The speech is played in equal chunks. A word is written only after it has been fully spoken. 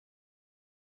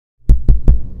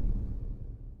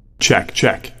Check,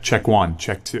 check, check one,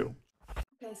 check two.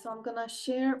 Okay, so I'm gonna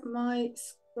share my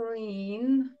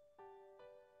screen.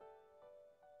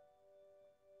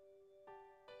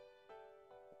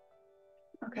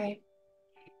 Okay.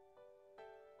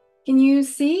 Can you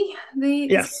see the?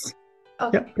 Yes.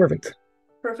 Okay. Yep, perfect.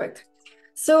 Perfect.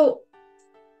 So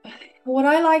what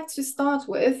I like to start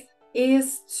with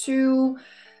is to,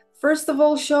 first of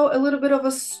all, show a little bit of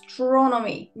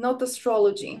astronomy, not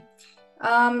astrology.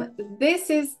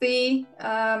 This is the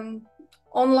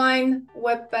online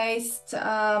web-based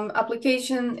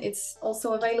application. It's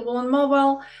also available on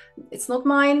mobile. It's not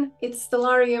mine. It's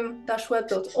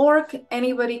stellarium-web.org.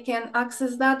 Anybody can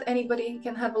access that. Anybody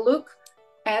can have a look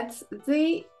at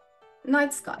the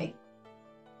night sky.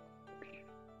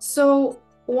 So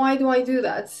why do I do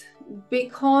that?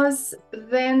 Because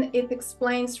then it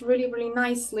explains really, really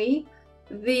nicely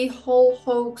the whole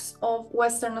hoax of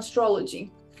Western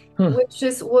astrology, which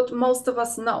is what most of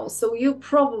us know. So you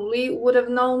probably would have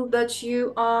known that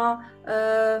you are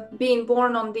being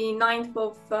born on the 9th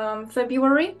of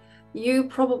February. You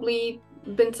probably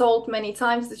been told many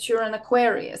times that you're an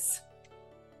Aquarius,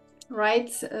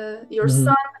 right? Your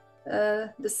sun,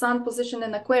 the sun position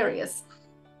in Aquarius.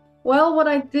 Well, what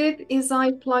I did is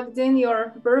I plugged in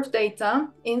your birth data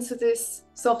into this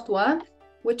software,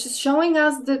 which is showing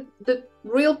us the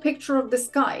real picture of the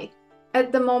sky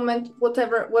at the moment,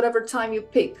 whatever time you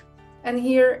pick. And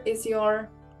here is your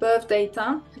birth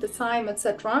data, the time,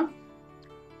 etc.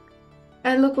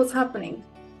 And look what's happening.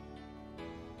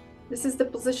 This is the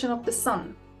position of the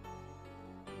sun.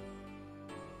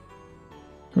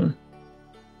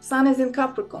 Sun is in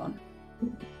Capricorn.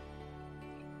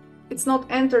 It's not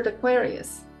entered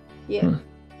Aquarius yet.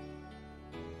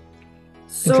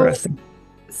 Interesting.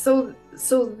 So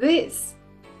this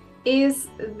is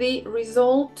the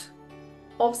result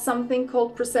of something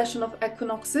called precession of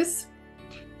equinoxes.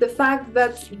 The fact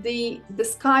that the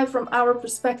sky from our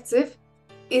perspective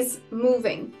is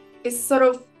moving, is sort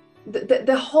of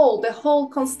the whole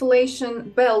constellation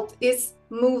belt is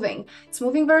moving. It's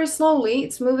moving very slowly.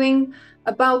 It's moving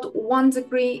about 1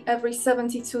 degree every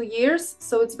 72 years.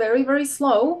 So it's very, very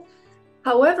slow.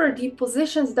 However, the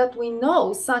positions that we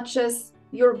know, such as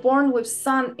you're born with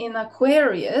sun in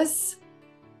Aquarius,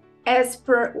 as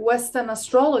per Western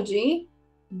astrology,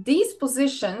 these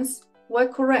positions were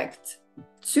correct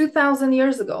 2000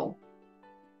 years ago.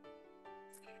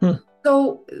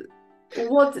 So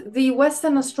what the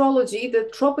Western astrology, the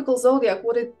tropical zodiac,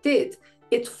 what it did,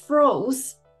 it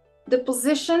froze the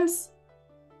positions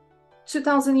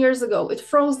 2000 years ago. It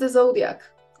froze the zodiac.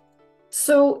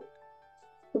 So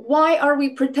why are we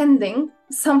pretending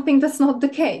something that's not the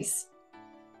case?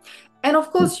 And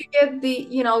of course, you get the,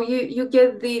 you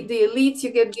get the elites, you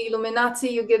get the Illuminati,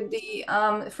 you get the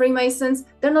Freemasons.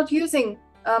 They're not using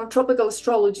tropical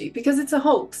astrology because it's a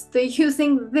hoax. They're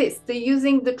using this. They're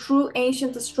using the true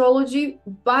ancient astrology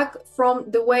back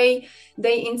from the way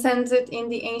they intended in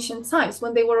the ancient times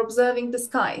when they were observing the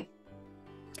sky.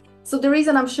 So the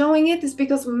reason I'm showing it is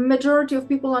because majority of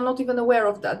people are not even aware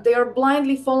of that. They are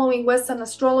blindly following Western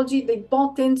astrology. They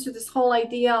bought into this whole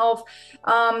idea of,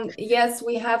 yes,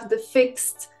 we have the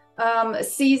fixed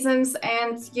seasons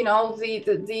and,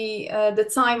 the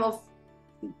time of,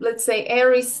 let's say,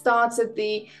 Aries starts at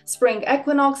the spring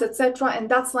equinox, etc. And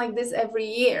that's like this every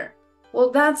year.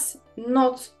 Well, that's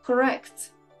not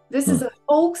correct. This is a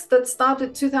hoax that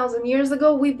started 2000 years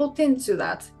ago. We bought into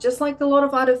that, just like a lot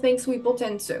of other things we bought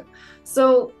into.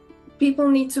 So people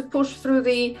need to push through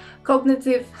the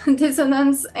cognitive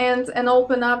dissonance and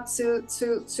open up to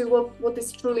what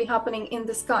is truly happening in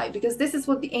the sky, because this is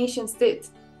what the ancients did.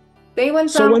 They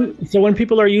went so when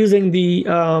people are using the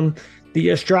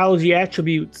astrology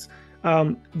attributes,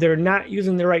 they're not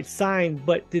using the right sign,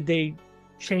 but did they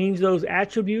change those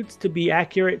attributes to be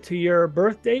accurate to your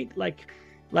birth date?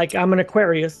 Like I'm an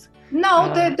Aquarius. No,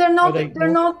 they're not. They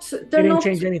didn't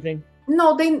change anything.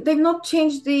 No, they've not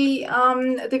changed the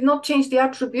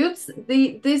attributes.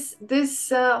 This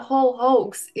whole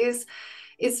hoax is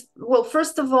well,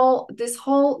 first of all, this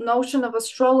whole notion of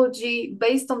astrology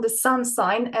based on the sun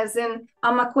sign, as in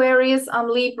I'm Aquarius, I'm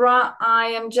Libra, I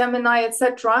am Gemini,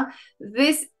 etc.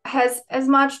 This has as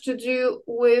much to do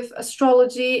with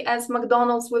astrology as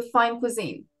McDonald's with fine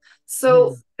cuisine.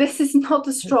 So this is not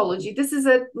astrology. This is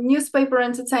a newspaper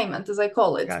entertainment, as I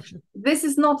call it. Gotcha. This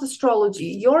is not astrology.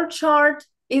 Your chart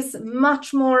is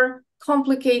much more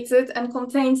complicated and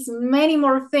contains many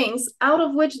more things, out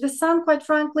of which the sun, quite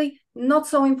frankly, not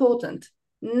so important,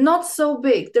 not so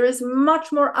big. There is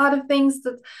much more other things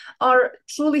that are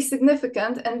truly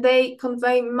significant, and they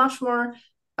convey much more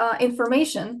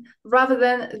information rather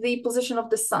than the position of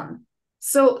the sun.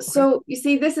 So you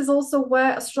see, this is also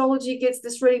where astrology gets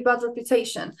this really bad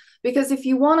reputation, because if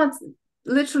you want to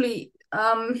literally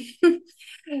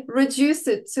reduce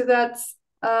it to that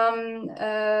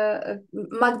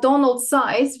McDonald's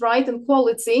size, right, and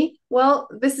quality, well,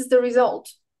 this is the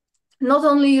result. Not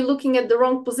only are you looking at the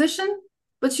wrong position,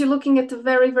 but you're looking at a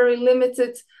very, very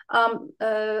limited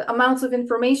amount of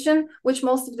information, which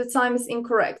most of the time is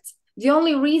incorrect. The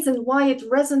only reason why it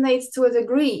resonates to a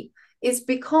degree is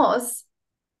because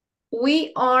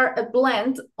we are a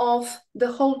blend of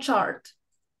the whole chart.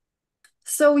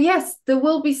 So yes, there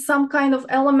will be some kind of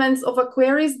elements of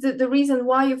Aquarius. The reason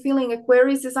why you're feeling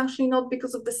Aquarius is actually not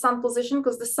because of the sun position,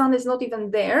 because the sun is not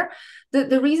even there.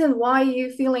 The reason why you're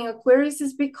feeling Aquarius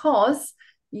is because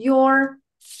your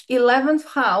 11th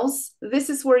house, this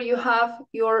is where you have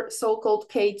your so-called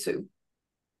K2.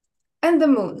 And the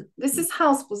moon, this is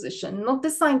house position, not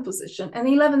the sign position. And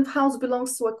 11th house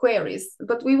belongs to Aquarius,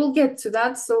 but we will get to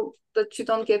that so that you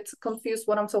don't get confused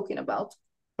what I'm talking about.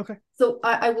 Okay. So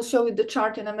I will show you the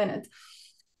chart in a minute.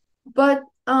 But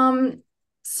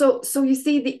so you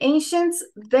see, the ancients,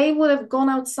 they would have gone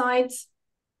outside,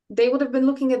 they would have been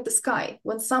looking at the sky.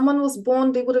 When someone was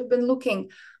born, they would have been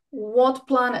looking what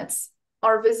planets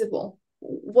are visible,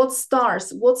 what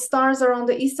stars are on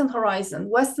the eastern horizon,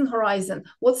 western horizon,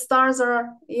 what stars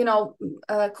are,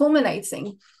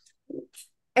 culminating.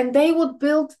 And they would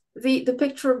build the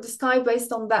picture of the sky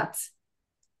based on that.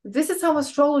 This is how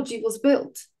astrology was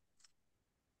built.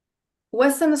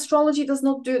 Western astrology does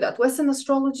not do that. Western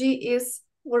astrology is,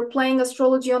 we're playing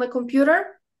astrology on a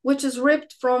computer, which is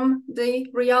ripped from the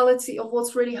reality of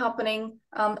what's really happening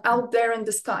out there in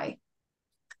the sky.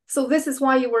 So this is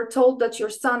why you were told that your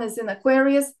sun is in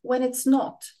Aquarius when it's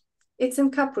not. It's in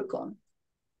Capricorn.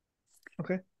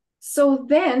 Okay. So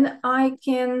then I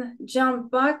can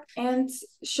jump back and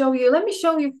show you. Let me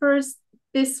show you first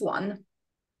this one.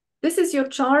 This is your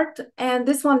chart, and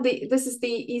this one, this is the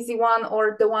easy one,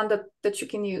 or the one that you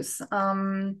can use.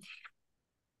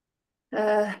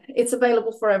 It's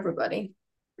available for everybody.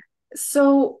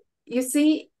 So you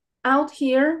see out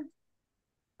here,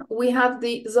 we have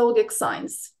the zodiac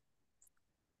signs.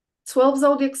 12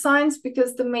 zodiac signs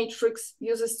because the matrix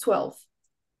uses 12.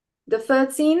 The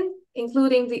 13,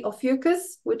 including the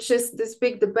Ophiuchus, which is this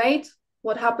big debate,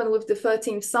 what happened with the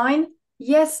 13th sign?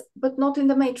 Yes, but not in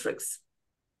the matrix.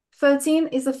 13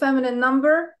 is a feminine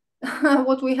number.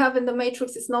 What we have in the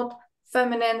matrix is not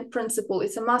feminine principle.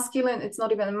 It's a masculine. It's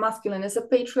not even a masculine. It's a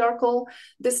patriarchal,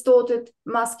 distorted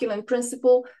masculine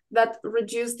principle that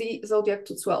reduced the zodiac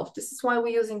to 12. This is why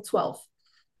we're using 12.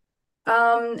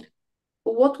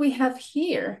 What we have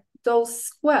here, those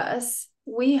squares,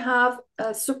 we have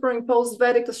superimposed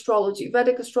Vedic astrology.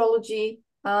 Vedic astrology,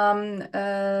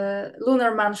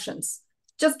 lunar mansions.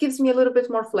 Just gives me a little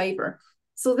bit more flavor.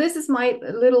 So this is my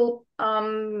little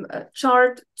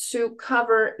chart to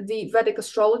cover the Vedic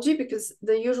astrology, because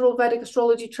the usual Vedic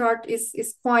astrology chart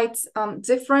is quite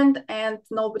different and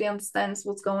nobody understands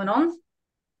what's going on.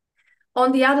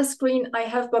 On the other screen, I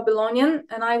have Babylonian,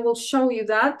 and I will show you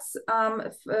that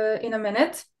in a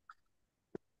minute.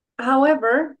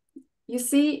 However, you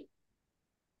see,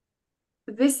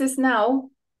 this is now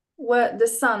where the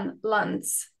sun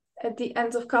lands at the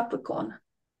end of Capricorn,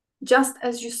 just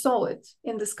as you saw it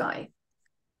in the sky.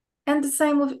 And the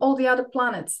same with all the other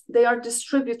planets. They are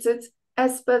distributed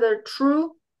as per their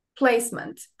true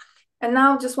placement. And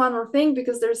now just one more thing,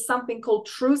 because there's something called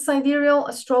true sidereal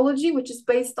astrology, which is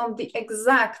based on the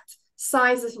exact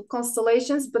sizes of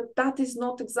constellations, but that is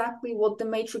not exactly what the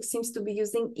matrix seems to be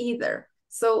using either.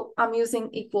 So I'm using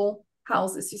equal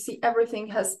houses. You see, everything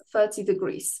has 30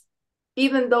 degrees,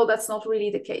 even though that's not really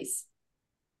the case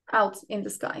out in the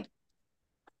sky.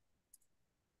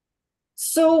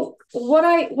 So what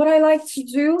I like to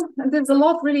do, and there's a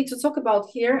lot really to talk about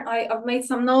here. I've made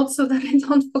some notes so that I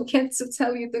don't forget to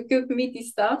tell you the good meaty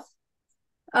stuff.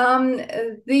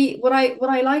 What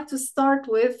I like to start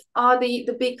with are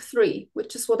the big three,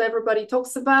 which is what everybody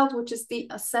talks about, which is the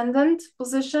ascendant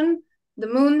position, the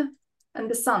moon, and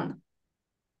the sun.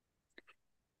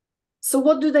 So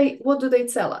what do they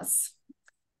tell us?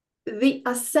 The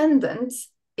ascendant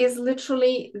is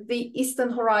literally the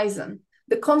eastern horizon,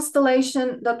 the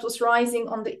constellation that was rising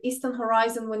on the eastern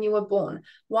horizon when you were born.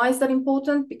 Why is that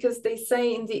important? Because they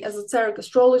say in the esoteric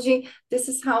astrology, this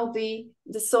is how the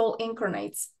soul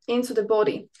incarnates into the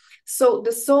body. So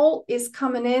the soul is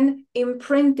coming in,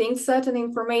 imprinting certain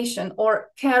information, or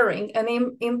carrying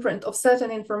an imprint of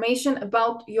certain information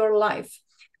about your life.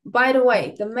 By the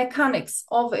way, the mechanics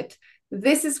of it,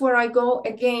 this is where I go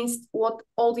against what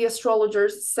all the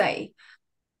astrologers say.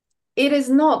 it is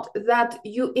not that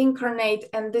you incarnate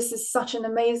and this is such an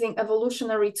amazing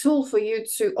evolutionary tool for you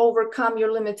to overcome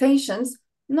your limitations.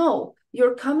 No,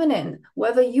 you're coming in,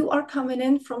 whether you are coming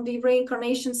in from the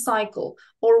reincarnation cycle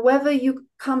or whether you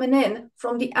coming in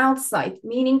from the outside,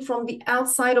 meaning from the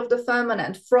outside of the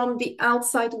firmament, from the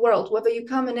outside world, whether you're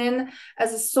coming in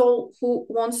as a soul who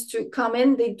wants to come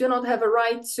in, they do not have a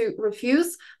right to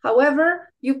refuse.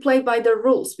 However, you play by their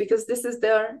rules because this is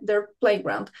their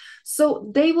playground.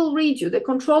 So they will read you. The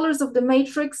controllers of the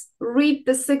matrix read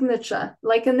the signature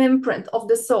like an imprint of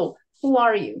the soul. Who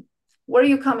are you? Where are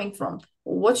you coming from?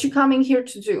 What you coming here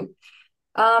to do?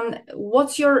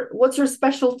 What's your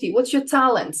specialty? What's your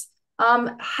talent?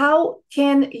 How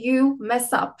can you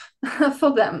mess up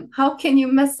for them? How can you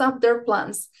mess up their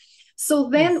plans? So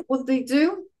then what they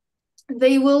do,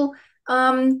 they will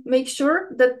make sure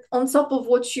that on top of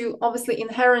what you obviously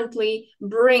inherently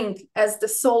bring as the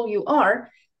soul you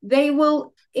are, they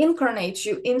will incarnate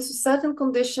you into certain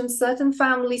conditions, certain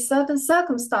families, certain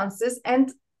circumstances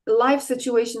and life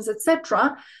situations,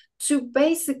 etc., to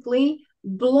basically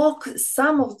block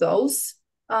some of those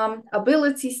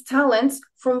abilities, talents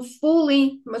from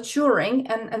fully maturing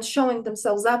and showing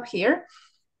themselves up here.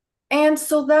 And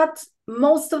so that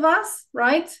most of us,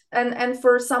 right, and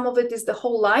for some of it is the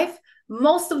whole life,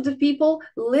 most of the people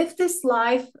live this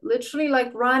life literally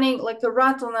like running like a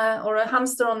rat or a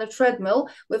hamster on a treadmill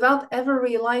without ever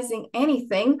realizing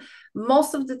anything,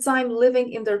 most of the time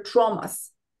living in their traumas,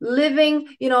 living,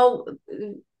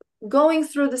 going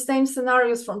through the same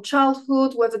scenarios from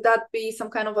childhood, whether that be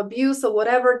some kind of abuse or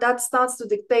whatever, that starts to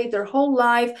dictate their whole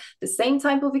life, the same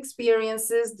type of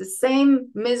experiences, the same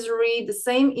misery, the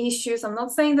same issues. I'm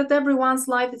not saying that everyone's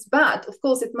life is bad. Of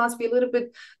course, it must be a little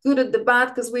bit good at the bad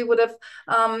because we would have,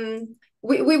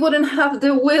 we wouldn't have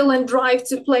the will and drive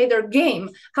to play their game.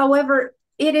 However,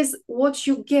 it is what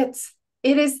you get.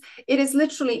 It is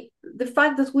literally the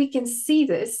fact that we can see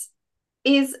this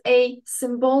is a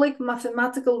symbolic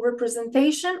mathematical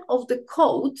representation of the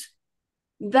code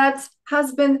that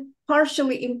has been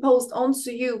partially imposed onto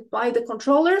you by the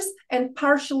controllers, and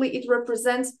partially it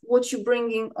represents what you're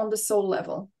bringing on the soul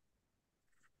level.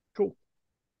 Cool.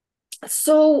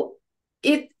 So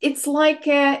it's like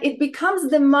it becomes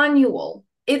the manual.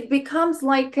 It becomes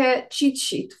like a cheat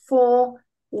sheet for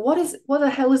what the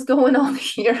hell is going on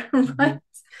here, right?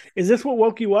 Is this what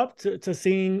woke you up to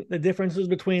seeing the differences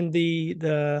between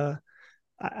the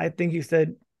I think you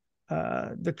said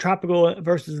the tropical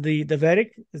versus the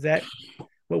Vedic? Is that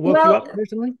what woke you up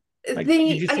personally? Like,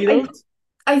 did you see those?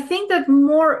 I think that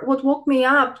more what woke me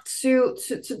up to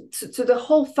the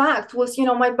whole fact was,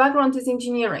 my background is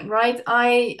engineering, right?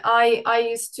 I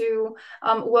used to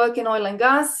work in oil and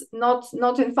gas, not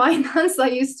in finance. I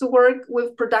used to work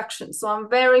with production. So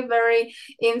I'm very, very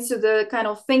into the kind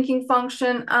of thinking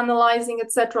function, analyzing,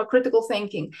 etc., critical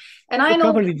thinking. And what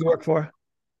company did you work for?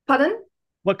 Pardon?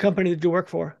 What company did you work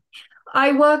for?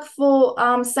 I work for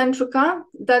Centrica,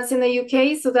 that's in the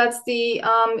UK. So that's the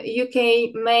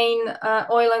UK main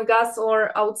oil and gas,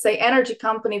 or I would say energy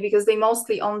company, because they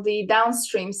mostly own the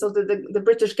downstream. So the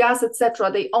British Gas, etc.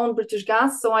 They own British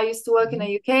Gas. So I used to work in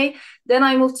the UK. Then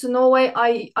I moved to Norway.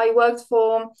 I worked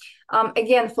for,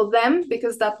 again, for them,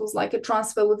 because that was like a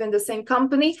transfer within the same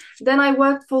company. Then I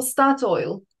worked for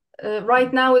Statoil.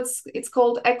 Right now it's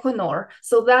called Equinor.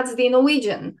 So that's the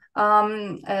Norwegian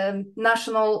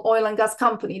national oil and gas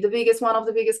company, one of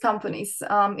the biggest companies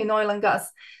in oil and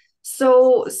gas.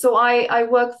 So I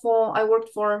worked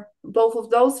for both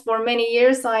of those for many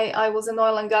years. I was in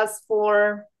oil and gas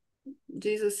for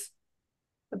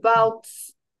about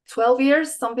 12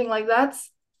 years, something like that.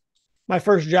 My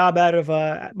first real job out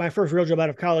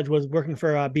of college was working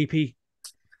for BP.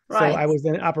 Right. So I was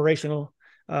in operational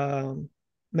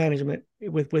management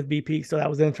with BP. So that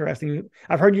was interesting.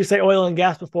 I've heard you say oil and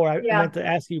gas before. I meant to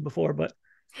ask you before, but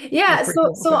yeah.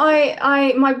 So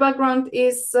I my background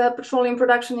is petroleum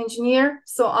production engineer.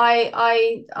 So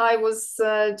I was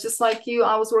just like you.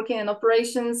 I was working in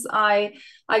operations. I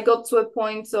got to a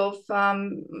point of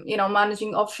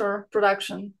managing offshore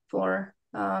production for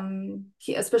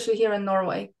especially here in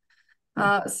Norway.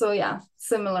 So yeah,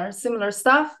 similar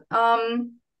stuff.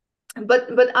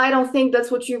 But I don't think that's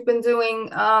what you've been doing,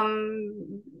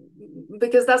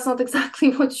 because that's not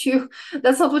exactly what your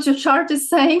chart is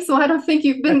saying. So I don't think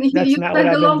you spent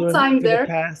a long time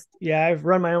there. Yeah, I've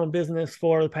run my own business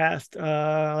for the past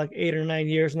like 8 or 9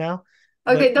 years now.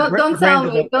 Okay, don't tell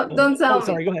me. Don't tell me.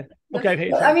 Sorry, go ahead.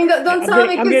 Okay. I mean, don't tell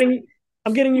me.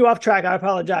 I'm getting you off track. I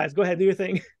apologize. Go ahead, do your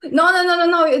thing. No.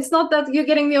 It's not that you're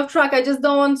getting me off track. I just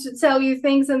don't want to tell you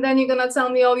things and then you're gonna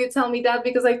tell me, oh, you tell me that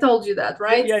because I told you that,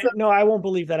 right? Yeah. No, I won't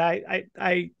believe that.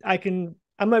 I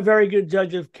I'm a very good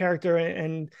judge of character,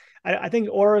 and I think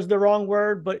aura is the wrong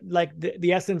word, but like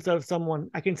the essence of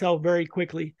someone, I can tell very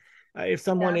quickly if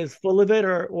someone Yeah. is full of it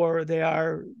or they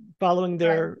are following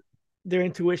Right. their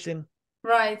intuition.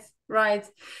 Right, right.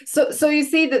 So you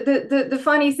see the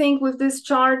funny thing with this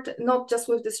chart, not just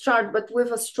with this chart, but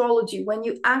with astrology, when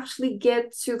you actually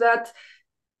get to that,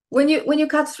 when you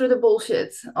cut through the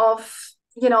bullshit of,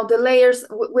 the layers,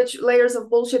 which layers of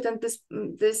bullshit and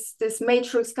this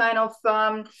matrix kind of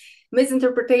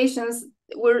misinterpretations,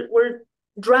 we're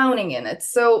drowning in it.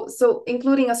 So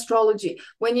including astrology,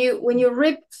 when you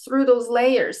rip through those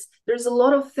layers, there's a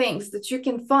lot of things that you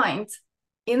can find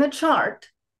in a chart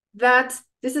that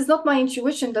this is not my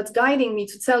intuition that's guiding me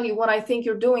to tell you what I think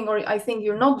you're doing or I think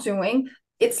you're not doing.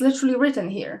 It's literally written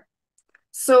here.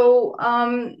 So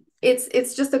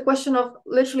it's just a question of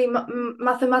literally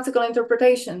mathematical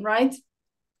interpretation, right?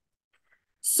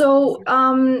 So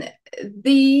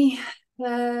the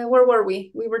where were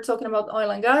we? We were talking about oil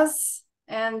and gas,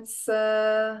 and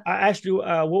I asked you,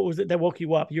 what was it that woke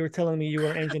you up? You were telling me you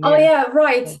were an oh engineer. yeah,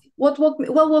 right. So, What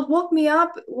woke me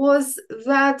up was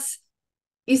that,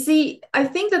 you see, I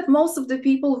think that most of the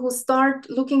people who start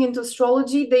looking into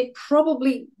astrology, they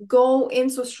probably go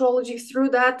into astrology through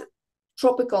that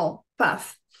tropical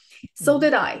path. So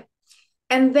did I.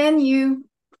 And then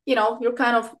you're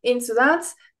kind of into that,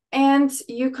 and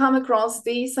you come across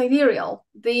the sidereal,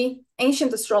 the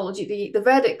ancient astrology, the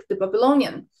Vedic, the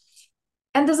Babylonian,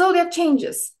 and the zodiac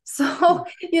changes. So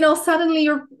suddenly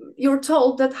you're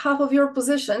told that half of your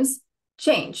positions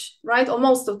change, right? Or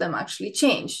most of them actually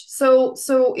change. So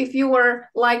if you were,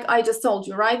 like I just told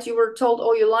you, right, you were told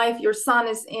all your life your sun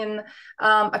is in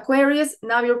Aquarius.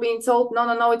 Now you're being told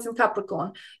no, it's in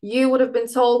Capricorn. You would have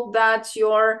been told that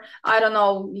your, I don't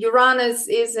know, Uranus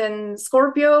is in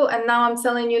Scorpio, and now I'm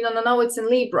telling you no, it's in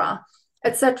Libra,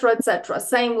 etc., etc.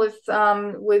 Same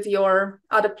with your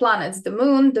other planets. The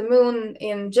moon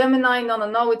in Gemini,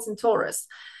 no, it's in Taurus.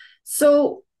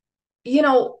 So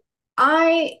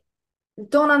I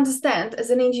don't understand, as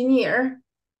an engineer,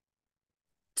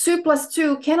 2 +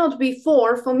 2 cannot be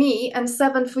 4 for me and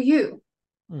 7 for you.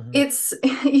 It's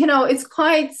it's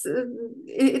quite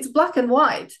it's black and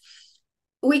white.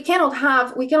 We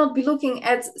cannot be looking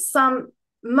at some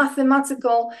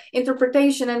mathematical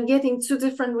interpretation and getting two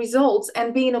different results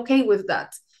and being okay with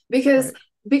that, because right.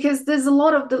 because there's a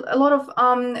lot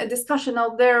of discussion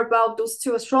out there about those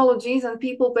two astrologies, and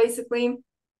people basically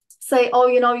say, oh,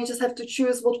 you just have to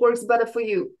choose what works better for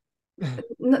you.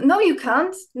 No, you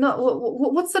can't. No,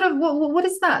 what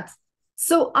is that?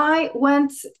 So I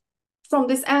went from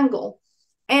this angle,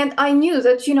 and I knew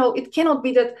that it cannot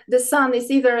be that the sun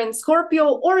is either in Scorpio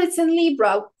or it's in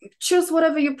Libra. Choose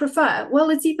whatever you prefer. Well,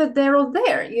 it's either there or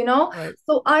there. Right.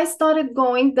 So I started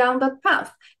going down that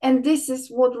path, and this is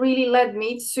what really led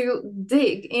me to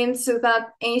dig into that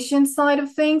ancient side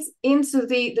of things, into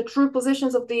the true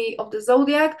positions of the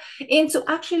zodiac, into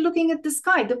actually looking at the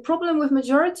sky. The problem with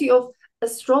majority of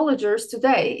astrologers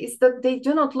today is that they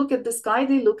do not look at the sky,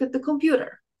 they look at the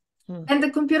computer. And the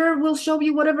computer will show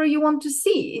you whatever you want to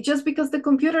see. Just because the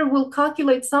computer will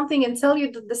calculate something and tell you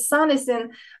that the sun is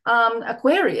in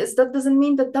Aquarius, that doesn't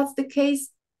mean that that's the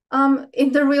case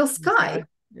in the real sky.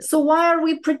 Yep. So why are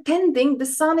we pretending the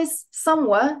sun is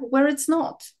somewhere where it's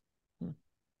not?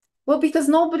 Well, because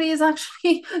nobody is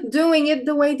actually doing it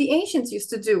the way the ancients used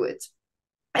to do it.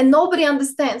 And nobody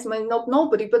understands, not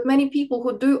nobody, but many people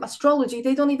who do astrology,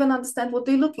 they don't even understand what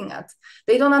they're looking at.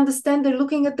 They don't understand, they're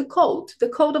looking at the code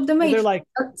of the matrix.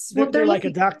 They're like a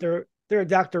doctor. They're a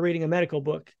doctor reading a medical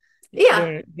book.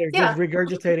 Yeah. They're just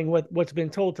regurgitating what's been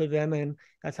told to them, and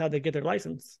that's how they get their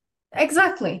license.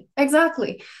 Exactly.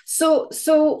 So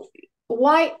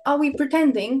why are we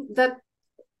pretending that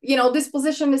this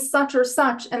position is such or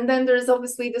such? And then there's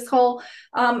obviously this whole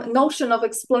notion of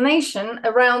explanation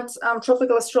around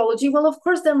tropical astrology. Well, of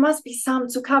course, there must be some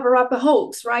to cover up a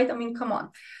hoax, right? I mean, come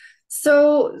on.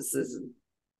 So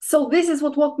this is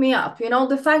what woke me up.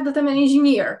 The fact that I'm an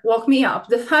engineer woke me up.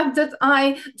 The fact that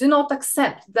I do not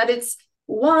accept that it's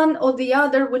one or the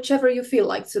other, whichever you feel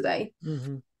like today.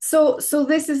 So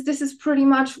this is pretty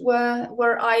much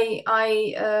where I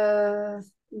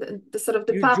the sort of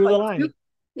the you path drew the line.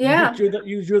 Yeah.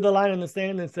 You drew the line in the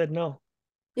sand and said no.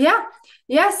 Yeah.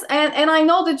 Yes. And I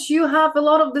know that you have a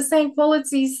lot of the same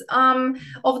qualities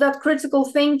of that critical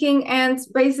thinking and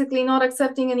basically not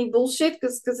accepting any bullshit,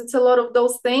 because it's a lot of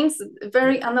those things.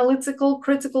 Very analytical,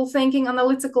 critical thinking,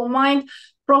 analytical mind,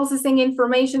 processing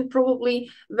information, probably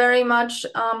very much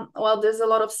there's a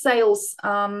lot of sales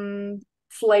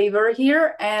flavor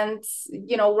here, and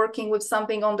working with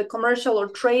something on the commercial or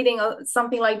trading or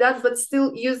something like that, but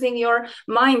still using your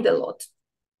mind a lot.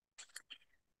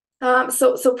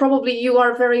 So probably you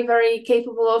are very, very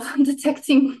capable of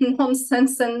detecting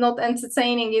nonsense and not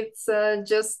entertaining. It's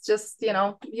just you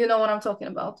know what I'm talking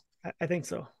about. I think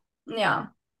so. Yeah.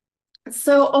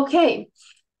 So okay.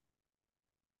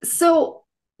 So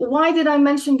why did I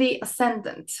mention the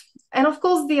ascendant? And of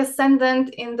course, the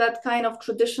ascendant in that kind of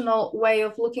traditional way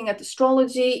of looking at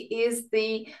astrology is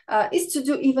to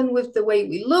do even with the way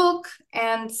we look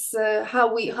and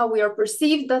how we are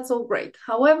perceived. That's all great.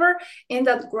 However, in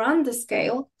that grander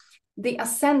scale, the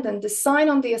ascendant, the sign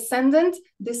on the ascendant,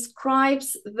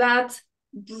 describes that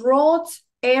broad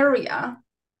area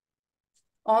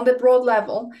on the broad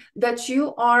level that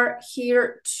you are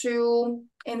here to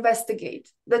investigate,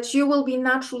 that you will be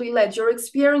naturally led. Your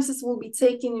experiences will be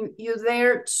taking you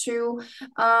there to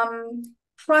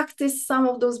practice some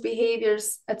of those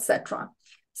behaviors, etc.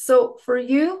 So for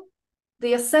you,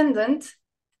 the ascendant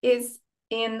is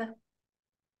in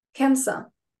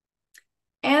Cancer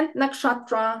and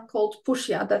nakshatra called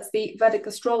Pushya. That's the Vedic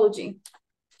astrology.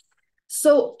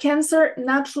 So Cancer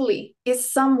naturally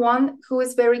is someone who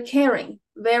is very caring,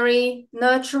 very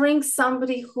nurturing,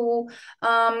 somebody who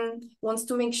wants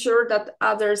to make sure that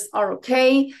others are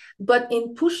okay. But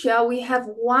in Pushya, we have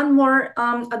one more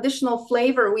additional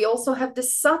flavor. We also have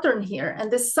this Saturn here, and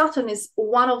this Saturn is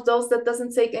one of those that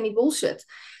doesn't take any bullshit.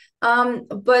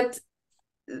 But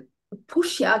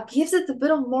Pushya gives it a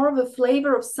bit of more of a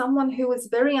flavor of someone who is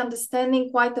very understanding,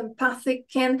 quite empathic,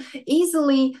 can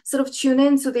easily sort of tune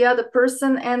in to the other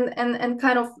person and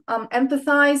kind of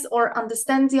empathize or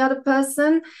understand the other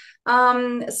person.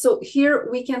 So here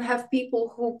we can have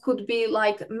people who could be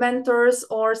like mentors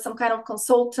or some kind of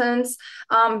consultants,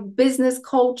 business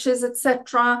coaches,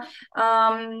 etc.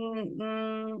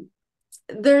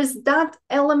 There's that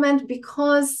element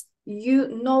because you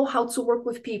know how to work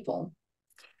with people.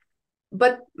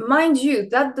 But mind you,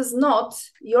 that does not,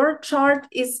 your chart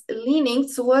is leaning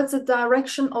towards a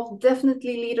direction of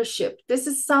definitely leadership. This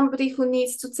is somebody who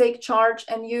needs to take charge,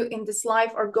 and you in this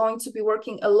life are going to be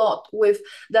working a lot with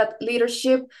that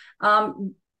leadership,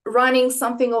 running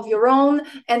something of your own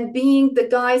and being the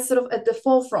guy sort of at the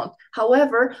forefront.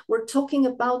 However, we're talking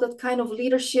about that kind of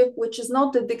leadership, which is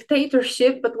not the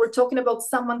dictatorship, but we're talking about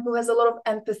someone who has a lot of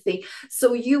empathy.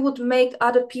 So you would make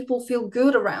other people feel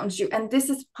good around you. And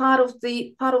this is part of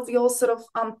your sort of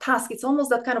task. It's almost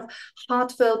that kind of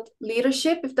heartfelt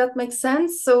leadership, if that makes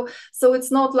sense. So it's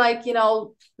not like,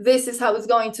 this is how it's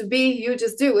going to be, you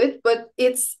just do it, but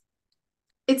it's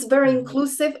very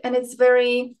inclusive and it's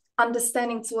very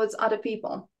understanding towards other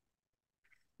people.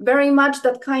 Very much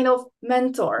that kind of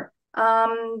mentor,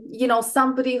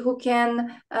 somebody who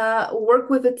can work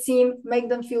with a team, make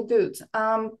them feel good.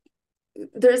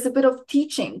 There's a bit of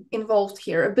teaching involved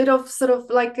here, a bit of sort of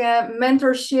like a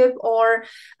mentorship, or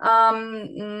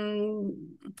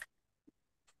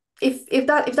if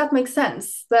that makes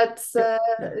sense. That's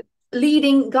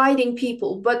leading, guiding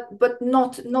people, but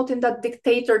not in that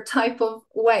dictator type of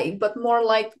way, but more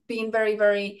like being very,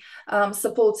 very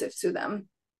supportive to them.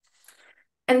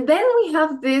 And then we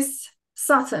have this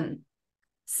Saturn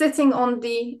sitting on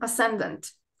the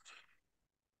ascendant,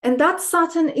 and that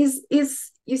Saturn is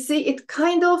you see, it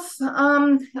kind of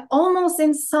almost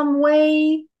in some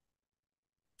way,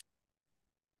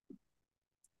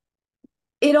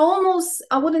 it almost,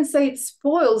 I wouldn't say it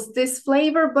spoils this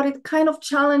flavor, but it kind of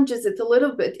challenges it a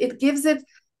little bit. It gives it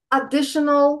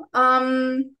additional,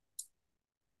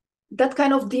 that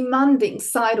kind of demanding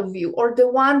side of you, or the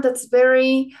one that's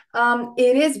very,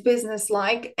 it is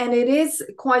business-like and it is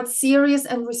quite serious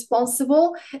and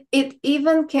responsible. It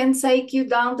even can take you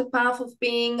down the path of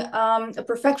being a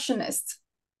perfectionist.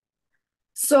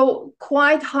 So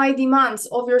quite high demands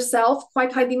of yourself,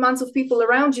 quite high demands of people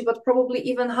around you, but probably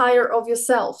even higher of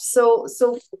yourself. So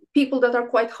people that are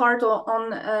quite hard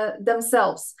on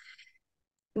themselves.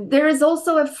 There is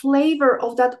also a flavor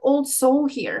of that old soul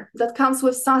here that comes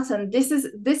with Saturn. This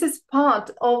is part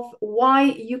of why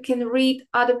you can read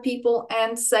other people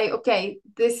and say, okay,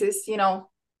 this is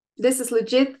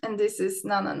legit, and this is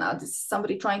no, this is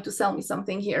somebody trying to sell me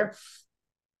something here.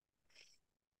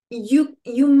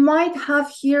 You might have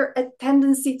here a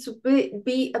tendency to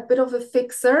be a bit of a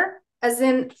fixer, as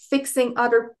in fixing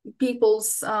other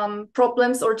people's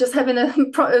problems, or just having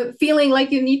a feeling like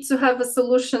you need to have a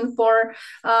solution for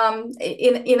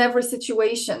in every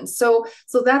situation. So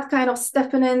that kind of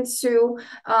stepping into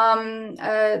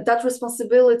that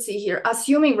responsibility here,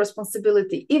 assuming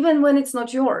responsibility, even when it's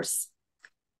not yours.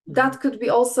 That could be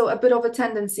also a bit of a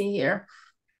tendency here.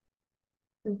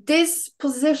 This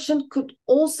position could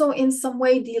also in some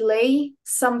way delay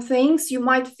some things. You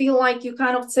might feel like you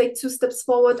kind of take 2 steps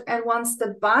forward and 1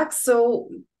 step back. So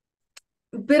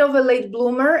bit of a late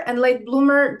bloomer, and late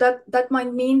bloomer, that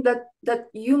might mean that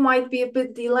you might be a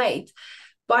bit delayed.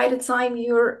 By the time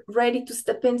you're ready to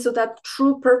step into that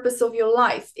true purpose of your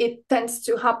life, it tends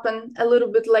to happen a little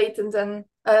bit later than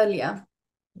earlier.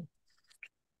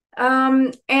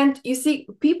 And you see,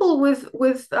 people with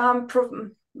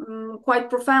quite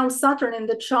profound Saturn in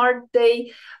the chart,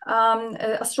 they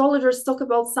astrologers talk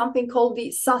about something called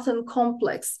the Saturn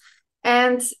complex,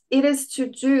 and it is to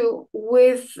do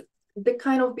with the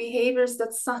kind of behaviors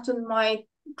that Saturn might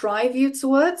drive you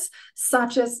towards,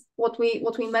 such as what we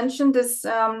mentioned, this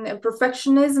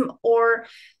perfectionism, or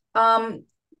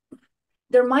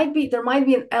there might be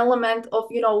an element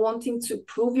of, you know, wanting to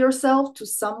prove yourself to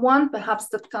someone, perhaps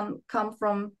that can come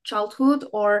from childhood,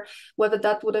 or whether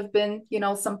that would have been, you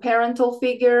know, some parental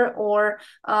figure, or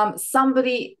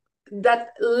somebody that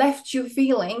left you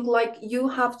feeling like you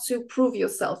have to prove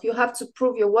yourself, you have to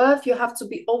prove your worth, you have to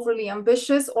be overly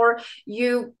ambitious, or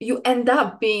you end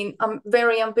up being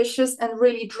very ambitious and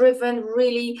really driven,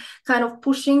 really kind of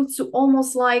pushing to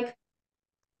almost like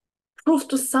prove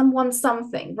to someone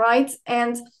something, right?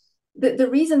 And the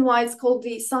reason why it's called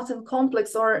the Saturn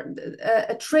complex, or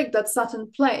a trick that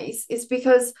Saturn plays, is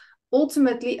because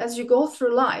ultimately, as you go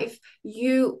through life,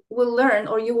 you will learn,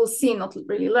 or you will see, not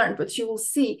really learn, but you will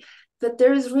see that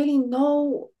there is really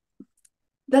no,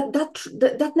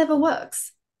 that never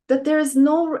works, that there is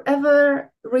no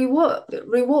ever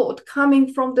reward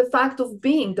coming from the fact of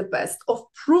being the best, of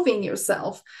proving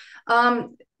yourself.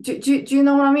 Do you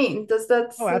know what I mean? Does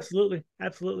that? Oh, absolutely.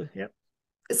 Yep.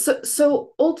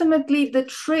 So ultimately, the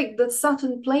trick that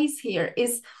Saturn plays here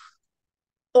is,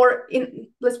 or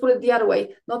let's put it the other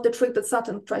way, not the trick that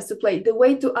Saturn tries to play, the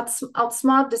way to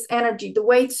outsmart this energy, the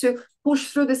way to push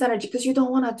through this energy, because you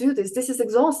don't want to do this. This is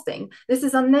exhausting. This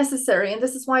is unnecessary. And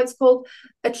this is why it's called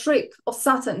a trick of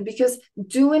Saturn, because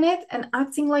doing it and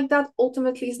acting like that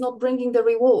ultimately is not bringing the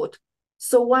reward.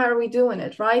 So why are we doing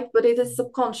it, right? But it is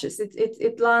subconscious.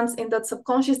 It lands in that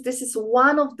subconscious. This is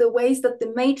one of the ways that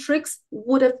the Matrix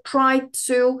would have tried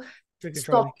to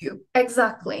stop you.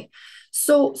 Exactly.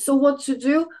 So what to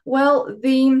do? Well,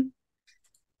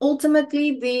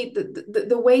 ultimately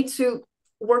the way to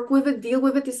work with it, deal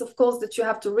with it, is of course that you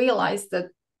have to realize that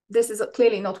this is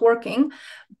clearly not working,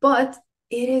 but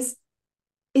it is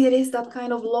that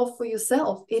kind of love for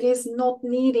yourself. It is not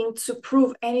needing to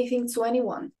prove anything to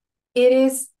anyone. It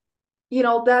is, you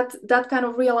know, that kind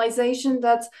of realization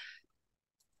that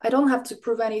I don't have to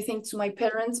prove anything to my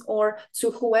parents or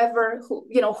to whoever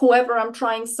I'm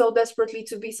trying so desperately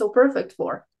to be so perfect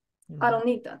for. I don't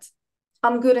need that.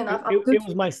 I'm good enough. It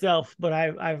was myself, but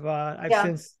I've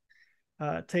since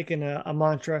taken a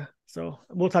mantra. So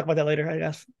we'll talk about that later, I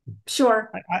guess. Sure.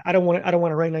 I don't want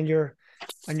to rain on your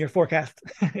forecast.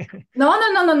 No,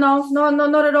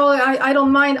 not at all. I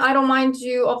don't mind. I don't mind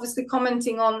you obviously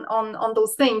commenting on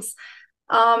those things.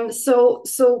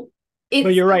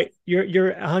 But you're right.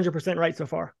 You're 100% right so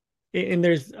far. And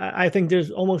I think there's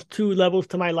almost 2 levels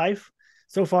to my life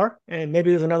so far, and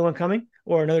maybe there's another one coming,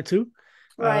 or another 2.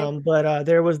 Right. But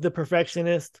there was the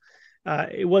perfectionist.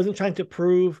 It wasn't trying to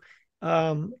prove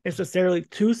necessarily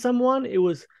to someone. It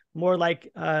was more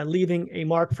like leaving a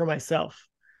mark for myself.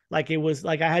 Like it was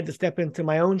like I had to step into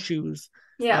my own shoes.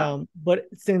 Yeah. But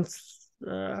since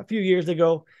a few years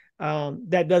ago,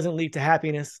 that doesn't lead to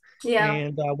happiness. Yeah.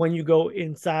 And when you go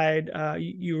inside,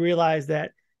 you realize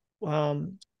that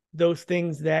those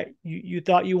things that you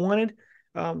thought you wanted,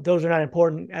 those are not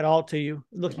important at all to you,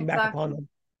 looking back upon them.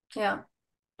 Yeah.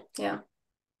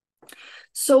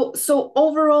 So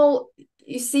overall,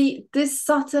 you see, this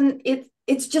Saturn,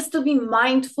 it's just to be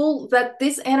mindful that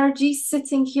this energy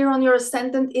sitting here on your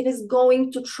ascendant, it is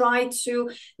going to try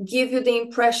to give you the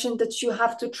impression that you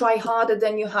have to try harder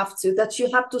than you have to, that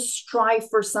you have to strive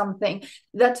for something,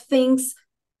 that things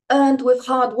earned with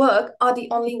hard work are the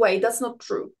only way. That's not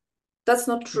true. That's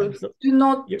not true. Do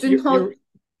not.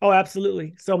 Oh,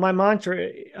 absolutely. So my mantra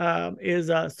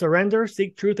is surrender,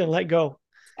 seek truth, and let go.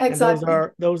 Exactly.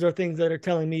 And those are things that are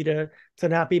telling me to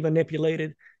not be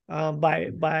manipulated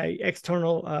by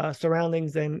external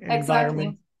surroundings and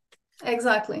environment.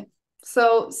 Exactly.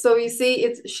 So you see,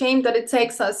 it's a shame that it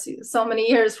takes us so many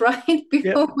years, right,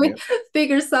 before we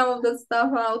figure some of the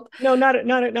stuff out. No,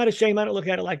 not a shame. I don't look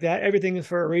at it like that. Everything is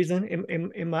for a reason.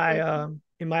 In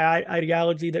my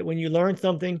ideology, that when you learn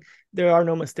something, there are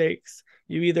no mistakes.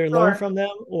 You either learn from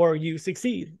them or you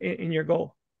succeed in your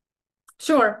goal.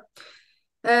 Sure.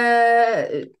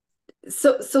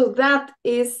 So that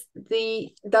is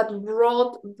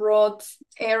that broad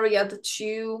area that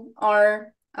you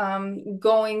are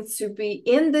going to be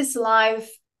in this life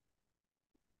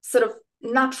sort of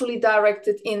naturally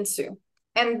directed into.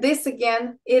 And this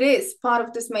again, it is part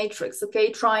of this matrix,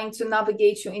 okay, trying to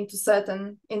navigate you into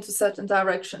certain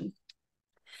direction.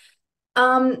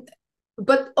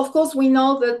 But of course, we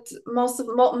know that most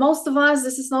of us,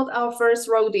 this is not our first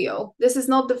rodeo. This is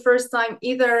not the first time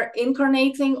either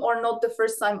incarnating or not the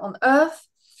first time on Earth.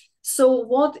 So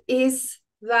what is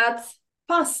that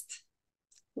past?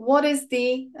 What is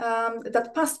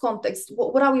that past context?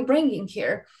 What are we bringing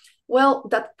here? Well,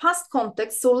 that past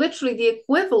context, so literally the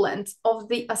equivalent of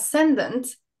the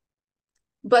ascendant,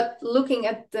 but looking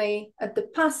at the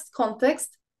past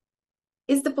context,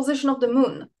 is the position of the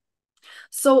moon.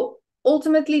 So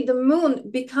ultimately, the moon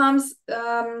becomes,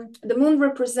 the moon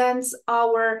represents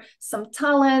some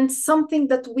talent, something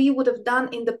that we would have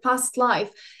done in the past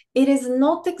life. It is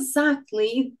not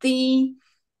exactly the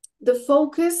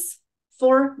focus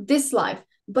for this life,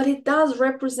 but it does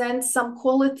represent some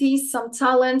qualities, some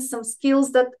talents, some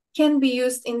skills that can be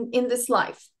used in this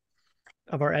life.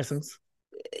 Of our essence.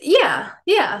 Yeah.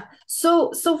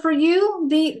 So for you,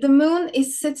 the moon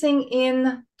is sitting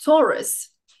in Taurus.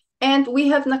 And we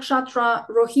have Nakshatra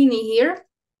Rohini here.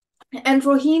 And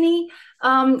Rohini,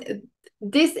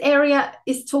 this area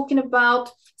is talking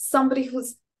about somebody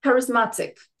who's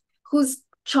charismatic, who's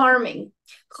charming,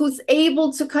 who's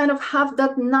able to kind of have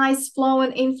that nice flow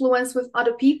and influence with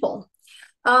other people.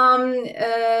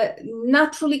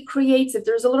 Naturally creative.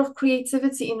 There's a lot of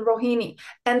creativity in Rohini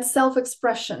and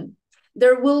self-expression.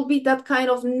 There will be that kind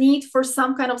of need for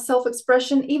some kind of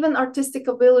self-expression, even artistic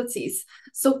abilities.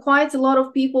 So quite a lot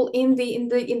of people in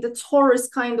the Taurus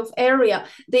kind of area,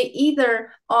 they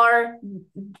either are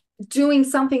doing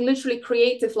something literally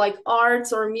creative like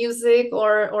arts or music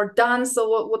or dance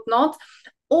or whatnot,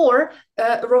 or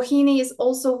Rohini is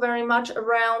also very much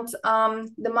around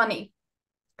the money.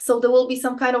 So there will be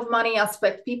some kind of money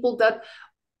aspect. People that,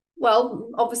 well,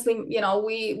 obviously,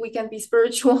 we can be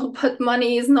spiritual, but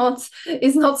money is not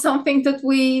something that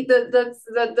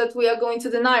we are going to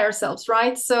deny ourselves,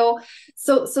 right? So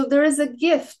there is a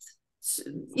gift,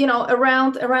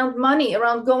 around money,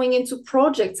 around going into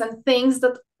projects and things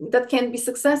that can be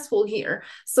successful here.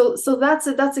 So that's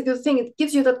a good thing. It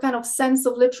gives you that kind of sense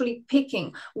of literally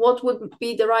picking what would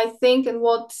be the right thing and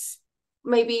what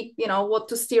maybe what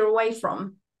to steer away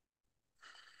from.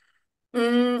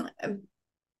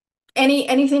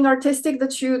 Anything artistic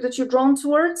that you're drawn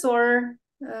towards, or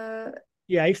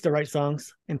Yeah, I used to write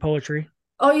songs and poetry.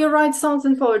 Oh, you write songs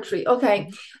and poetry.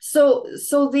 Okay. So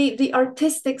the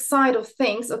artistic side of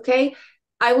things, okay,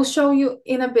 I will show you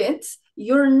in a bit.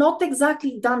 You're not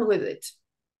exactly done with it.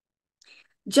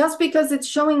 Just because it's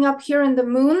showing up here in the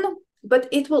moon, but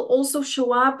it will also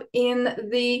show up in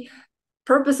the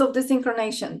purpose of this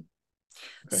incarnation.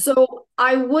 Okay. So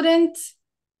I wouldn't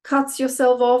cut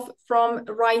yourself off from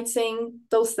writing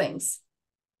those things.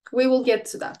 We will get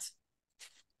to that.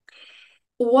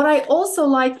 What I also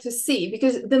like to see,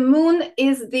 because the moon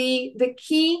is the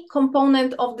key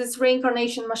component of this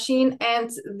reincarnation machine and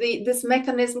this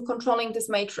mechanism controlling this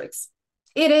matrix.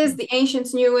 It is, the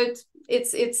ancients knew it.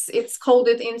 It's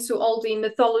coded into all the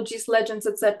mythologies, legends,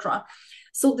 etc.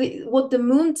 So what the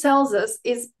moon tells us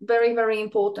is very, very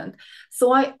important.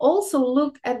 So I also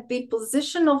look at the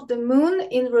position of the moon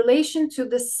in relation to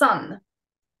the sun,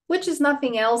 which is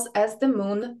nothing else as the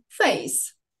moon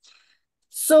phase.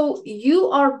 So you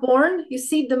are born, you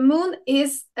see the moon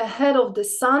is ahead of the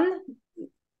sun.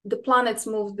 The planets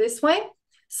move this way.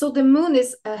 So the moon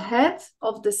is ahead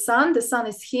of the sun. The sun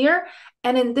is here.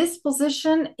 And in this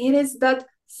position, it is that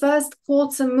first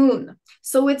quarter moon.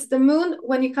 So it's the moon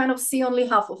when you kind of see only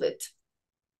half of it.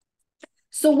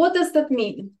 So what does that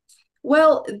mean?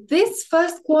 Well, this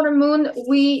first quarter moon,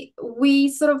 we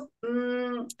sort of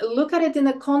look at it in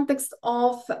the context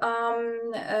of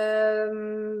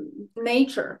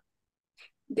nature,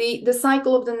 the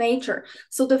cycle of the nature.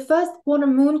 So the first quarter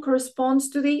moon corresponds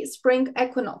to the spring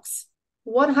equinox.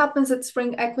 What happens at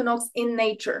spring equinox in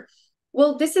nature?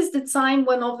 Well, this is the time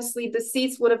when obviously the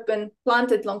seeds would have been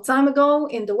planted long time ago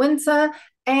in the winter,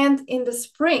 and in the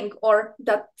spring, or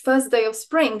that first day of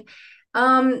spring,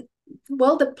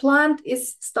 well, the plant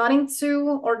is starting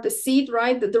to, or the seed,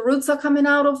 right? The roots are coming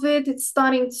out of it. It's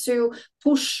starting to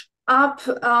push up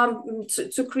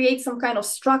to create some kind of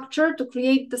structure, to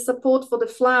create the support for the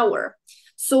flower.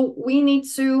 So we need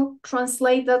to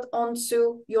translate that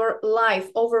onto your life,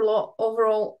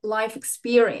 overall life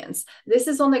experience. This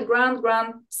is on a grand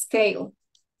scale.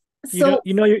 So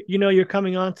you're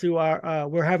coming on to our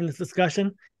we're having this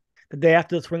discussion the day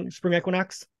after the spring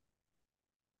equinox,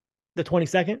 the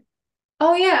 22nd.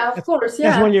 Oh yeah, of course.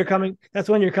 Yeah. That's when you're coming. That's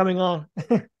when you're coming on.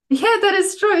 Yeah, that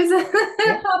is true.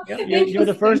 You're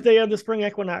the first day of the spring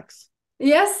equinox.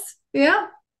 Yes. Yeah.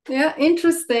 Yeah,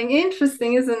 interesting,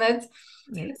 isn't it?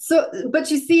 Yeah. So, but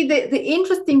you see, the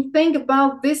interesting thing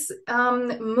about this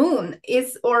moon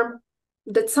is, or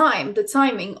the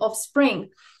timing of spring,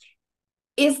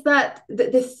 is that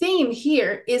the theme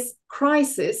here is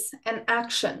crisis and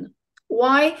action.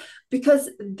 Why? Because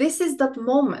this is that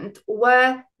moment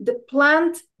where the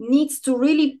plant needs to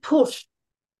really push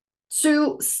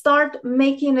to start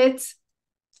making it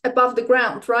above the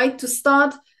ground, right? To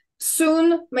start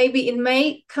soon, maybe in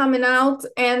May, coming out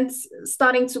and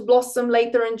starting to blossom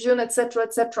later in June, etc.,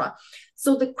 etc.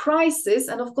 So the crisis,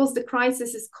 and of course the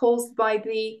crisis is caused by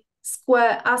the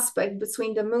square aspect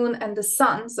between the moon and the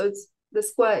sun. So it's, the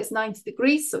square is 90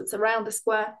 degrees, so it's around the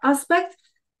square aspect.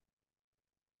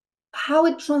 How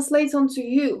it translates onto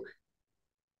you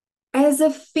as a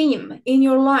theme in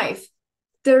your life,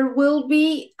 there will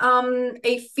be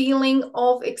a feeling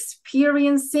of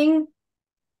experiencing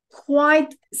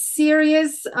quite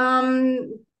serious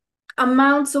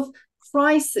amounts of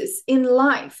crisis in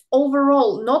life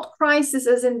overall. Not crisis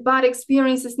as in bad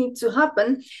experiences need to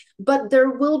happen, but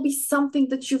there will be something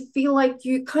that you feel like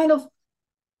you kind of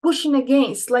pushing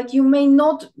against, like you may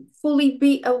not fully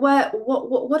be aware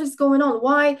what is going on,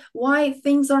 why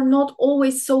things are not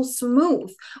always so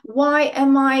smooth, why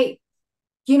am I,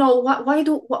 you know, why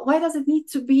does it need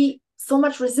to be so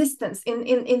much resistance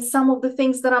in some of the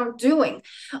things that I'm doing.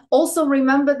 Also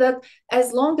remember that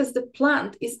as long as the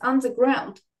plant is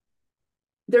underground,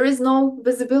 there is no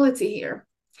visibility here,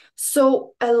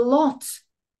 so a lot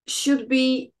should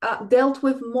be dealt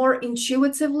with more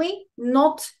intuitively,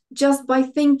 not just by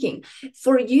thinking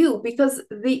for you, because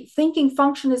the thinking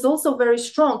function is also very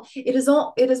strong. It is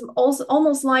also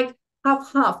almost like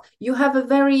half. You have a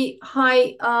very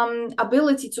high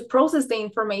ability to process the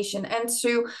information and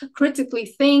to critically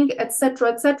think,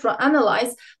 etc., etc.,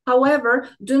 analyze. However,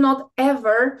 do not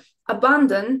ever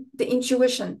abandon the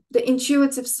intuition, the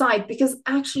intuitive side, because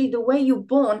actually the way you're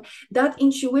born, that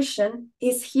intuition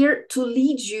is here to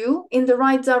lead you in the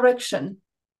right direction.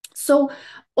 So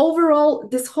overall,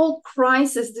 this whole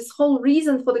crisis, this whole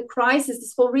reason for the crisis,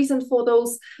 this whole reason for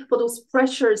those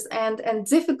pressures and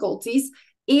difficulties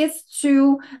is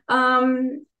to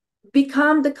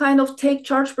become the kind of take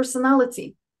charge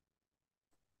personality.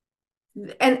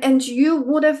 And you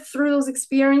would have, through those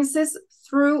experiences,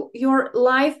 through your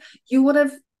life, you would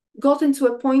have gotten to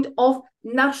a point of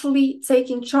naturally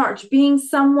taking charge, being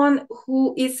someone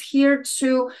who is here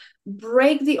to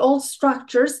break the old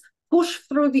structures, push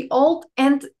through the old,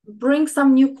 and bring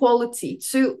some new quality,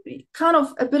 to kind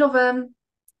of a bit of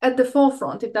at the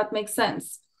forefront, if that makes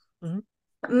sense. Mm-hmm.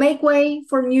 Make way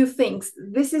for new things.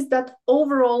 This is that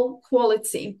overall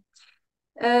quality.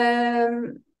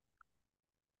 There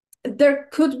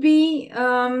could be,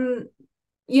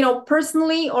 you know,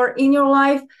 personally or in your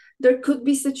life, there could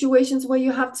be situations where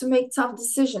you have to make tough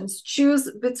decisions,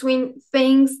 choose between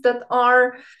things that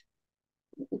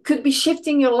could be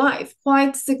shifting your life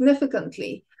quite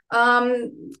significantly,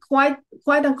 quite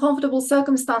uncomfortable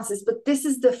circumstances. But this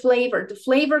is the flavor. The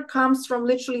flavor comes from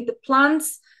literally the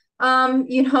plants,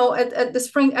 you know, at the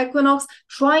spring equinox,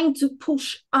 trying to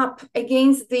push up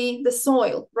against the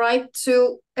soil, right,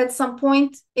 to at some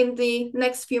point in the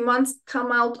next few months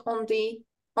come out on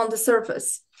the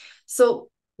surface. So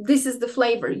this is the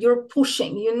flavor. You're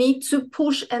pushing, you need to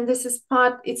push, and this is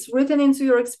part, it's written into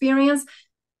your experience.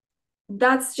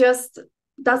 That's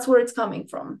where it's coming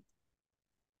from.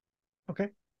 Okay.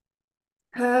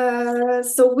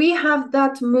 So we have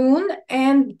that moon,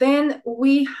 and then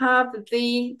we have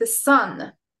the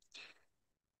sun.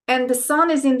 And the sun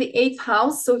is in the 8th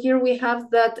house. So here we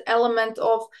have that element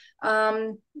of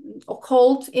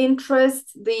occult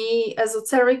interest, the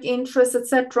esoteric interest,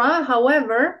 etc.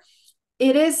 However,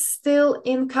 it is still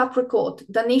in Capricorn,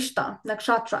 Dhanishta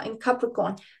Nakshatra in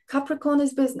Capricorn. Capricorn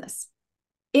is business.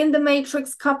 In the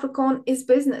matrix, Capricorn is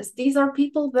business. These are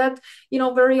people that, you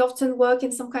know, very often work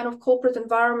in some kind of corporate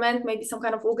environment, maybe some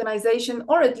kind of organization,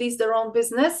 or at least their own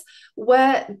business,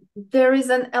 where there is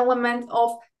an element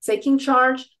of taking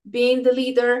charge, being the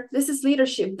leader. This is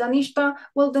leadership. Dhanishta,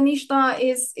 well, Dhanishta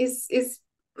is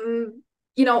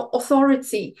you know,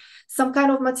 authority, some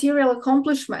kind of material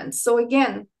accomplishment. So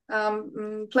again,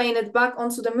 playing it back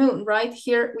onto the moon, right?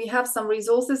 Here we have some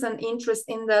resources and interest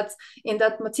in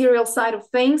that material side of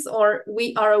things, or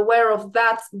we are aware of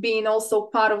that being also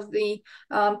part of the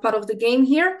game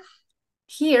here.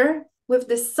 Here with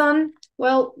the sun,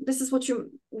 well, this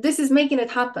is making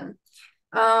it happen.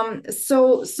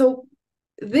 So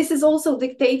this is also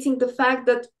dictating the fact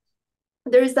that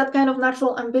there is that kind of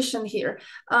natural ambition here,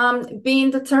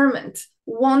 being determined,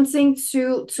 wanting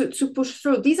to push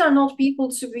through. These are not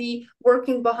people to be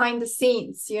working behind the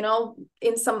scenes, you know,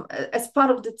 in some as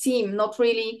part of the team, not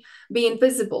really being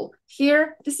visible.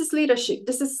 Here, this is leadership.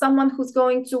 This is someone who's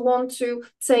going to want to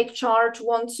take charge,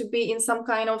 want to be in some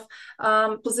kind of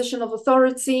position of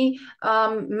authority,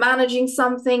 managing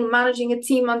something, managing a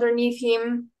team underneath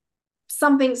him,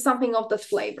 something of that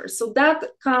flavor. So that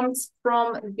comes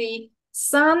from the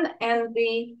sun and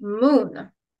the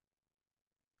moon.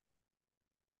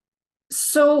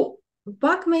 So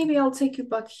back, maybe I'll take you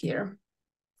back here.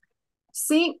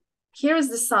 See, here is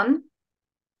the sun,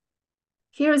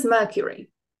 here is Mercury.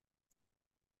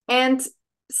 And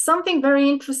something very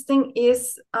interesting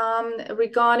is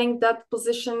regarding that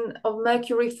position of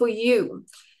Mercury for you.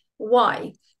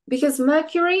 Why? Because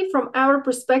Mercury, from our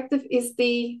perspective, is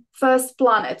the first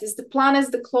planet, is the planet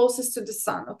the closest to the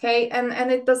sun, okay? And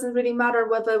it doesn't really matter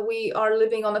whether we are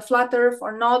living on a flat earth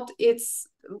or not. It's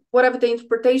whatever the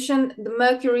interpretation, the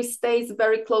Mercury stays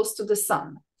very close to the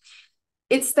sun.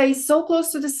 It stays so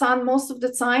close to the sun most of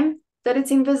the time that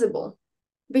it's invisible.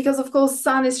 Because of course,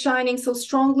 sun is shining so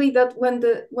strongly that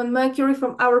when Mercury,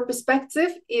 from our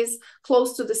perspective, is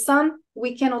close to the sun,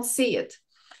 we cannot see it.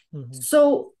 Mm-hmm.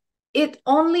 So it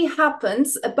only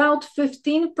happens about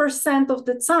 15% of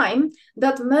the time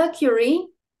that Mercury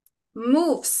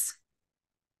moves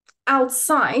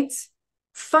outside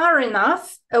far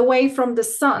enough away from the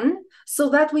sun so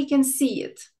that we can see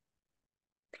it,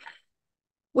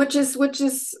 which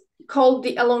is called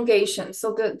the elongation,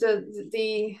 so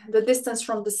the distance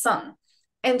from the sun.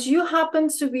 And you happen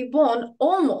to be born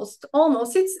almost,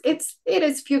 it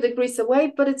is few degrees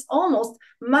away, but it's almost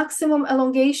maximum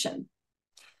elongation.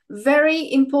 Very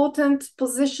important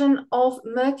position of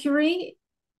Mercury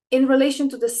in relation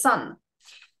to the sun.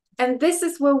 And this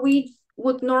is where we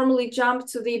would normally jump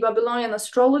to the Babylonian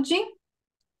astrology,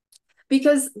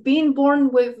 because being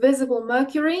born with visible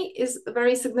Mercury is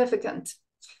very significant.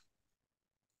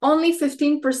 Only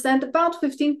 15%, about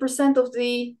 15% of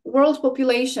the world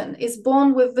population is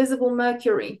born with visible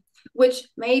Mercury, which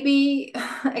maybe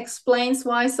explains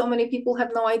why so many people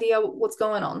have no idea what's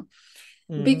going on.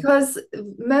 Mm-hmm. Because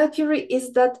Mercury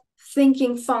is that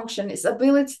thinking function, its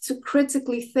ability to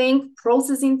critically think,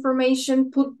 process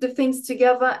information, put the things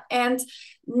together, and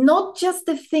not just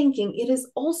the thinking, it is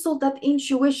also that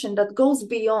intuition that goes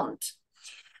beyond.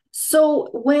 So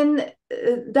when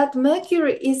that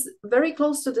Mercury is very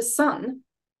close to the sun,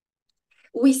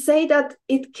 we say that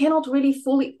it cannot really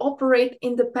fully operate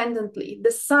independently.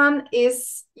 The sun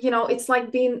is, it's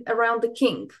like being around the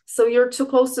king. So you're too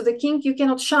close to the king, you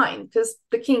cannot shine because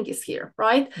the king is here,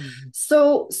 right? Mm-hmm.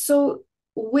 So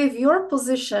with your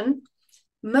position,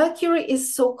 Mercury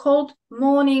is so-called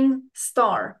morning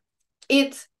star.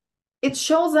 It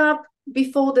shows up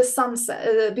before the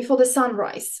sunset, before the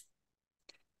sunrise.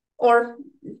 Or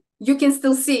you can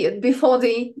still see it before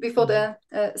the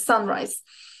sunrise.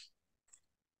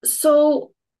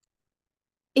 So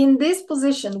in this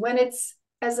position, when it's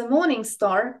as a morning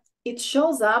star, it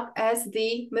shows up as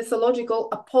the mythological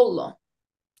Apollo.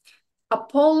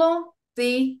 Apollo,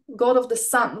 the god of the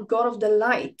sun, god of the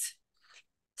light.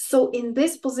 So in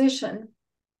this position,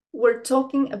 we're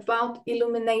talking about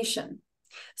illumination.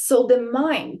 So the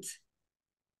mind,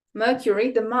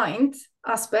 Mercury, the mind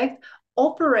aspect,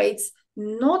 operates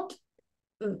not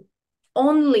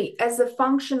only as a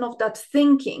function of that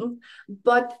thinking,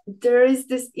 but there is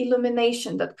this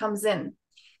illumination that comes in,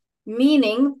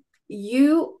 meaning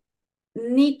you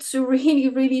need to really,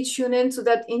 really tune into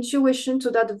that intuition, to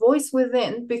that voice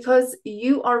within, because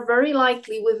you are very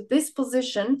likely with this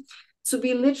position to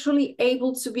be literally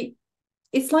able to be,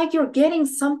 it's like you're getting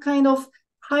some kind of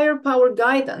higher power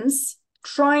guidance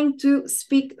trying to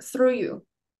speak through you,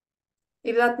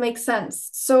 if that makes sense.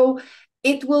 So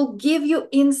it will give you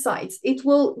insights. It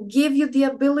will give you the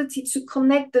ability to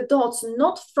connect the dots,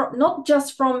 not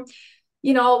just from,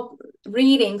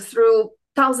 reading through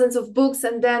thousands of books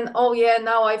and then, oh yeah,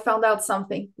 now I found out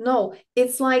something. No,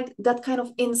 it's like that kind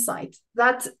of insight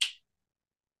that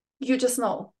you just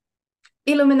know.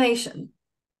 Illumination.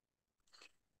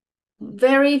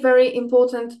 Very, very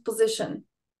important position.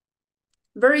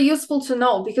 Very useful to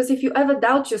know, because if you ever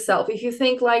doubt yourself, if you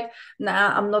think like,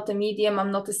 nah, I'm not a medium,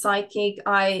 I'm not a psychic,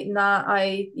 I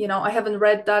haven't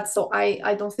read that, so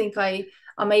I don't think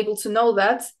I'm able to know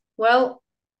that. Well,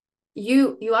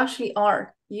 you actually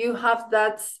are. You have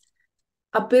that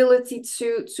ability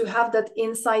to have that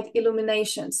insight,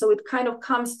 illumination. So it kind of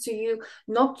comes to you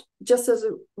not just as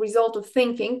a result of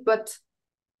thinking, but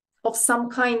of some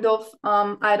kind of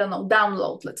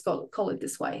download, let's call it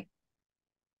this way.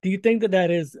 do you think that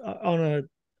that is on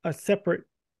a separate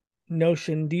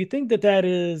notion? Do you think that that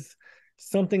is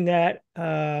something that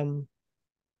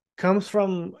comes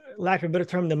from, lack of a better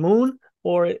term, the moon,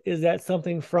 or is that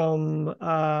something from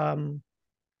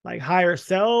like higher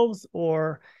selves,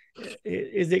 or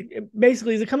is it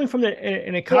basically, is it coming from an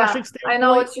Yeah, Akashic I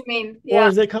know standpoint, what you mean. or Yeah.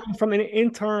 is it coming from an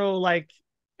internal like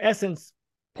essence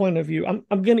point of view?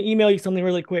 I'm gonna email you something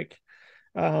really quick,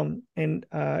 and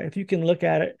if you can look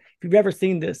at it, if you've ever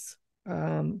seen this,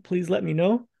 please let me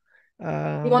know.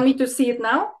 You want me to see it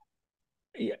now?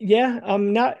 Yeah,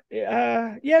 I'm not.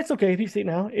 Yeah, it's okay if you see it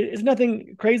now. It's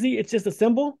nothing crazy. It's just a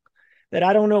symbol that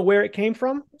I don't know where it came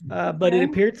from, but it Okay.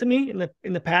 appeared to me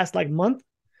in the past like month.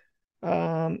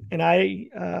 And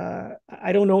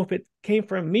I don't know if it came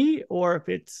from me or if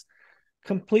it's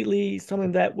completely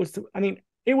something that was. I mean,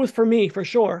 it was for me for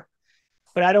sure,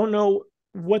 but I don't know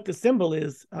what the symbol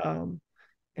is. And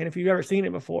if you've ever seen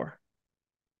it before.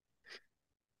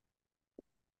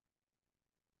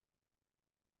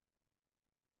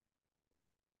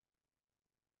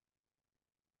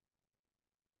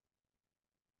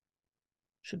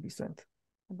 Should be sent,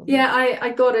 I believe. Yeah, I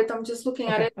got it. I'm just looking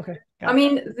at Okay. it. Okay. I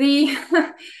mean,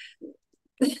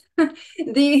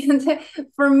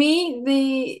 for me,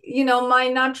 my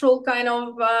natural kind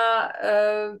of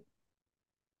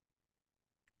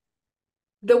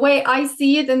the way I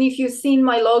see it, and if you've seen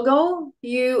my logo,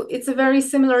 it's a very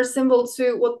similar symbol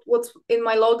to what's in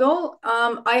my logo.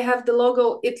 I have the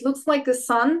logo, it looks like a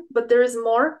sun, but there is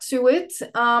more to it,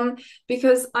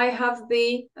 because I have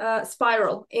the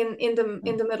spiral in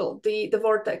the middle, the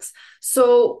vortex.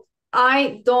 So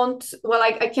I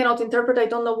cannot interpret, I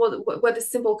don't know where the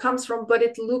symbol comes from, but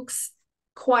it looks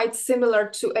quite similar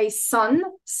to a sun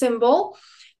symbol.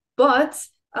 But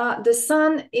the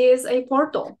sun is a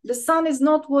portal. The sun is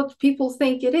not what people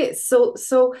think it is. So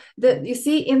you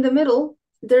see in the middle,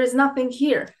 there is nothing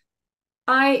here.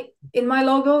 In my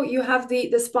logo, you have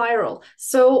the spiral.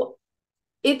 So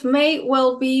it may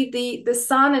well be the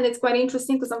sun, and it's quite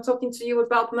interesting because I'm talking to you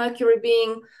about Mercury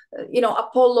being,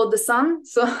 Apollo, the sun.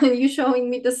 So you showing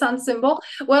me the sun symbol.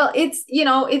 Well, it's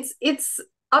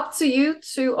up to you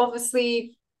to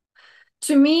obviously.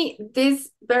 To me, this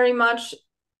very much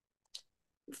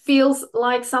feels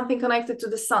like something connected to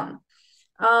the sun.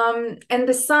 And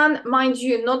the sun, mind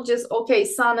you, not just, okay,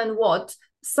 sun and what?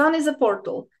 Sun is a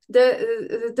portal.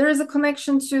 There is a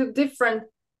connection to different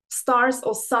stars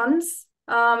or suns.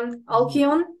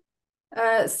 Alcyon,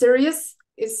 Sirius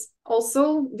is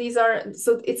also,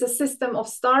 so it's a system of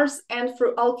stars, and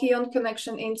through Alcyon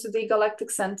connection into the galactic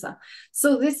center.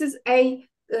 So these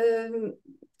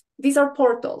are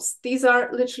portals. These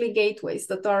are literally gateways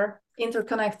that are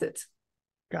interconnected.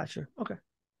 Gotcha. Okay.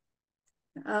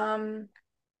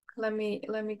 Let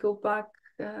me go back.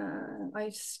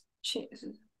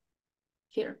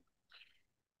 Here.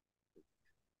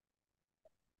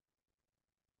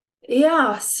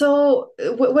 Yeah. So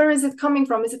where is it coming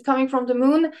from? Is it coming from the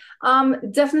moon?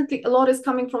 Definitely, a lot is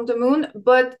coming from the moon,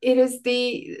 but it is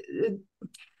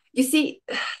you see,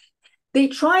 they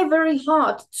try very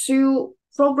hard to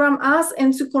program us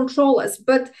and to control us,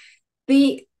 but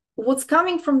what's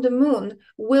coming from the moon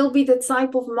will be the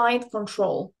type of mind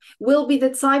control, will be the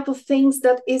type of things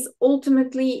that is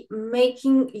ultimately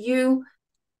making you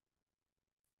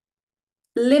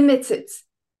limited.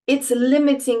 It's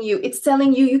limiting you. It's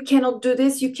telling you cannot do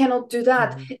this, you cannot do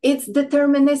that. Mm-hmm. It's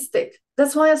deterministic.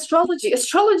 That's why astrology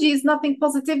is nothing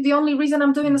positive. The only reason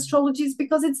I'm doing astrology is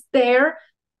because it's their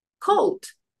code.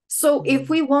 So if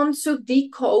we want to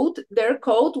decode their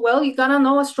code, well, you gotta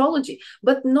know astrology,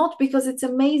 but not because it's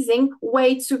an amazing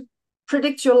way to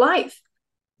predict your life.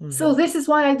 Mm-hmm. So this is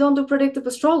why I don't do predictive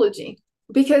astrology,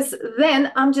 because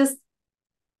then I'm just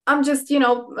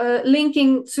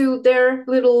linking to their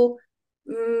little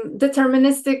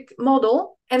deterministic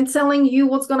model and telling you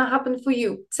what's going to happen for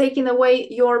you, taking away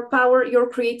your power, your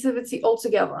creativity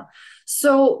altogether.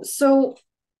 So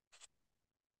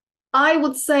I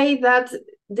would say that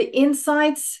the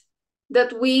insights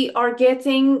that we are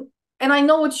getting, and I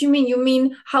know what you mean. You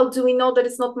mean, how do we know that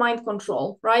it's not mind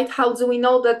control, right? How do we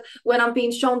know that when I'm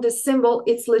being shown this symbol,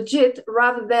 it's legit,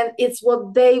 rather than it's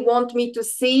what they want me to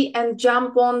see and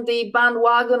jump on the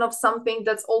bandwagon of something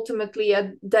that's ultimately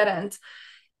a dead end?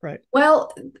 Right.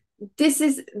 Well, this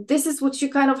is what you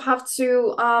kind of have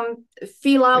to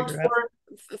feel out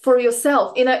for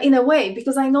yourself in a way,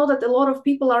 because I know that a lot of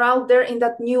people are out there in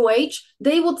that new age.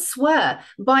 They would swear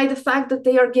by the fact that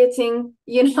they are getting,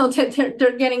 that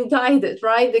they're getting guided,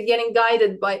 right? They're getting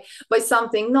guided by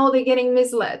something. No, they're getting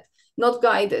misled. not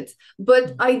guided.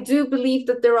 But I do believe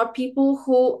that there are people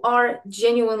who are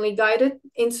genuinely guided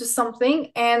into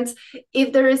something. And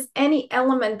if there is any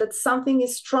element that something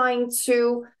is trying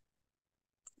to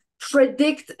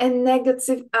predict a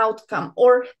negative outcome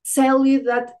or tell you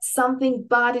that something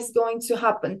bad is going to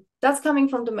happen, that's coming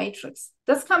from the matrix.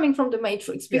 That's coming from the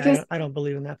matrix, because I don't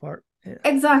believe in that part. Yeah.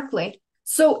 Exactly.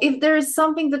 So if there is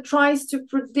something that tries to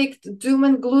predict doom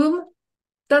and gloom,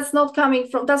 that's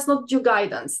not your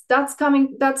guidance. That's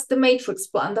the matrix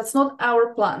plan. That's not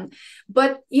our plan.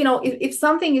 But if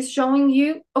something is showing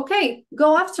you, okay,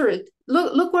 go after it.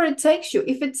 Look where it takes you.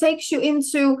 If it takes you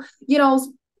into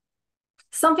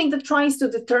something that tries to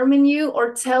determine you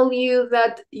or tell you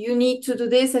that you need to do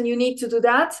this and you need to do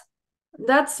that,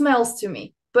 that smells to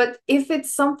me. But if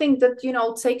it's something that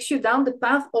takes you down the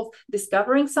path of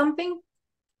discovering something,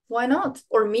 why not?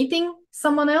 Or meeting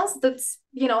someone else that's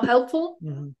helpful,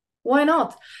 why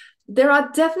not? There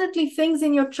are definitely things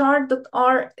in your chart that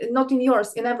are not in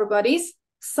yours, in everybody's.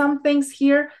 Some things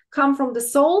here come from the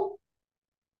soul,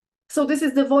 so this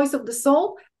is the voice of the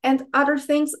soul, and other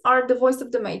things are the voice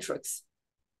of the matrix.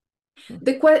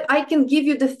 I can give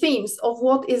you the themes of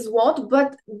what is what,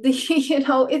 but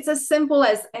it's as simple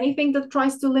as anything that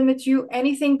tries to limit you,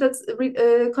 anything that's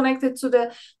connected to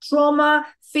the trauma,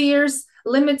 fears,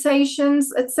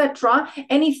 limitations, etc.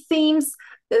 Any themes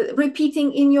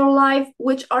repeating in your life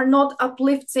which are not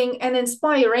uplifting and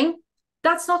inspiring,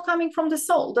 that's not coming from the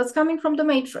soul. That's coming from the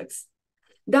matrix.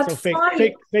 So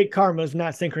fake karma is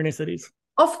not synchronicities.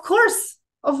 Of course.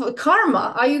 Of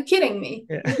karma, are you kidding me?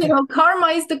 Yeah. Karma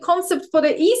is the concept for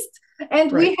the East,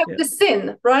 and we have the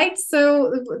sin, right?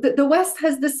 So the West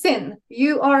has the sin.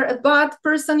 You are a bad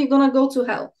person, you're gonna go to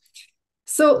hell.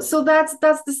 So that's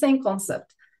the same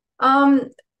concept.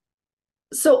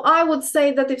 So I would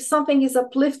say that if something is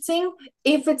uplifting,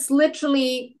 if it's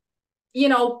literally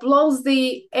blows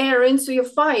the air into your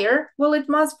fire, well, it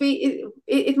must be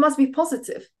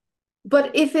positive.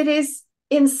 But if it is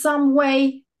in some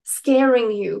way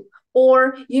scaring you,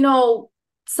 or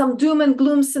some doom and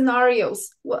gloom scenarios,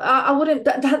 I wouldn't.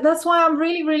 That's why I'm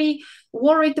really, really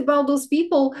worried about those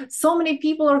people. So many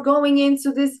people are going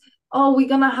into this, oh, we're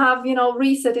gonna have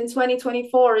reset in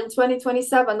 2024, in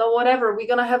 2027, or whatever. We're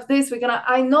gonna have this.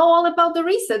 I know all about the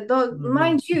reset.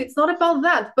 Mind you, it's not about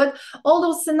that. But all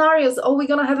those scenarios, oh, we're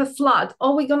gonna have a flood.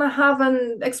 Oh, we're gonna have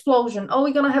an explosion. Oh,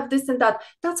 we're gonna have this and that.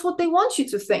 That's what they want you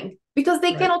to think, because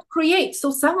they cannot create.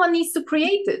 So someone needs to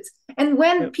create it. And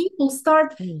when people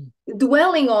start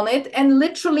dwelling on it and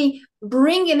literally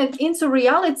bringing it into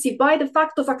reality by the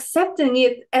fact of accepting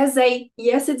it as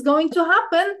yes, it's going to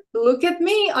happen. Look at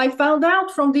me. I found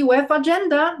out from the WEF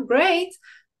agenda. Great.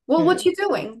 Well, what are you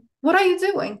doing? What are you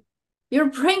doing? You're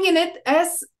bringing it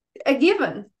as a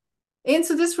given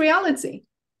into this reality.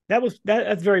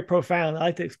 That's very profound. I'd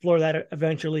like to explore that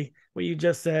eventually. What you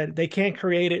just said, they can't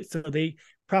create it, so they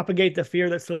propagate the fear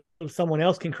that so someone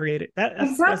else can create it.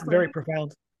 That's very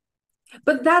profound.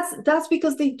 But that's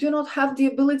because they do not have the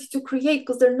ability to create,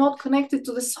 because they're not connected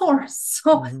to the source.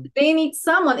 So they need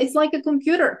someone. It's like a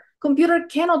computer. Computer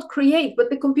cannot create, but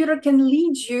the computer can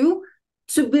lead you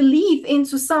to believe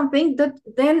into something that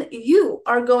then you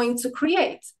are going to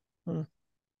create.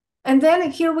 And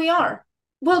then here we are.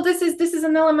 Well, this is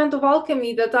an element of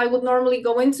alchemy that I would normally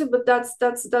go into, but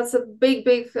that's a big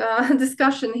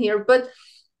discussion here. But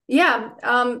yeah,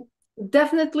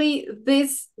 definitely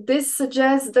this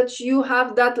suggests that you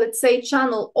have that, let's say,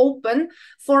 channel open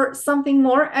for something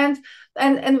more, and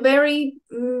very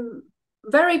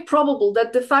very probable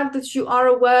that the fact that you are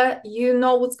aware,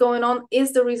 what's going on,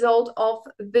 is the result of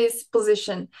this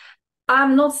position.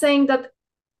 I'm not saying that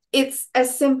it's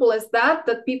as simple as that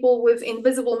people with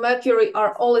invisible Mercury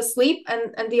are all asleep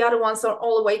and the other ones are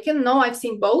all awakened. No, I've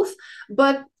seen both,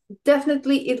 but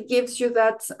definitely it gives you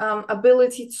that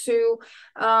ability to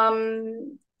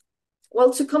to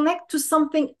connect to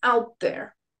something out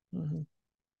there.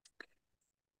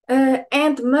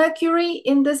 And Mercury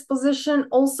in this position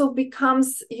also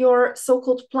becomes your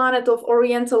so-called planet of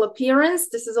Oriental appearance.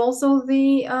 This is also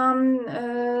the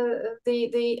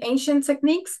ancient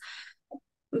techniques.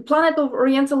 Planet of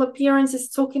Oriental appearance is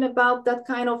talking about that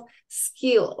kind of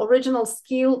skill, original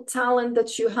skill, talent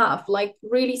that you have, like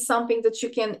really something that you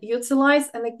can utilize.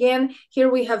 And again, here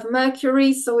we have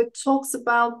Mercury, so it talks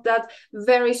about that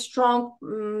very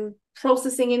strong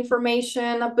processing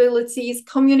information abilities,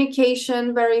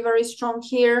 communication, very, very strong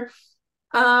here.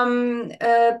 Normally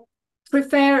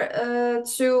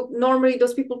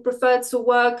those people prefer to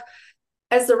work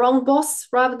as their own boss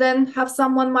rather than have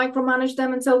someone micromanage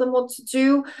them and tell them what to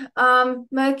do.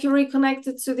 Mercury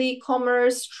connected to the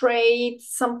commerce, trade,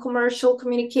 some commercial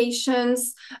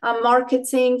communications,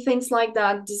 marketing, things like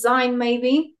that, design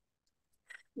maybe.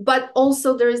 But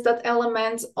also there is that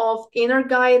element of inner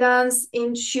guidance,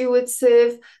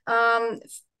 intuitive,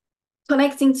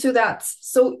 connecting to that.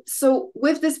 So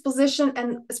with this position,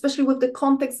 and especially with the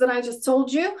context that I just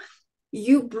told you,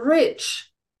 you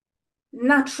bridge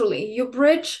naturally, you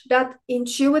bridge that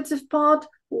intuitive part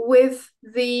with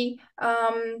the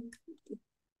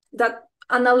that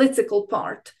analytical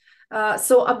part.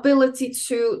 So ability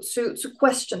to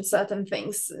question certain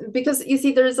things, because you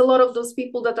see, there is a lot of those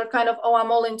people that are kind of, oh,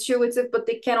 I'm all intuitive, but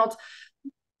they cannot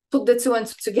put the two and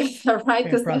two together, right?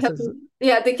 Because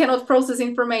they cannot process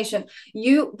information.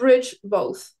 You bridge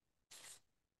both.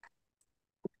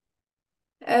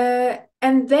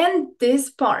 And then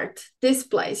this part, this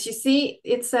place, you see,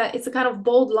 it's a kind of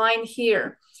bold line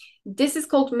here. This is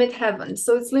called midheaven.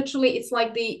 So it's literally, it's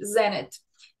like the zenith.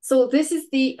 So this is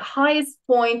the highest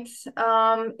point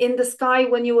in the sky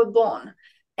when you were born.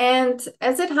 And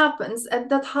as it happens, at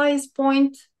that highest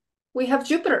point, we have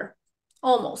Jupiter,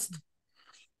 almost.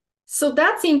 So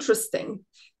that's interesting.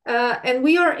 And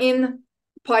we are in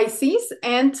Pisces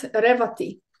and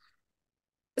Revati.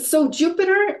 So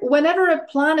Jupiter, whenever a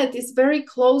planet is very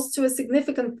close to a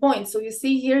significant point, so you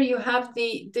see here you have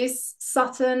this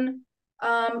Saturn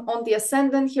on the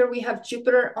ascendant, here we have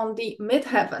Jupiter on the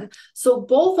midheaven. So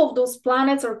both of those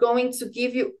planets are going to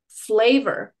give you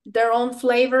flavor, their own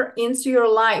flavor into your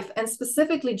life. And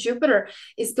specifically Jupiter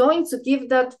is going to give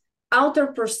that outer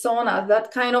persona,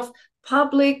 that kind of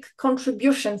public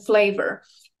contribution flavor.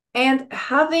 And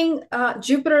having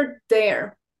Jupiter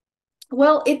there,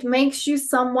 well, it makes you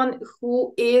someone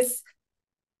who is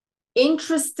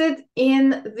interested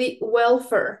in the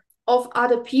welfare of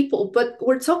other people. But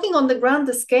we're talking on the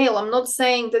grander scale. I'm not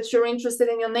saying that you're interested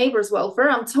in your neighbor's welfare.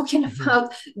 I'm talking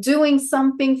about doing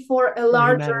something for a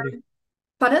larger... Humanity.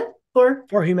 Pardon?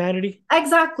 For humanity.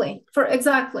 Exactly.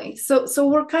 So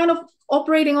we're kind of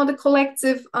operating on the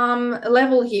collective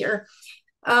level here.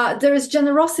 There is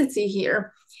generosity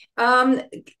here.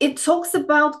 It talks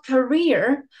about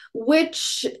career,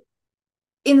 which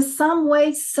in some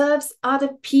way serves other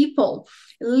people,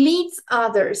 leads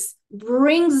others,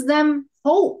 brings them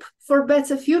hope for a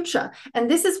better future. And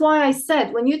this is why I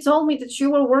said, when you told me that you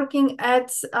were working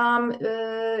at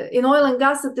in oil and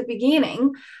gas at the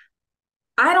beginning,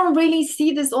 I don't really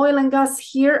see this oil and gas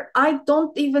here. I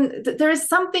don't even, there is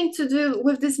something to do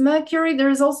with this Mercury. There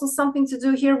is also something to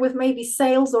do here with maybe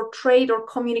sales or trade or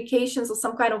communications or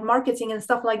some kind of marketing and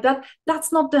stuff like that.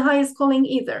 That's not the highest calling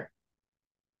either.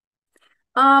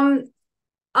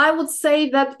 I would say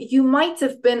that you might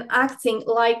have been acting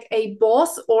like a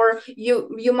boss, or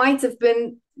you might have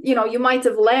been, you might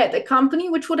have led a company,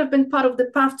 which would have been part of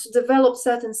the path to develop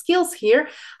certain skills here.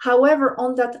 However,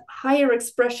 on that higher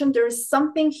expression, there is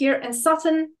something here, and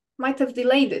Saturn might have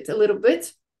delayed it a little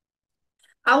bit.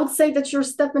 I would say that you're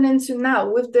stepping into now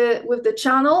with the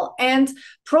channel, and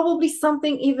probably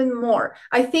something even more.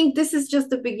 I think this is just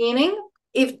the beginning.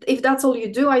 If that's all you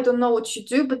do, I don't know what you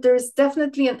do, but there is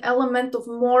definitely an element of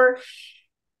more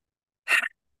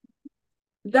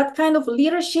that kind of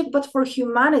leadership, but for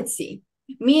humanity,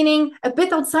 meaning a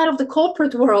bit outside of the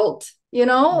corporate world,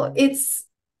 it's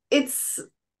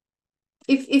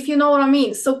if you know what I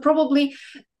mean. So probably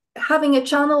having a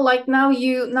channel like now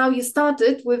you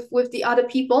started with the other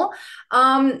people,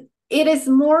 it is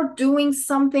more doing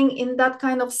something in that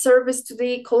kind of service to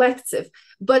the collective.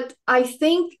 But I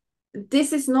think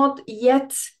this is not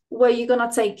yet where you're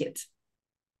gonna take it.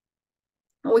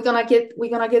 We're gonna get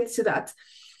to that.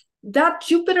 That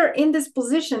Jupiter in this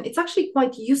position, it's actually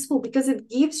quite useful because it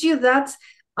gives you that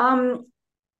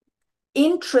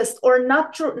interest or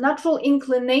natural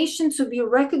inclination to be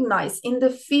recognized in the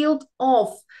field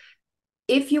of,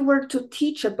 if you were to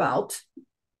teach about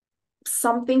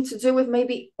something to do with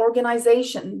maybe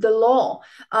organization, the law,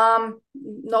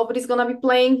 nobody's gonna be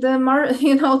playing their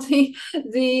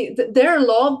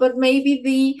law, but maybe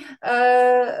the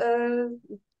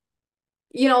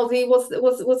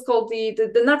what's called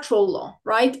the natural law,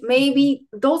 right? Maybe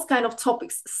those kind of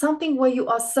topics, something where you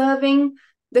are serving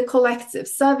the collective,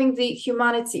 serving the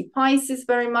humanity. Pisces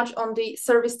very much on the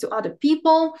service to other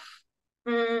people.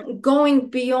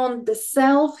 Going beyond the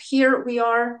self. Here we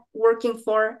are working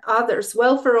for others.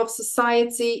 Welfare of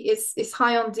society is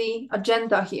high on the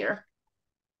agenda here.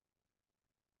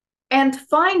 And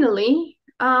finally,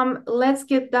 let's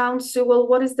get down to, well,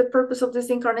 what is the purpose of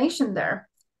this incarnation there?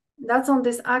 That's on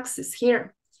this axis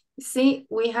here. You see,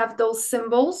 we have those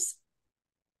symbols.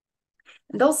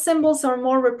 And those symbols are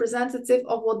more representative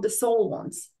of what the soul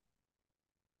wants.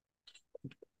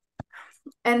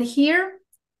 And here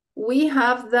we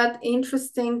have that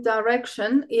interesting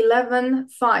direction,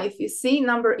 11-5. You see,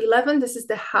 number 11, this is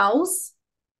the house.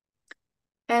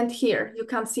 And here, you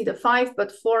can't see the 5,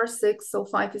 but 4, 6, so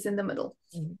 5 is in the middle.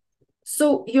 Mm-hmm.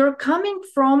 So you're coming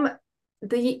from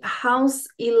the house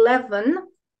 11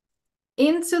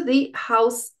 into the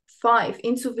house 5,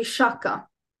 into Vishaka,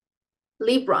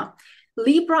 Libra.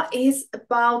 Libra is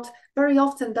about, very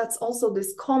often that's also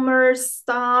this commerce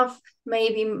stuff,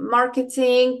 maybe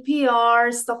marketing,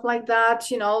 PR, stuff like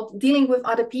that, you know, dealing with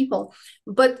other people.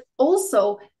 But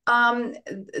also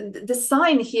the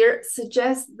sign here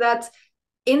suggests that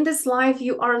in this life,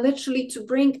 you are literally to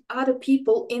bring other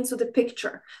people into the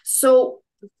picture. So,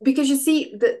 because you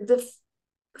see, the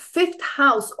fifth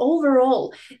house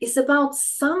overall is about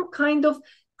some kind of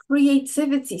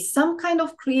creativity, some kind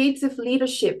of creative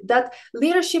leadership, that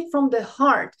leadership from the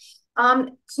heart.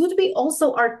 Could be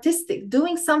also artistic,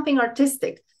 doing something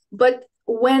artistic. But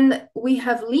when we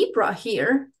have Libra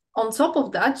here on top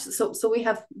of that, so we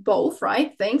have both,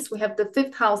 right? Things. We have the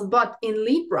fifth house, but in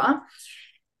Libra,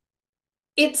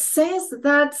 it says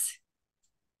that,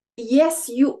 yes,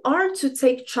 you are to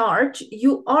take charge,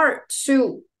 you are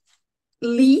to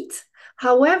lead.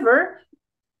 However,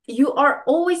 you are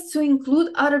always to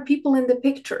include other people in the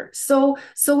picture. So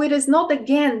it is not,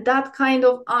 again, that kind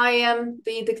of, I am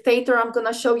the dictator, I'm going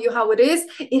to show you how it is.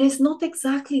 It is not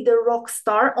exactly the rock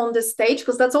star on the stage,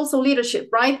 because that's also leadership,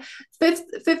 right?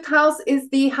 Fifth house is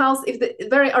the house, if the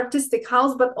very artistic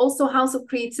house, but also house of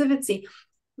creativity.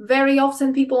 Very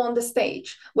often people on the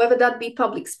stage, whether that be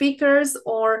public speakers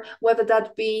or whether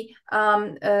that be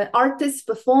artists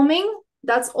performing,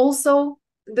 that's also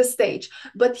the stage.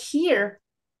 But here,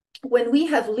 when we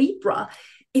have Libra,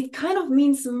 it kind of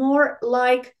means more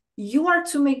like you are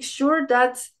to make sure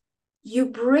that you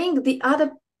bring the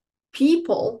other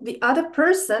people, the other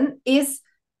person is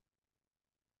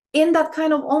in that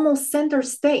kind of almost center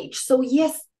stage. So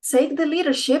yes, take the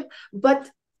leadership, but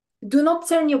do not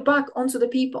turn your back onto the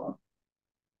people.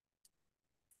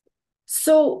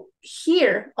 So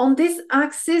here on this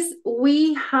axis,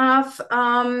 we have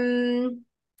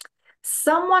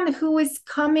someone who is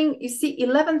coming. You see,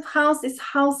 11th house is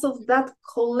house of that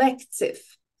collective,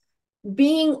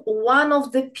 being one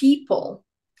of the people,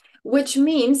 which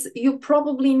means you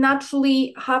probably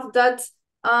naturally have that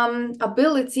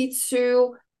ability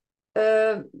to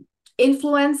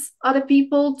influence other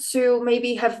people, to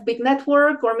maybe have big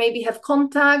network, or maybe have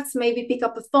contacts, maybe pick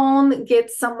up a phone,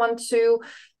 get someone to,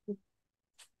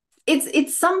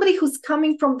 it's somebody who's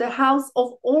coming from the house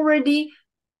of already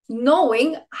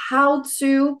knowing how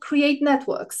to create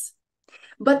networks.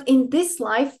 But in this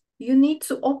life, you need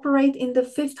to operate in the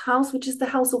fifth house, which is the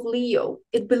house of Leo.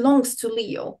 It belongs to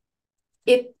Leo.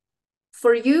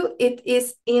 For you, it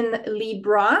is in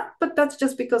Libra, but that's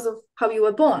just because of how you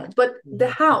were born. But the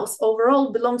house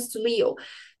overall belongs to Leo.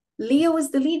 Leo is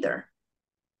the leader.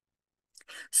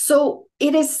 So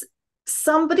it is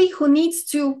somebody who needs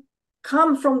to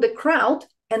come from the crowd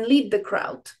and lead the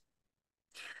crowd.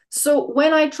 So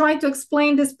when I try to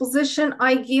explain this position,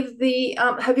 I give the,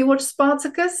 have you watched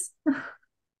Spartacus?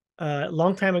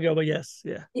 Long time ago, but yes,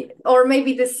 yeah. Or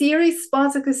maybe the series,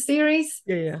 Spartacus series?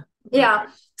 Yeah. Yeah.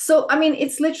 So, I mean,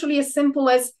 it's literally as simple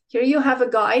as, here you have a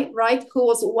guy, right, who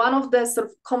was one of the sort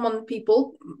of common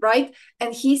people, right?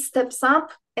 And he steps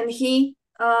up and he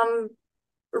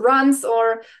runs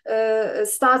or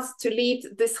starts to lead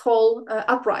this whole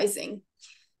uprising.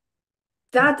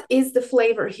 That is the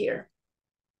flavor here.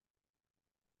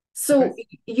 So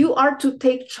you are to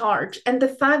take charge. And the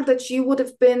fact that you would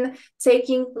have been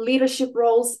taking leadership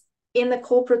roles in the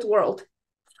corporate world,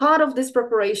 part of this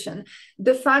preparation,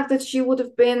 the fact that you would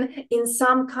have been in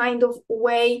some kind of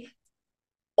way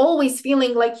always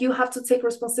feeling like you have to take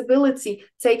responsibility,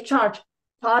 take charge,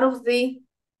 part of the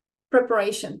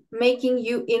preparation, making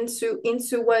you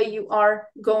into where you are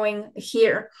going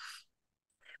here.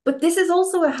 But this is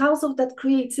also a house of that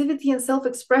creativity and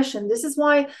self-expression. This is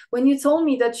why when you told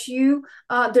me that you,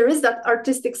 there is that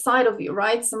artistic side of you,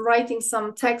 right? Some writing,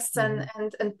 some texts and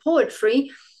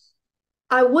poetry,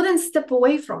 I wouldn't step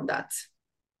away from that.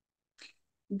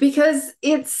 Because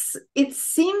it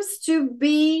seems to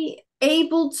be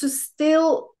able to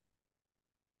still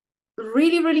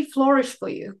really, really flourish for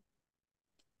you.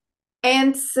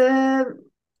 And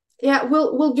yeah,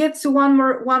 we'll get to one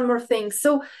more thing.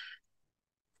 So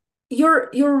you're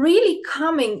really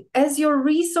coming as your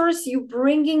resource, you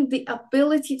bringing the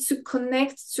ability to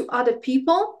connect to other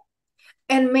people,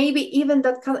 and maybe even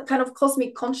that kind of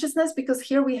cosmic consciousness, because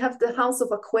here we have the house of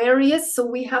Aquarius, so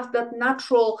we have that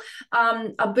natural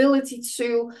ability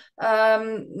to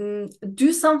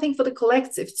do something for the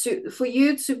collective, for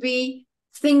you to be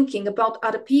thinking about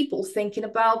other people, thinking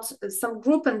about some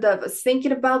group endeavors,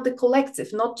 thinking about the collective,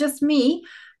 not just me.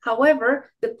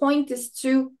 However, the point is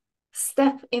to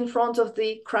step in front of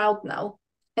the crowd now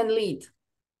and lead.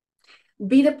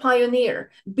 Be the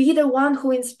pioneer, be the one who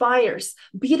inspires,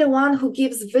 be the one who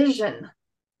gives vision.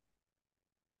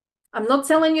 I'm not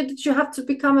telling you that you have to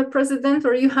become a president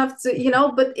or you have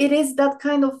to, but it is that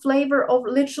kind of flavor of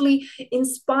literally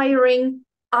inspiring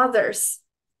others.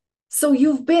 So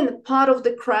you've been part of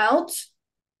the crowd,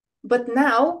 but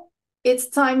now it's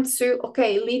time to,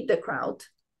 lead the crowd.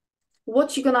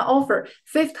 What you gonna offer?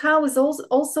 Fifth house is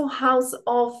also house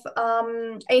of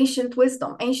ancient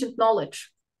wisdom, ancient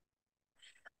knowledge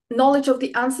of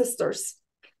the ancestors.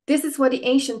 This is where the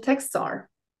ancient texts are.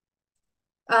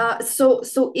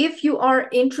 So if you are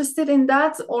interested in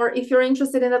that, or if you're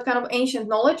interested in that kind of ancient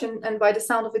knowledge, and by the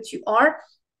sound of it you are,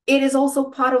 it is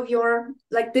also part of your,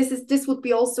 this would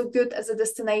be also good as a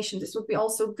destination. This would be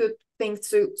also a good thing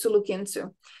to look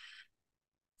into.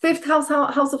 Fifth house,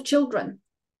 house of children.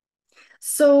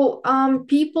 So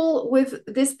people with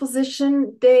this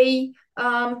position, they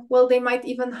might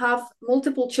even have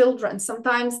multiple children.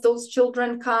 Sometimes those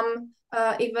children come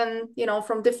even,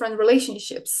 from different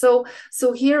relationships.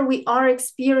 So here we are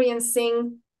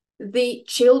experiencing the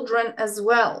children as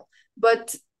well.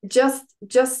 But just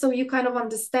so you kind of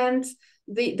understand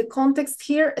the context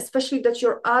here, especially that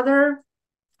your other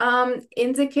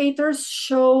indicators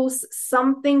shows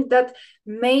something that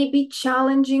may be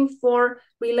challenging for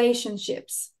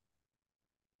relationships.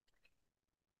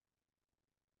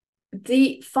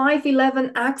 The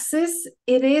 511 axis,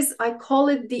 I call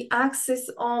it the axis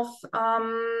of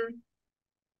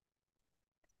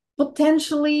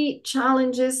potentially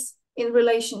challenges in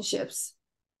relationships.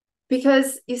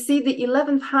 Because you see, the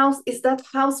 11th house is that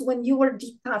house when you were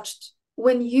detached,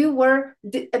 when you were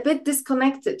a bit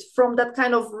disconnected from that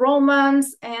kind of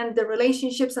romance and the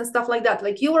relationships and stuff like that.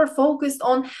 Like you were focused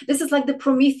on, this is like the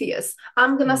Prometheus.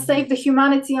 I'm going to save the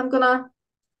humanity. I'm going to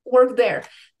work there.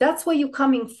 That's where you're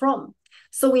coming from.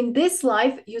 So in this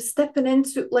life, you're stepping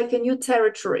into like a new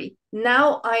territory.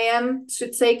 Now I am to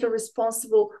take a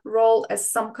responsible role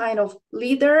as some kind of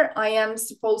leader. I am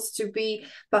supposed to be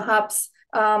perhaps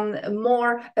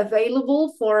more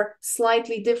available for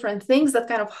slightly different things, that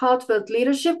kind of heartfelt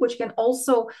leadership, which can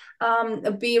also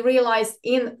be realized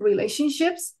in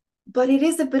relationships, but it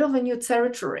is a bit of a new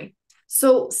territory.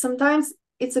 So sometimes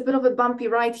it's a bit of a bumpy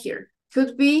ride here.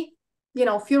 Could be,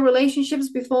 few relationships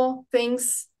before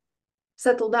things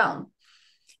settle down.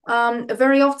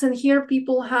 Very often here,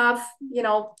 people have,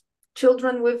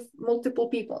 children with multiple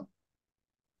people.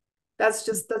 That's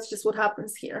just what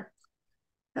happens here.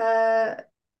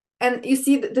 And you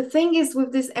see, the thing is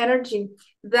with this energy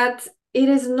that it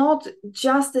is not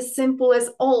just as simple as,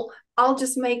 I'll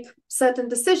just make certain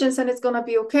decisions and it's going to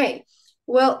be okay.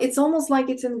 Well, it's almost like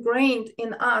it's ingrained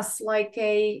in us like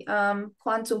a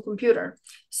quantum computer.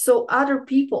 So other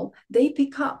people, they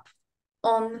pick up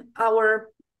on our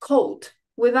code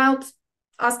without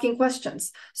asking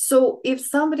questions. So if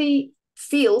somebody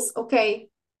feels,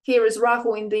 here is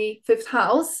Rahu in the 5th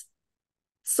house,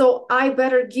 so I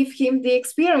better give him the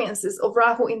experiences of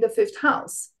Rahu in the 5th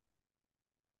house,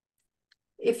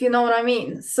 if you know what I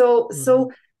mean. So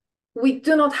we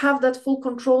do not have that full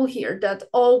control here that,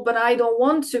 but I don't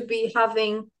want to be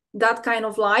having that kind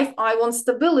of life. I want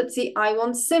stability. I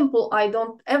want simple. I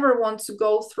don't ever want to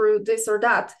go through this or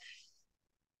that.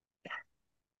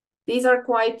 These are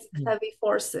quite heavy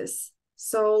forces.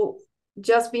 So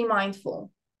just be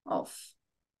mindful of,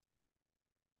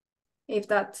 if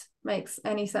that makes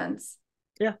any sense.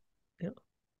 Yeah.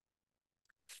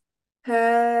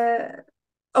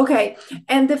 Okay,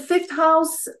 and the 5th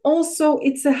house also,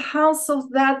 it's a house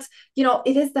of that,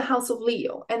 it is the house of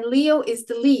Leo, and Leo is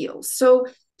the Leo. So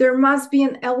there must be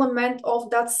an element of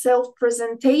that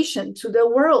self-presentation to the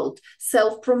world,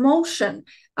 self-promotion,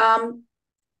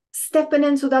 stepping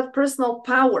into that personal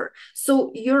power.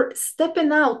 So you're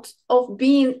stepping out of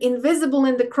being invisible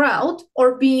in the crowd,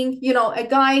 or being, a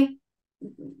guy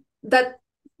that,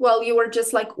 you were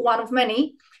just like one of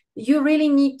many. You really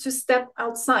need to step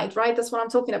outside, right? That's what I'm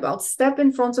talking about. Step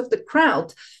in front of the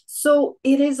crowd. So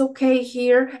it is okay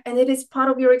here, and it is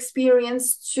part of your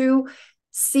experience to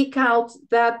seek out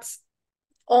that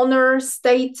honor,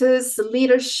 status,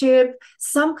 leadership,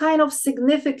 some kind of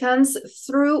significance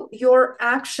through your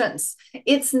actions.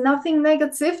 It's nothing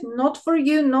negative, not for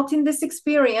you, not in this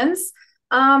experience.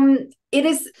 It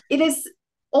is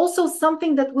also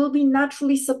something that will be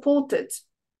naturally supported,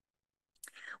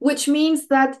 which means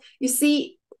that, you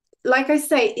see, like I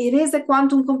say, it is a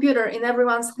quantum computer in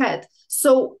everyone's head.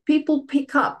 So people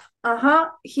pick up,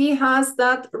 he has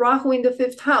that Rahu in the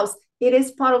 5th house. It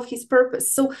is part of his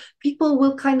purpose. So people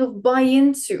will kind of buy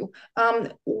into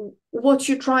what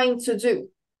you're trying to do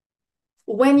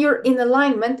when you're in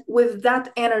alignment with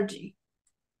that energy.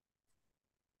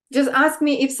 Just ask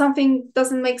me if something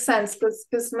doesn't make sense,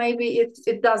 because maybe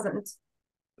it doesn't.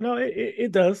 No,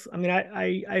 it does. I mean,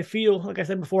 I feel, like I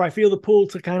said before, I feel the pull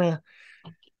to kind of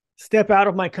step out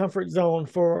of my comfort zone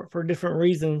for different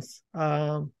reasons.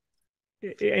 But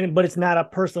it's not a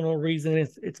personal reason.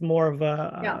 It's more of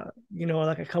a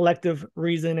like a collective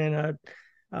reason and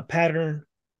a pattern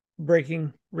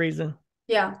breaking reason.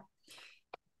 Yeah.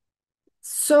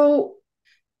 So,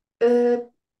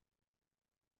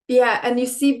 yeah, and you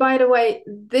see, by the way,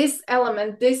 this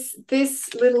element, this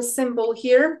little symbol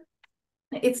here,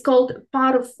 it's called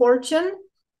part of fortune.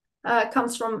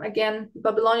 Comes from, again,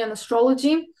 Babylonian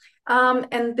astrology.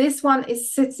 And this one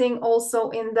is sitting also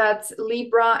in that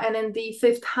Libra and in the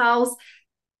 5th house.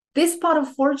 This part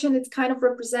of fortune, it kind of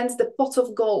represents the pot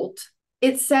of gold.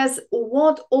 It says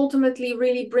what ultimately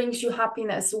really brings you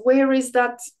happiness. Where is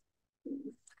that,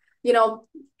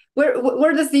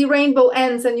 where does the rainbow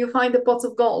ends and you find the pot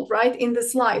of gold, right, in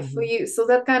this life for you? So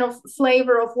that kind of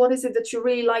flavor of what is it that you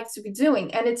really like to be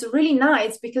doing. And it's really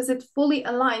nice because it fully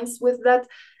aligns with that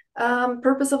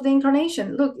purpose of the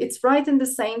incarnation. Look, it's right in the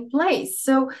same place.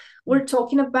 So we're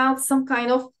talking about some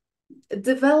kind of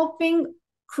developing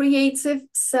creative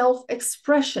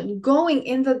self-expression, going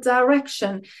in the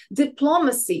direction,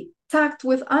 diplomacy, tact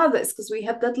with others, because we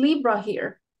have that Libra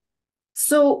here.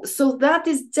 So that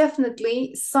is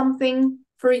definitely something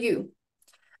for you.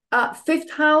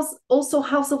 5th house, also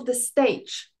house of the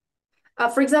stage.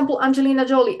 For example, Angelina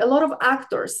Jolie, a lot of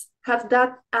actors have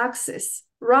that axis,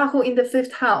 Rahu in the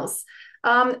 5th house,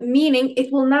 meaning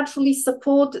it will naturally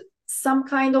support some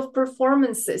kind of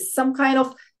performances, some kind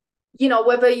of,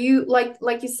 whether you,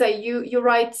 like you say, you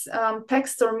write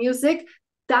text or music,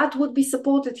 that would be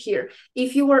supported here.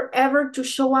 If you were ever to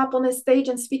show up on a stage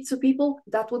and speak to people,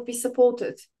 that would be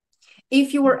supported.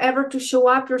 If you were ever to show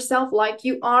up yourself like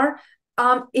you are,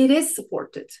 it is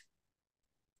supported.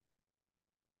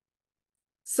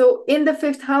 So in the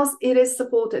 5th house, it is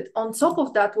supported. On top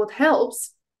of that, what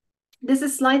helps, this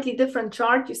is slightly different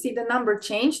chart. You see the number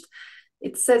changed.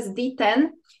 It says D10.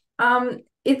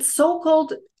 It's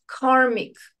so-called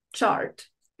karmic chart.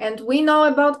 And we know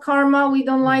about karma. We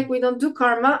don't do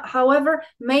karma. However,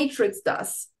 Matrix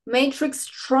does. Matrix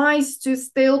tries to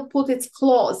still put its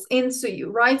claws into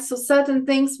you, right? So certain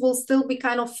things will still be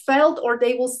kind of felt, or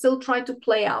they will still try to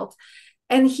play out.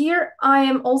 And here I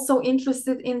am also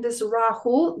interested in this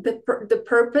Rahu, the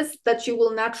purpose that you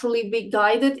will naturally be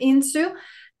guided into.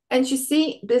 And you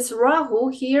see this Rahu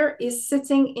here is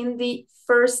sitting in the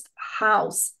 1st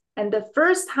house. And the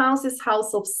 1st house is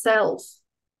house of self.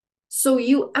 So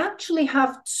you actually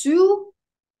have 2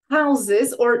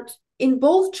 houses, or in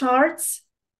both charts,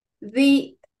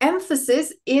 the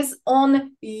emphasis is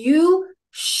on you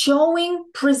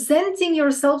presenting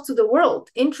yourself to the world.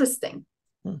 Interesting.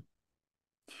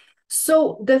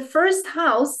 So the 1st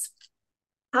house,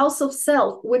 house of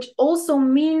self, which also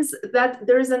means that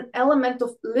there is an element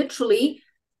of literally,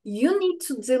 you need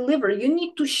to deliver, you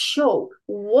need to show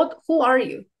who are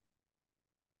you?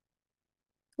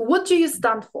 What do you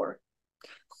stand for?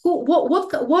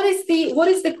 What is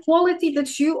the quality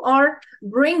that you are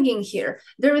bringing here?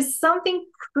 There is something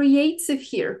creative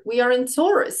here. We are in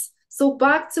Taurus. So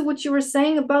back to what you were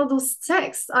saying about those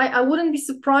texts, I wouldn't be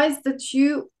surprised that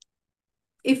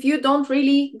if you don't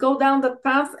really go down that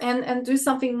path and do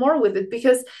something more with it,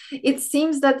 because it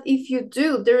seems that if you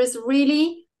do, there is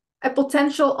really a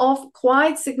potential of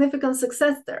quite significant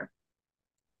success there.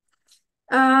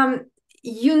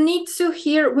 You need to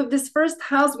hear with this 1st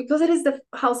house, because it is the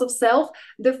house of self,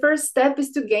 the first step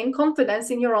is to gain confidence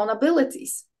in your own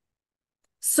abilities.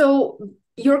 So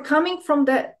you're coming from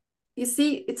you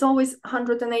see, it's always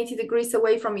 180 degrees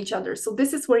away from each other. So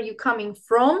this is where you're coming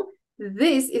from.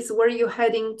 This is where you're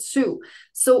heading to.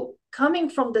 So coming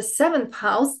from the 7th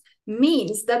house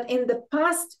means that in the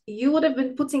past, you would have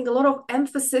been putting a lot of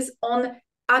emphasis on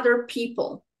other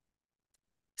people.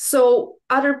 So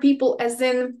other people, as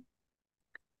in,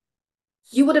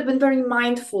 you would have been very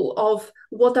mindful of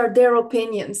what are their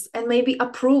opinions and maybe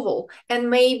approval and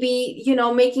maybe,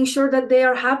 making sure that they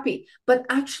are happy. But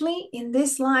actually, in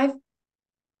this life,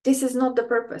 this is not the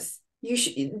purpose.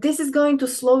 This is going to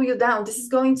slow you down. This is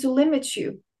going to limit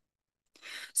you.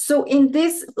 So in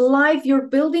this life, you're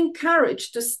building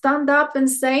courage to stand up and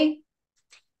say,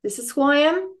 This is who I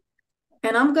am,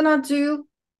 and I'm gonna do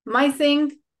my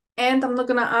thing, and I'm not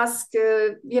gonna ask,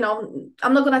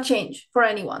 I'm not gonna change for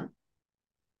anyone.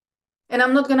 And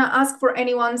I'm not gonna ask for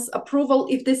anyone's approval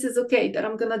if this is okay, that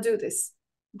I'm gonna do this.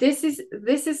 This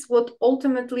is what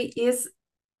ultimately is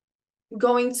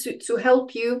going to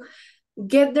help you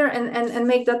get there and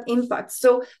make that impact.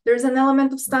 So there's an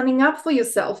element of standing up for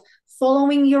yourself,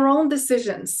 following your own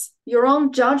decisions, your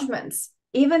own judgments,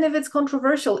 even if it's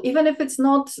controversial, even if it's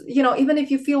not, even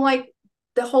if you feel like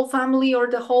the whole family or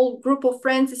the whole group of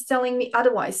friends is telling me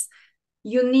otherwise.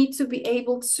 You need to be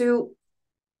able to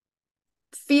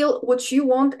feel what you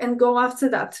want and go after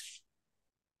that.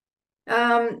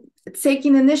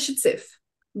 Taking initiative,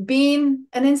 being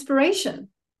an inspiration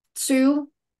to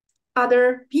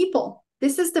other people.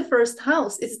 This is the first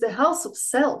house. It's the house of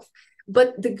self.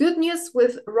 But the good news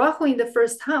with Rahu in the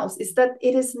first house is that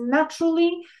it is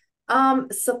naturally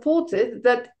supported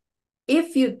that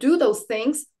if you do those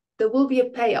things, there will be a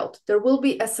payout. There will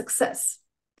be a success.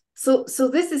 So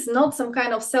this is not some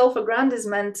kind of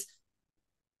self-aggrandizement,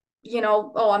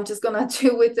 I'm just going to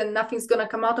do it and nothing's going to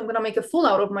come out. I'm going to make a fool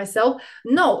out of myself.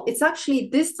 No, it's actually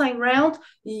this time round,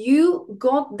 you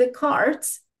got the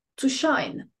cards to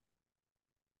shine.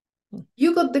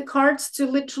 You got the cards to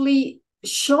literally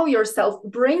show yourself,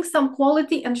 bring some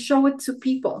quality and show it to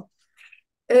people.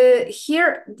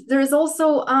 Here, there is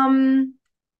also,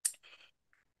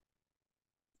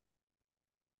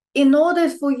 in order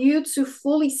for you to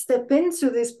fully step into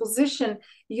this position,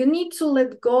 you need to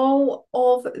let go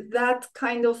of that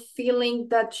kind of feeling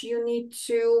that you need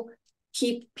to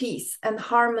keep peace and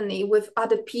harmony with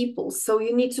other people. So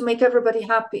you need to make everybody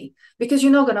happy, because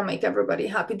you're not going to make everybody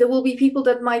happy. There will be people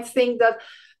that might think that,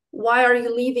 why are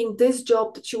you leaving this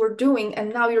job that you were doing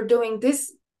and now you're doing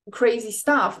this crazy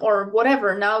stuff or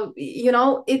whatever? Now,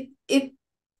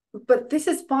 but this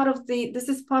is part of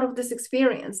this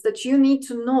experience, that you need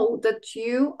to know that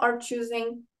you are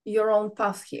choosing your own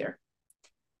path here.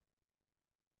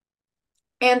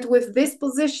 And with this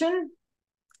position,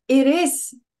 it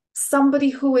is somebody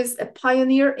who is a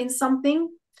pioneer in something,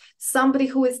 somebody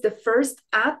who is the first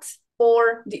at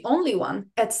or the only one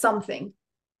at something.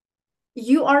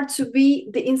 You are to be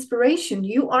the inspiration.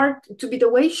 You are to be the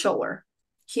way shower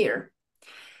here.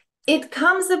 It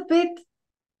comes a bit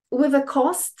with a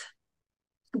cost,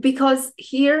 because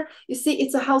here you see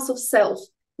it's a house of self.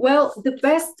 Well,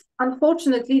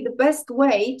 unfortunately, the best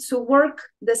way to work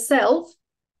the self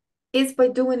is by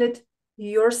doing it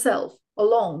yourself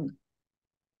alone.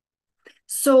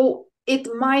 So it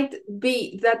might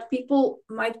be that people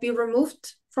might be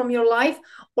removed from your life,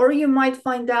 or you might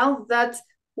find out that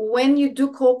when you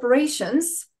do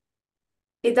cooperations,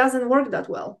 it doesn't work that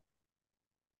well.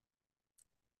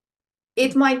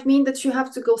 It might mean that you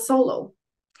have to go solo.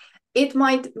 It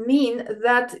might mean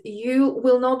that you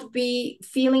will not be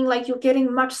feeling like you're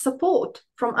getting much support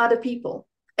from other people.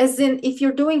 As in, if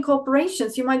you're doing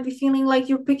cooperations, you might be feeling like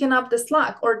you're picking up the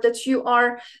slack, or that you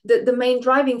are the main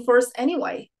driving force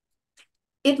anyway.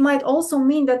 It might also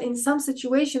mean that in some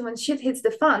situation, when shit hits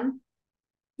the fan,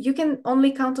 you can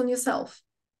only count on yourself,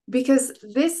 because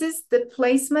this is the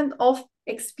placement of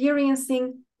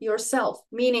experiencing yourself,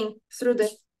 meaning through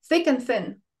the thick and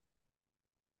thin.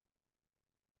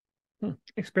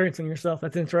 Experiencing yourself.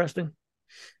 That's interesting.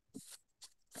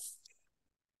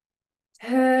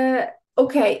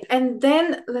 Okay, and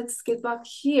then let's get back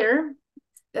here.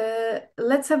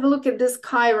 Let's have a look at this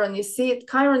Chiron. You see it,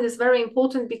 Chiron is very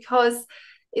important because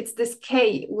it's this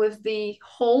K with the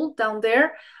hole down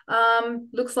there.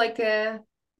 Looks like a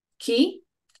key,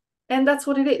 and that's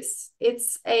what it is.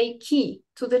 It's a key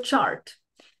to the chart.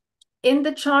 In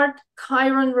the chart,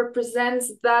 Chiron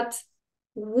represents that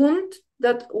wound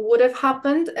that would have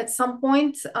happened at some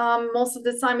point. Most of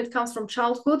the time it comes from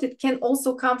childhood. It can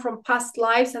also come from past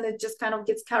lives, and it just kind of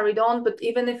gets carried on. But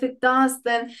even if it does,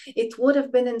 then it would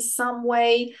have been in some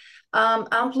way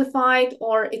amplified,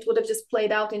 or it would have just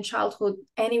played out in childhood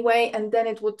anyway, and then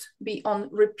it would be on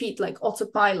repeat, like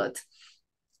autopilot.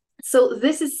 So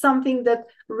this is something that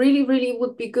really, really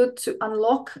would be good to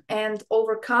unlock and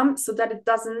overcome, so that it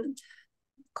doesn't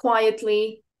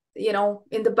quietly,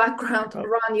 in the background,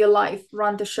 run your life,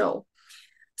 run the show.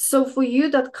 So for you,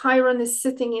 that Chiron is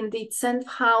sitting in the 10th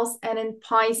house and in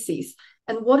Pisces.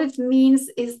 And what it means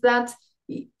is that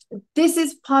this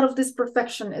is part of this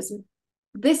perfectionism.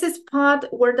 This is part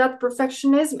where that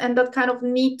perfectionism and that kind of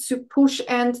need to push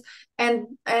and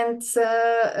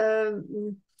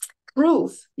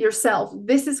prove yourself.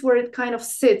 This is where it kind of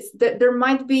sits. There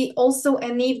might be also a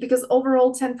need, because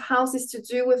overall 10th house is to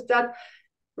do with that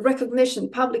recognition,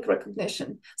 public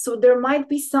recognition. So there might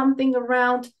be something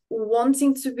around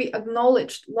wanting to be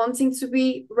acknowledged, wanting to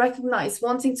be recognized,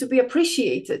 wanting to be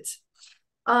appreciated.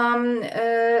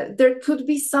 There could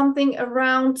be something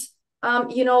around,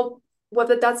 you know,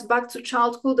 whether that's back to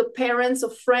childhood, or parents or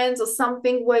friends or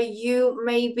something where you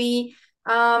maybe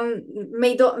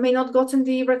may not gotten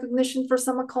the recognition for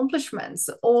some accomplishments,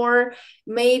 or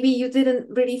maybe you didn't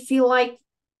really feel like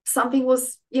something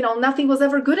was, you know, nothing was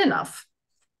ever good enough.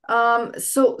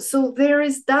 So there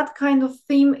is that kind of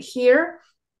theme here.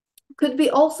 Could be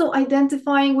also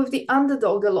identifying with the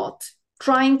underdog a lot,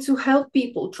 trying to help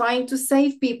people, trying to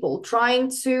save people,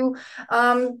 trying to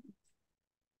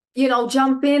you know,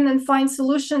 jump in and find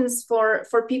solutions for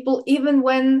people, even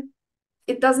when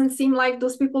it doesn't seem like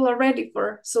those people are ready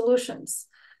for solutions.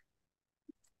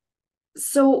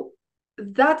 So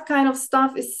that kind of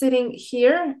stuff is sitting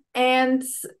here, and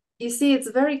you see it's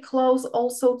very close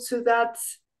also to that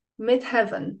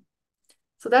midheaven.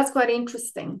 So that's quite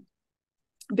interesting,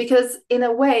 because in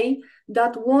a way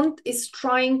that wound is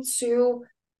trying to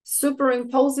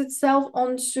superimpose itself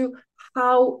onto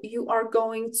how you are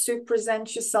going to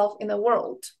present yourself in the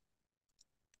world.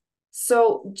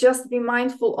 So just be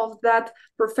mindful of that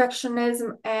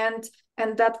perfectionism and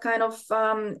that kind of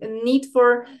need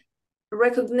for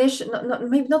recognition,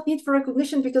 maybe not need for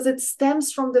recognition, because it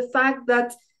stems from the fact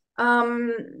that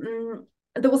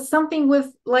there was something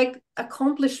with like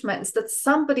accomplishments that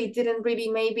somebody didn't really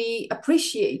maybe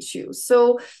appreciate you.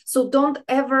 So don't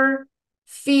ever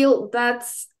feel that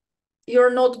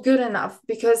you're not good enough,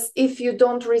 because if you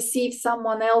don't receive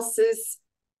someone else's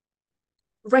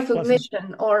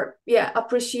recognition or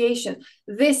appreciation,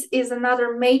 this is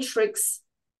another matrix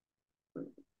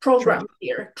program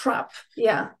here, trap,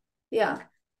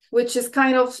 which is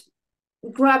kind of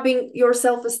grabbing your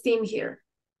self-esteem here.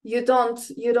 You don't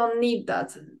need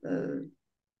that.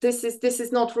 This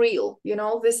is not real, you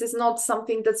know. This is not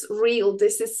something that's real.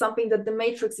 This is something that the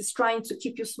matrix is trying to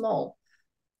keep you small.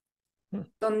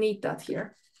 Don't need that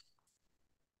here.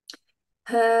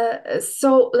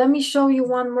 So let me show you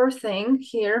one more thing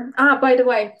here. By the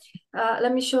way,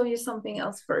 let me show you something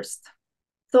else first.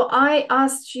 So I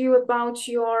asked you about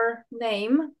your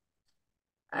name,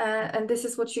 and this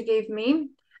is what you gave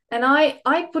me. And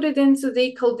I put it into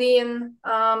the Chaldean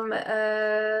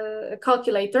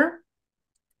calculator,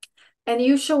 and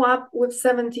you show up with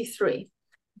 73.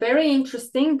 Very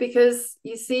interesting, because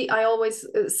you see, I always,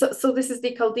 so this is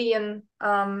the Chaldean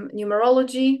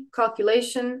numerology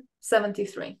calculation,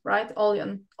 73, right? All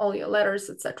your letters,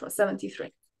 etc.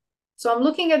 73. So I'm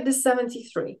looking at this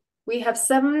 73. We have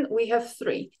 7, we have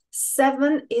 3.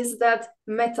 7 is that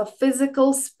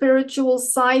metaphysical, spiritual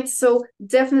side. So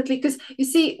definitely, because you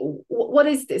see, what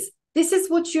is this? This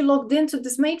is what you logged into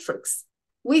this matrix.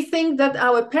 We think that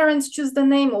our parents choose the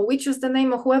name, or we choose the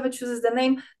name, or whoever chooses the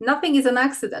name. Nothing is an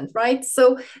accident, right?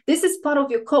 So this is part of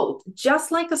your code,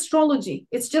 just like astrology.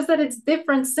 It's just that it's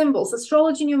different symbols.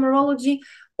 Astrology, numerology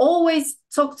always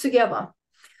talk together.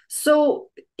 So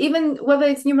even whether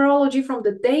it's numerology from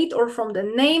the date or from the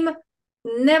name,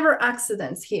 never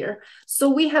accidents here. So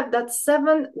we have that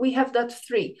 7, we have that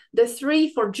 3. The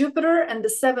 3 for Jupiter and the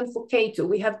 7 for Ketu.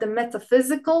 We have the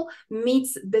metaphysical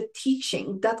meets the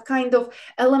teaching, that kind of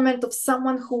element of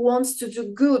someone who wants to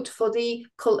do good for the,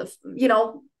 you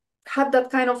know, have that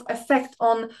kind of effect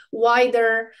on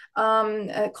wider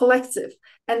collective.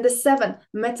 And the 7,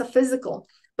 metaphysical.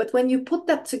 But when you put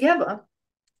that together,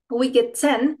 we get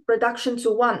 10, reduction to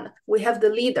 1. We have the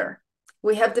leader.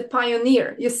 We have the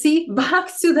pioneer. You see, back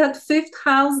to that 5th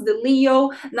house, the Leo,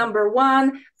 number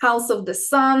 1, house of the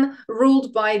sun,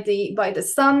 ruled by the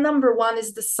sun. Number 1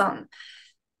 is the sun.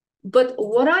 But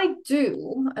what I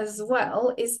do as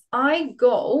well is I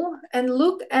go and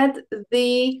look at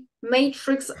the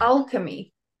matrix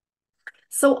alchemy.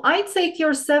 So I take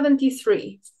your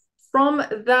 73 from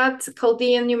that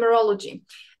Chaldean numerology,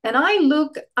 and I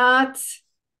look at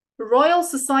Royal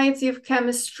Society of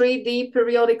Chemistry, the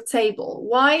periodic table.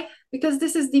 Why? Because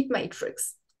this is deep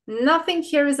matrix. Nothing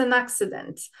here is an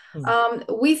accident.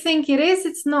 We think it is,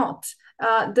 it's not.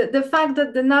 The fact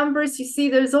that the numbers, you see,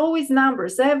 there's always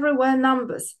numbers, everywhere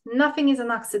numbers. Nothing is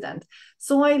an accident.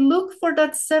 So I look for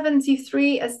that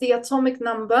 73 as the atomic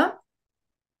number.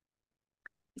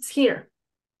 It's here.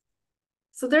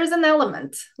 So there's an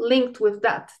element linked with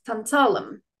that,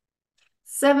 tantalum,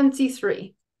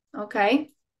 73,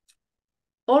 okay?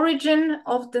 Origin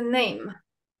of the name.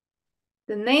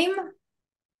 The name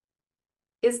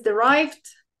is derived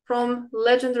from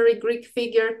legendary Greek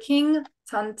figure King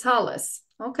Tantalus.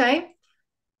 Okay,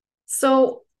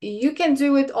 so you can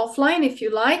do it offline if you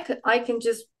like. I can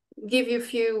just give you a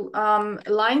few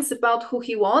lines about who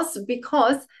he was,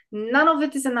 because none of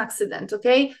it is an accident,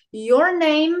 okay? Your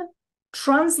name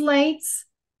translates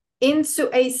into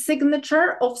a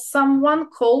signature of someone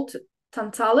called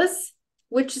Tantalus,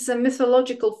 which is a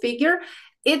mythological figure.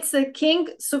 It's a king,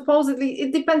 supposedly,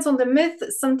 it depends on the myth.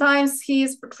 Sometimes he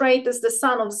is portrayed as the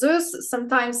son of Zeus.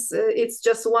 Sometimes it's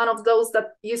just one of those that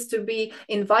used to be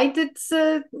invited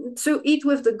to eat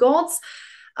with the gods.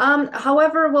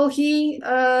 However, well, he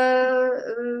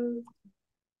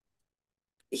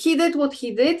did what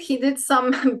he did. He did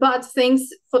some bad things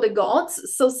for the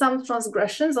gods, so some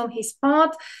transgressions on his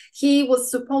part. He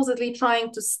was supposedly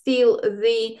trying to steal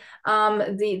the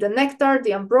nectar,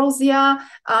 the ambrosia.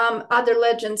 Other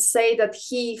legends say that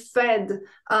he fed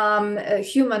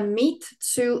human meat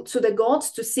to the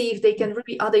gods to see if they can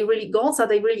really, are they really gods? Are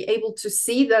they really able to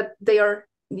see that they are,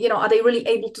 are they really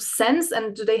able to sense,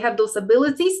 and do they have those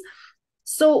abilities?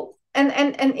 So and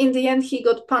in the end, he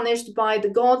got punished by the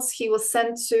gods. He was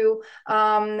sent to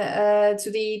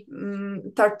the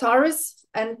Tartarus,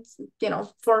 and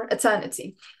for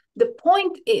eternity. The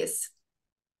point is,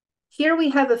 here we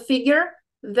have a figure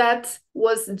that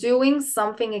was doing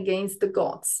something against the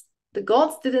gods. The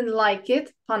gods didn't like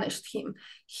it, punished him.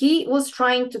 He was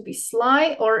trying to be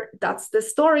sly, or that's the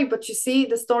story, but you see,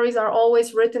 the stories are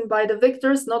always written by the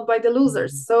victors, not by the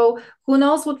losers. So who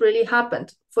knows what really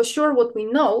happened? For sure, what we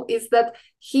know is that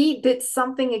he did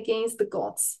something against the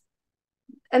gods.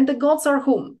 And the gods are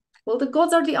whom? Well, the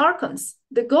gods are the archons.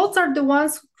 The gods are the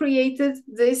ones who created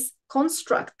this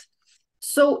construct.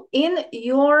 So in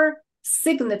your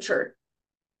signature,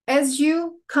 as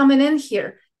you coming in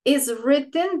here, is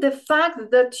written the fact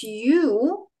that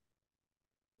you,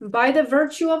 by the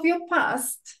virtue of your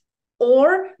past,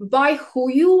 or by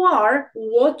who you are,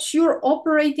 what you're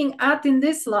operating at in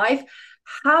this life,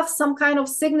 have some kind of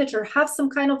signature, have some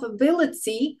kind of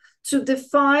ability to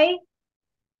defy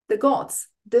the gods,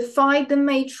 defy the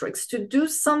matrix, to do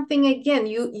something again.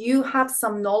 You have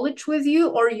some knowledge with you,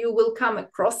 or you will come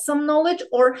across some knowledge,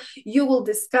 or you will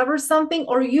discover something,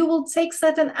 or you will take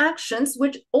certain actions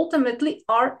which ultimately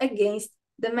are against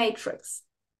the matrix.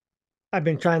 I've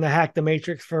been trying to hack the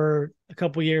matrix for a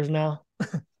couple years now.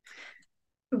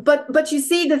 But you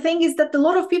see, the thing is that a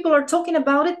lot of people are talking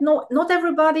about it. No, not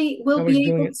everybody will be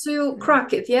able to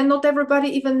crack it. Yeah, not everybody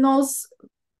even knows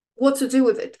what to do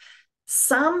with it.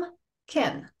 Some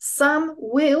can, some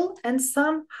will, and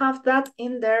some have that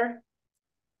in their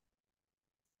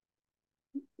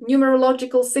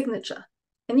numerological signature.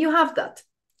 And you have that.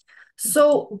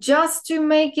 So just to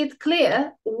make it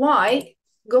clear why,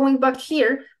 going back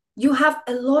here, you have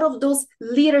a lot of those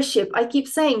leadership. I keep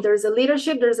saying there's a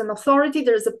leadership, there's an authority,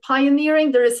 there's a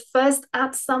pioneering, there is first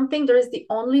at something, there is the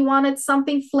only one at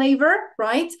something flavor,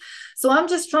 right? So I'm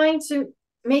just trying to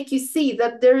make you see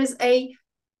that there is a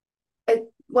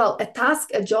task,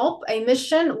 a job, a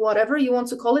mission, whatever you want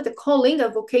to call it, a calling, a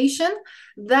vocation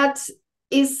that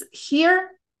is here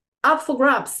up for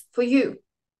grabs for you,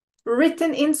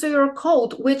 written into your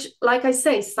code, which, like I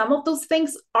say, some of those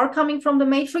things are coming from the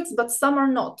matrix, but some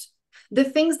are not. The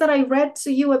things that I read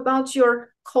to you about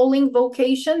your calling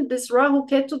vocation, this Rahu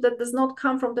Ketu, that does not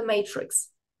come from the matrix.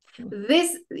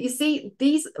 This, you see,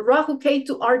 these Rahu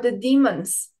Ketu are the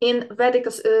demons in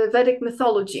Vedic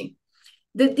mythology.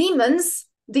 The demons,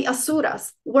 the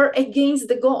Asuras, were against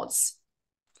the gods.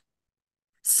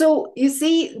 So you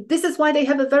see, this is why they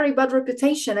have a very bad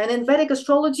reputation. And in Vedic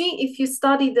astrology, if you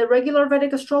study the regular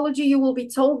Vedic astrology, you will be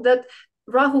told that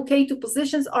Rahu Ketu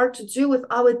positions are to do with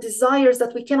our desires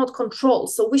that we cannot control.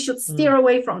 So we should steer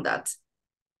away from that.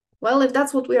 Well, if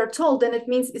that's what we are told, then it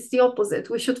means it's the opposite.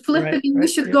 We should flip it. We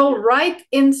should go right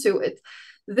into it.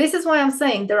 This is why I'm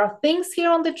saying there are things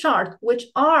here on the chart which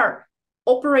are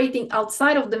operating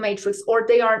outside of the matrix, or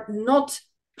they are not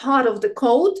part of the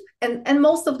code, and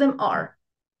most of them are.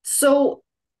 So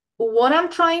what I'm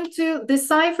trying to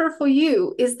decipher for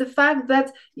you is the fact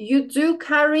that you do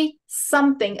carry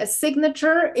something, a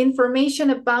signature,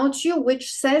 information about you,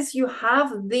 which says you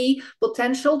have the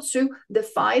potential to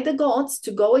defy the gods,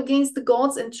 to go against the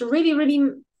gods, and to really, really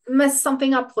mess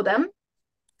something up for them.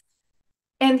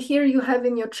 And here you have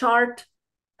in your chart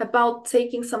about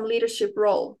taking some leadership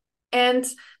role and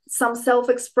some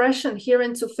self-expression here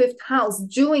into fifth house,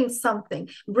 doing something,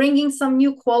 bringing some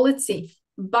new quality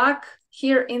back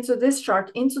here into this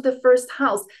chart, into the first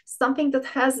house, something that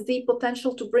has the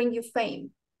potential to bring you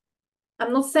fame.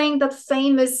 I'm not saying that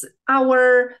fame is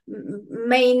our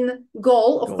main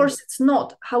goal. Of course, it's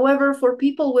not. However, for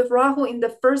people with Rahu in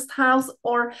the first house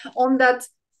or on that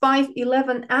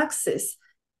 5-11 axis,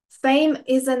 fame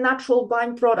is a natural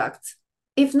byproduct.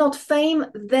 If not fame,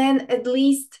 then at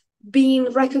least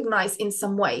being recognized in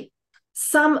some way,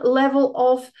 some level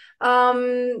of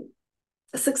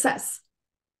success.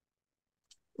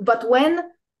 But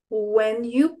when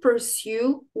you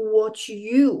pursue what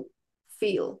you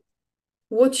feel,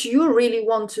 what you really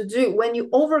want to do, when you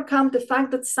overcome the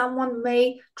fact that someone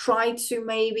may try to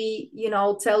maybe,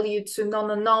 tell you to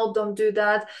no, don't do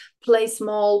that, play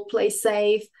small, play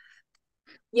safe,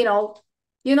 you know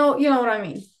what I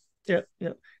mean. Yeah.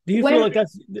 Do you feel like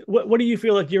that's what do you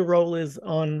feel like your role is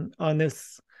on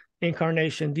this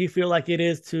incarnation? Do you feel like it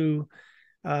is to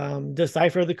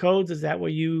decipher the codes? Is that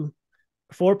what you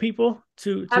for people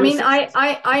to I mean, assist?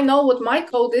 I know what my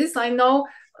code is. I know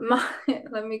my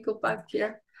let me go back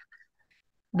here.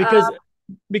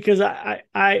 Because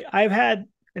I've had,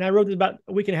 and I wrote this about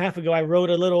a week and a half ago, I wrote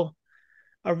a little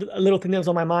thing that was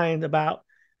on my mind about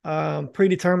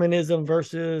predeterminism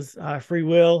versus free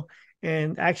will.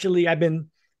 And actually I've been,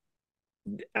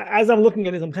 as I'm looking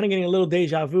at this, I'm kind of getting a little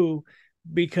deja vu,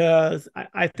 because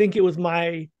I think it was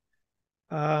my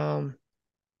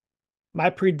my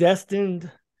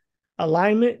predestined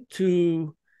alignment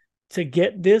to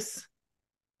get this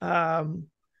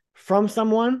from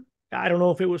someone. I don't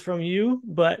know if it was from you,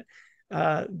 but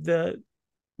the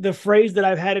phrase that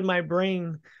I've had in my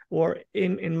brain or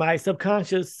in my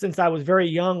subconscious since I was very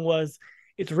young was,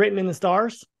 "It's written in the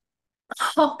stars."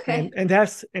 Okay.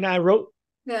 And I wrote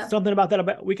something about that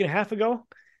about a week and a half ago,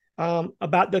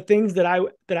 about the things that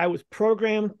I was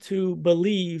programmed to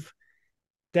believe,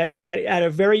 that at a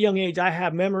very young age I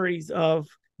have memories of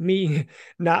me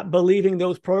not believing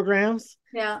those programs.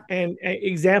 Yeah. And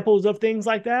examples of things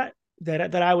like that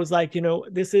I was like,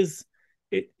 this is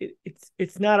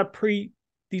it's not a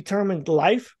predetermined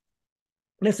life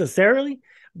necessarily,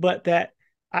 but that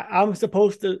I'm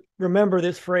supposed to remember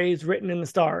this phrase written in the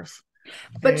stars.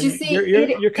 But and you see,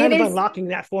 you're kind of is unlocking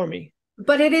that for me.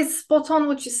 But it is spot on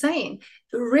what you're saying.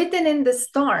 Written in the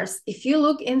stars, if you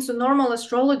look into normal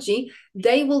astrology,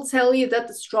 they will tell you that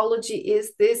astrology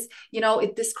is this,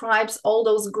 it describes all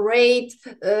those great,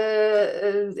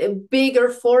 bigger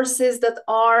forces that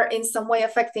are in some way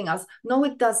affecting us. No,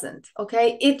 it doesn't.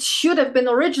 Okay. It should have been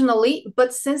originally,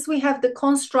 but since we have the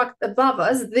construct above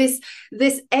us, this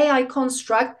AI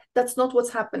construct, that's not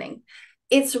what's happening.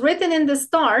 It's written in the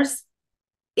stars.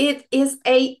 It is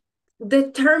a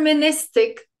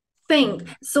deterministic thing.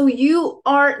 So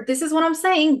this is what I'm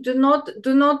saying, do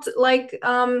not like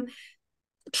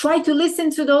try to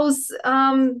listen to those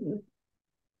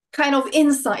kind of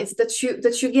insights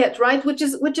that you get, right, which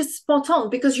is spot on,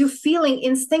 because you're feeling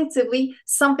instinctively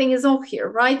something is off here,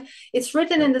 right? It's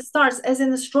written in the stars. As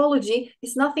in astrology,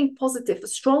 is nothing positive.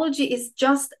 Astrology is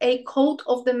just a code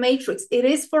of the matrix. It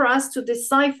is for us to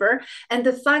decipher, and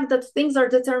the fact that things are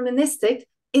deterministic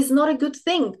is not a good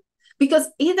thing, because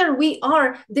either we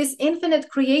are these infinite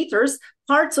creators,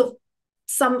 parts of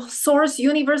some source,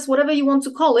 universe, whatever you want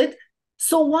to call it.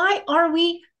 So why are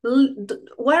we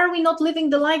not living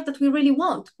the life that we really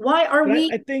want? Why are we?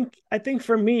 I think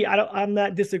for me, I'm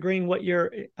not disagreeing what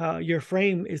your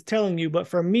frame is telling you, but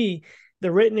for me,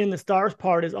 the written in the stars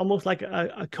part is almost like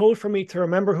a code for me to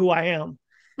remember who I am.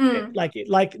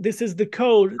 Like this is the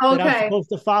code that I'm supposed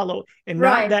to follow, and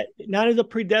not as a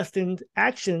predestined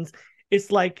actions.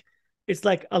 It's like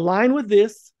align with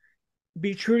this,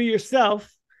 be true to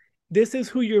yourself. This is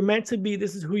who you're meant to be.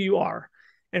 This is who you are.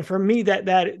 And for me,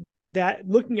 that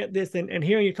looking at this and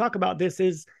hearing you talk about this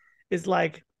is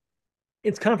like,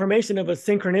 it's confirmation of a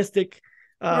synchronistic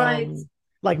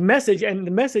like message, and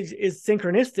the message is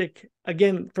synchronistic.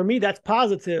 Again, for me, that's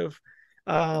positive.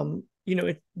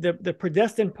 The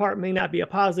predestined part may not be a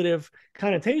positive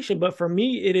connotation, but for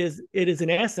me, it is an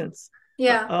essence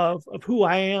of who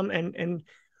I am, and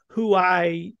who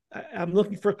I'm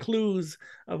looking for clues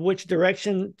of which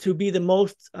direction to be the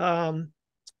most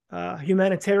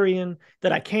humanitarian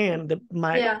that I can.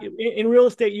 In real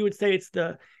estate, you would say it's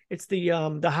the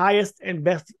highest and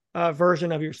best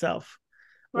version of yourself,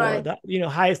 or the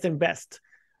highest and best.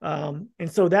 And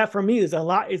so that for me is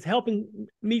is helping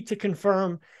me to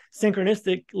confirm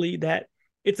synchronistically that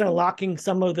it's unlocking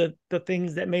some of the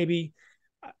things that maybe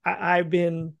I've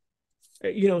been,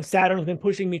 Saturn's been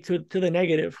pushing me to the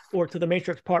negative or to the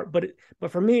matrix part. But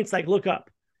for me, it's like, look up,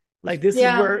 like this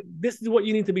is what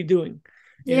you need to be doing,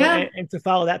 and to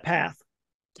follow that path.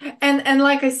 And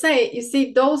like I say, you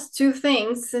see, those two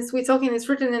things, since we're talking it's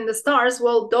written in the stars,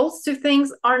 well, those two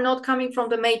things are not coming from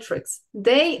the matrix.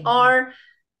 They are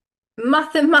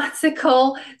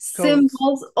mathematical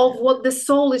symbols of what the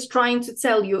soul is trying to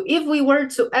tell you. If we were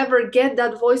to ever get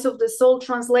that voice of the soul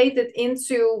translated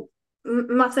into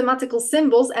mathematical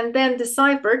symbols and then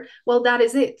deciphered, well, that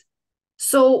is it.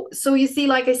 So you see,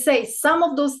 like I say, some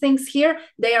of those things here,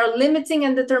 they are limiting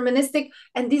and deterministic,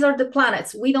 and these are the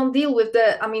planets. We don't deal with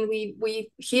I mean,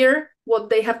 we hear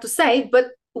what they have to say, but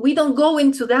we don't go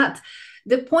into that.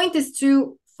 The point is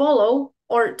to follow,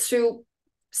 or to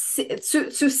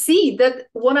see that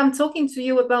what I'm talking to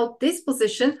you about, this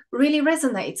position, really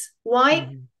resonates.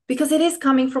 Why? Because it is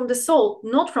coming from the soul,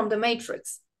 not from the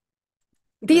matrix.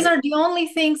 These are the only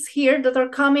things here that are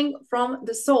coming from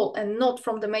the soul and not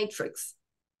from the matrix.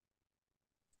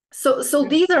 So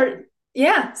these are,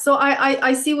 so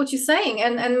I see what you're saying,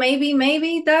 and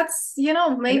maybe that's,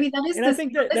 maybe that is. And I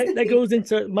think that goes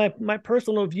into my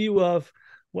personal view of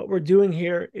what we're doing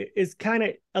here is kind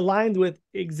of aligned with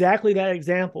exactly that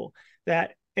example.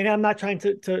 That, and I'm not trying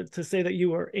to say that you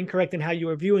were incorrect in how you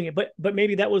were viewing it, but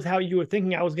maybe that was how you were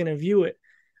thinking I was going to view it,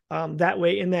 that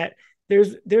way. In that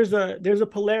there's a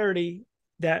polarity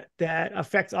that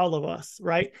affects all of us,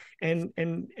 right?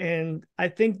 And I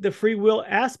think the free will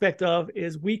aspect of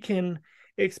is we can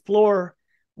explore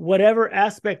whatever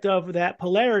aspect of that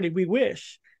polarity we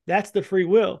wish. That's the free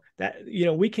will. That,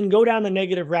 we can go down the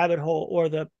negative rabbit hole, or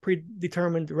the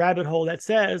predetermined rabbit hole that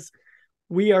says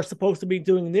we are supposed to be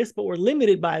doing this, but we're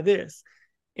limited by this.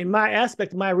 In my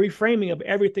aspect, my reframing of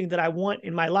everything that I want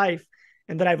in my life,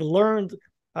 and that I've learned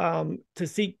to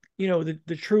seek,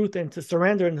 the truth, and to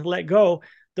surrender and to let go,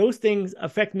 those things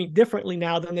affect me differently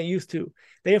now than they used to.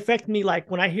 They affect me, like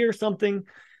when I hear something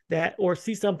that, or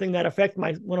see something that affects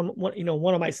one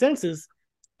of my senses.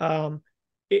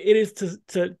 It is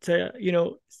to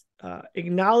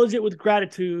acknowledge it with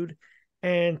gratitude,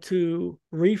 and to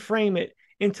reframe it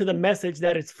into the message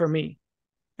that it's for me.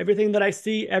 Everything that I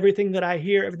see, everything that I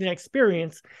hear, everything I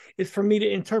experience is for me to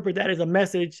interpret that as a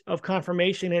message of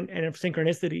confirmation and of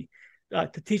synchronicity,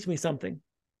 to teach me something.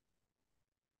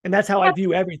 And that's how I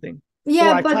view everything.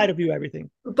 Yeah, or I try to view everything.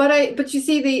 But you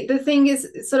see, the thing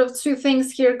is sort of two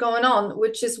things here going on,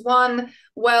 which is one,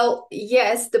 well,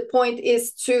 yes, the point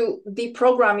is to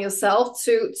deprogram yourself,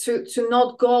 to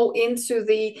not go into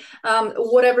the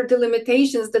whatever the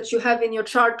limitations that you have in your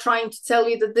chart, trying to tell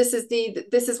you that this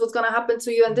is what's going to happen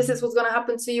to you, and this is what's going to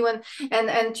happen to you, and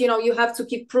you have to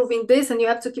keep proving this, and you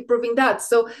have to keep proving that.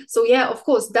 So yeah, of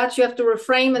course, that you have to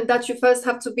reframe, and that you first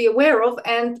have to be aware of,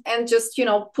 and just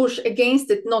push against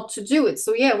it, not to do it.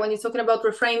 So yeah, when you're talking about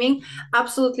reframing,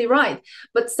 absolutely right.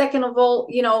 But second of all,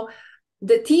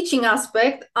 the teaching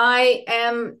aspect, I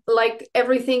am like,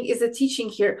 everything is a teaching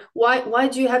here. Why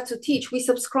do you have to teach? We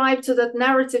subscribe to that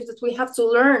narrative that we have to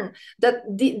learn, that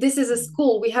this is a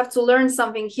school, we have to learn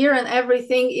something here, and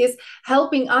everything is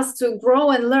helping us to grow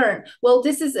and learn. Well,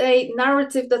 this is a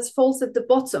narrative that's false at the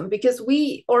bottom, because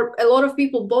or a lot of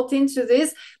people bought into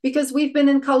this because we've been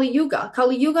in Kali Yuga.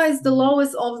 Kali Yuga is the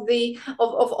lowest of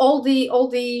all the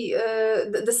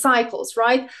cycles,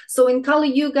 right? So in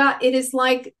Kali Yuga, it is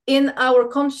like in our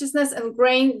consciousness and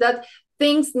brain that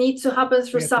things need to happen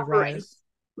through suffering.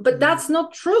 But that's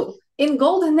not true. In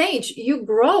golden age, you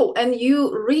grow and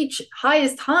you reach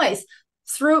highest highs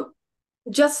through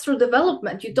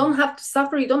development. You don't have to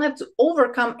suffer. You don't have to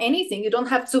overcome anything. You don't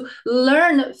have to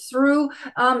learn through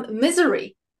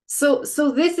misery. So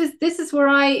this is where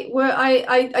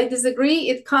I disagree.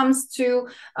 It comes to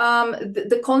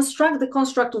the construct. The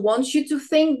construct wants you to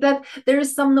think that there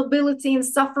is some nobility in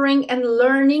suffering and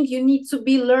learning. You need to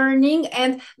be learning,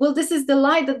 and well, this is the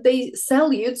lie that they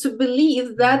sell you to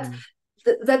believe that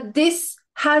that this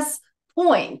has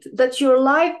point, that your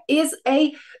life is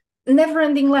a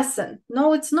never-ending lesson.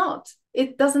 No, it's not.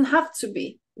 It doesn't have to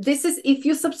be. This is, if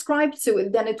you subscribe to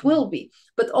it, then it will be.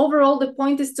 But overall, the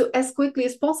point is to, as quickly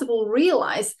as possible,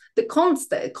 realize the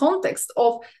context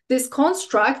of this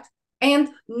construct, and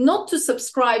not to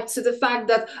subscribe to the fact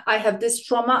that I have this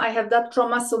trauma, I have that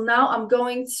trauma, so now I'm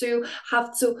going to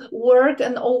have to work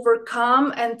and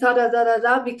overcome and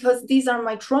because these are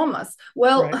my traumas.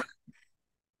 Well, right.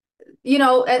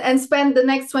 And spend the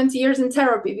next 20 years in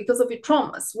therapy because of your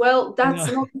traumas. Well,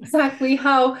 that's not exactly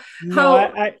how.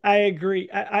 I agree.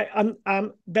 I'm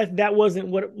that wasn't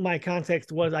what my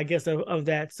context was, I guess, of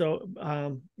that. So,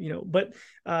 but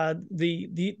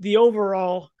the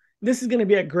overall, this is going to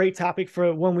be a great topic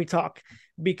for when we talk,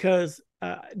 because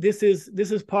this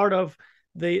is part of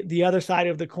the other side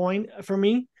of the coin for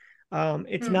me.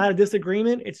 It's not a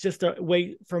disagreement. It's just a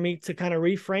way for me to kind of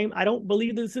reframe. I don't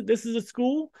believe this is a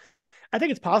school. I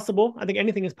think it's possible. I think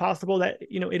anything is possible, that,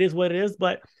 it is what it is.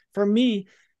 But for me,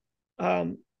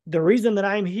 the reason that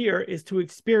I'm here is to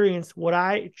experience what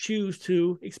I choose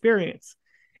to experience.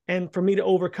 and for me to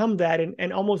overcome that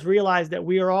and almost realize that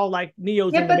we are all like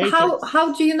Neos Yeah, in the but Matrix. how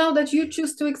do you know that you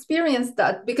choose to experience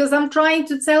that? Because I'm trying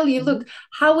to tell you, look,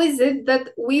 how is it that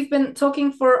we've been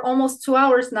talking for almost 2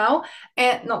 hours now,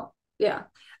 and no, yeah,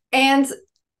 and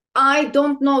I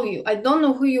don't know you. I don't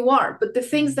know who you are, but the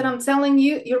things that I'm telling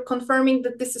you, you're confirming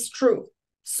that this is true.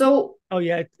 So Oh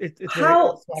yeah, it's very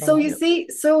how, spot so on. you Yep. see,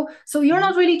 so you're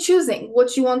not really choosing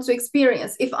what you want to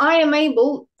experience. If I am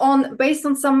able, on based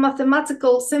on some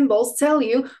mathematical symbols, tell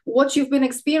you what you've been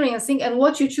experiencing and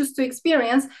what you choose to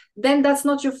experience, then that's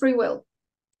not your free will.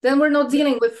 Then we're not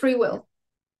dealing with free will.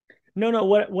 No.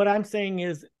 What I'm saying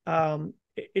is,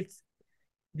 it's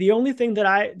the only thing that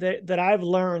I've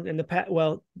learned in the past.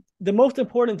 Well, the most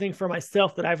important thing for myself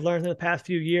that I've learned in the past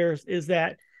few years is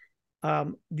that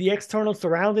the external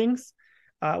surroundings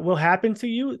will happen to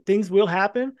you. Things will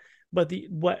happen, but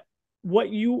what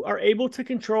you are able to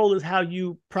control is how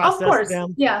you Of process course, them,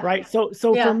 yeah, right? So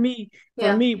yeah, for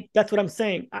yeah. me, that's what I'm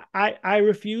saying. I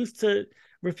refuse to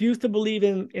believe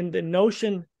in the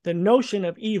notion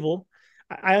of evil.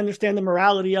 I understand the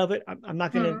morality of it. I'm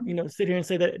not going to sit here and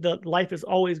say that the life is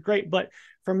always great, but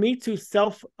for me to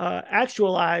self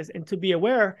actualize and to be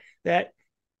aware that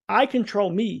I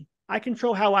control me. I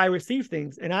control how I receive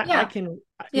things, and I can,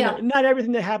 not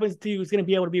everything that happens to you is going to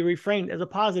be able to be reframed as a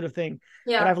positive thing.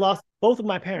 But I've lost both of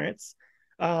my parents.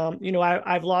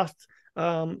 I've lost,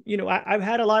 I've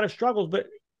had a lot of struggles, but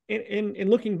in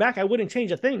looking back, I wouldn't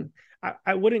change a thing.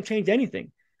 I wouldn't change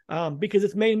anything, because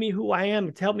it's made me who I am.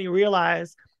 It's helped me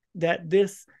realize that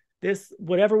this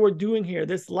whatever we're doing here,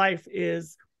 this life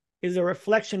is a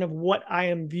reflection of what I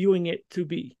am viewing it to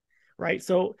be, right?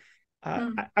 So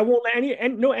I won't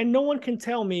let no one can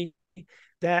tell me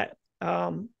that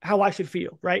how I should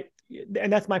feel, right?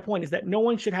 And that's my point, is that no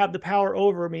one should have the power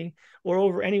over me or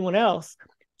over anyone else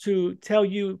to tell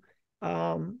you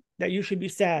that you should be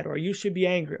sad or you should be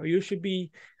angry or you should be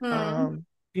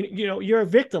you're a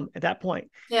victim at that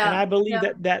point. And I believe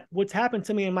that what's happened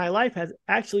to me in my life has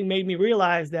actually made me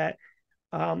realize that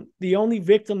the only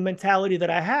victim mentality that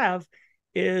I have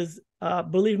is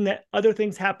believing that other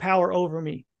things have power over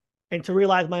me, and to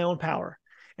realize my own power.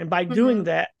 And by doing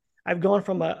that, I've gone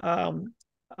from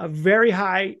a very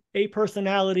high A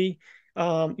personality,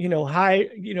 high,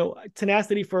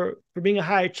 tenacity for being a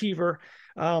high achiever,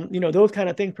 those kind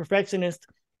of things, perfectionist.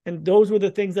 And those were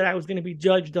the things that I was going to be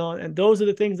judged on. And those are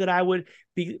the things that I would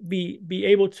be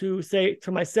able to say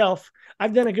to myself,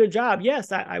 I've done a good job.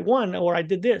 Yes, I won, or I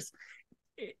did this.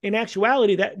 In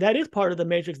actuality, that is part of the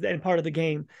matrix and part of the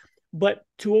game. But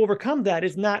to overcome that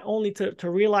is not only to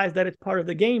realize that it's part of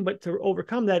the game, but to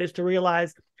overcome that is to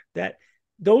realize that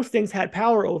those things had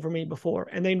power over me before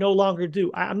and they no longer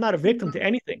do. I'm not a victim to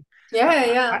anything.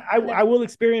 I will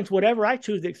experience whatever I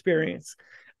choose to experience.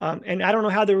 And I don't know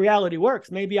how the reality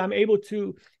works. Maybe I'm able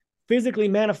to physically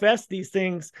manifest these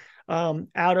things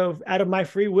out of my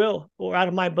free will or out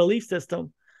of my belief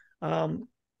system.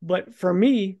 But for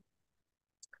me,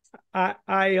 I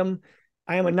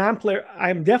am a non-player. I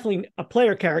am definitely a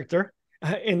player character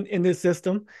in this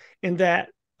system, in that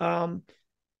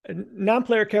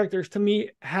non-player characters to me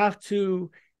have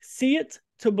to see it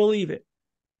to believe it.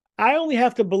 I only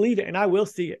have to believe it and I will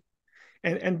see it.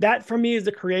 And that for me is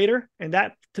the creator. And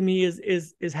that to me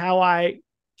is how I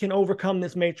can overcome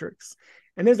this matrix.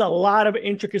 And there's a lot of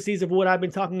intricacies of what I've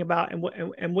been talking about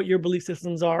and what your belief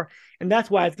systems are. And that's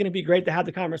why it's going to be great to have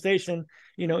the conversation,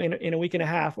 in a week and a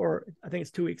half, or I think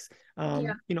it's 2 weeks,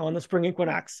 on the spring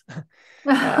equinox,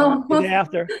 the day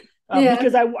after.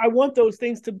 Because I want those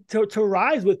things to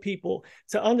rise with people,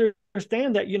 to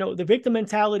understand that, the victim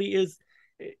mentality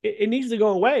it needs to go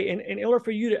away. And in order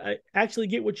for you to actually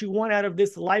get what you want out of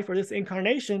this life or this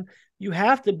incarnation, you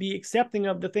have to be accepting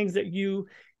of the things that you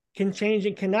can change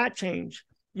and cannot change.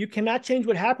 You cannot change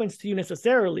what happens to you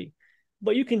necessarily,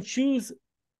 but you can choose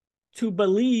to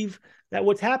believe that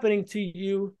what's happening to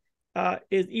you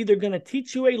is either going to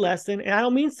teach you a lesson. And I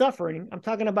don't mean suffering. I'm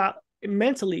talking about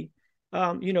mentally.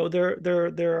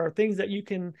 There are things that you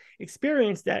can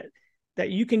experience that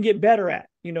you can get better at.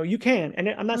 You can. And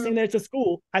I'm not saying that it's a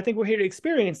school. I think we're here to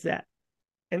experience that.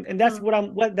 And that's what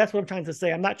I'm trying to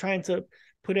say. I'm not trying to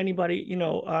put anybody,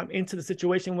 into the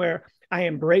situation where I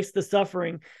embrace the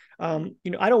suffering. I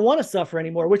don't want to suffer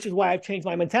anymore, which is why I've changed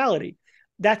my mentality.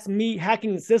 That's me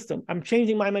hacking the system. I'm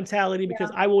changing my mentality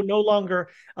because I will no longer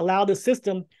allow the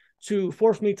system to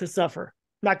force me to suffer.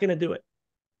 I'm not going to do it.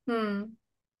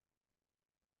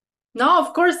 No,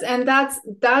 of course, and that's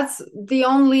the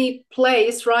only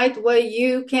place, right, where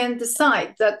you can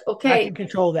decide that, I okay, can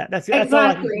control that. That's all I can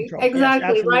exactly, control. Yes,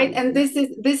 exactly, right. absolutely.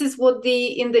 And this is what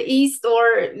in the East, or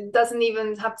it doesn't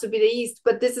even have to be the East,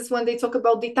 but this is when they talk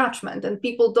about detachment, and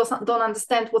people don't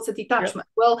understand what's a detachment.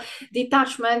 Yep. Well,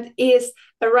 detachment is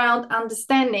around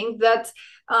understanding that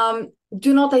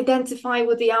do not identify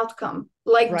with the outcome.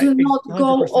 Like, Right. do not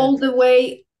go all 100%. the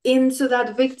way into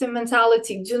that victim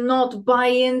mentality. Do not buy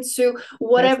into That's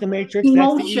whatever the matrix.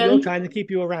 That's the ego emotion, trying to keep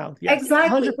you around. Yes,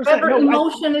 exactly, 100%. whatever No,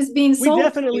 emotion is being we sold to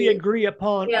definitely you. agree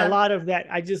upon a Yeah. lot of that.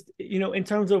 I just, in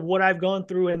terms of what I've gone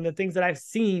through and the things that I've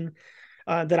seen,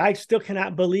 that I still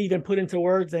cannot believe and put into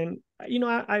words. And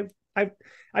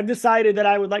I've decided that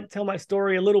I would like to tell my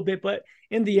story a little bit, but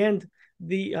in the end,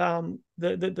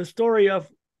 the story of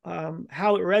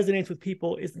how it resonates with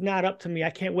people is not up to me.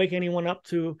 I can't wake anyone up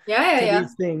to Yeah.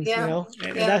 these things, Yeah.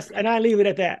 and I leave it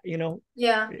at that, Yeah.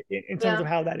 in terms Yeah. of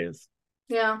how that is.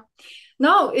 Yeah.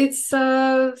 No, it's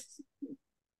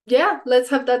yeah, let's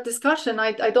have that discussion.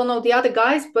 I don't know the other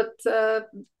guys, but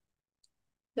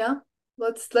yeah,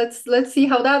 let's see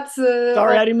how that's Sorry, all.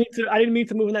 I didn't mean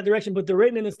to move in that direction, but the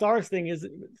written in the stars thing is,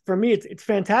 for me, it's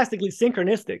fantastically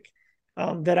synchronistic,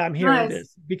 that I'm hearing Nice.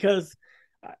 this, because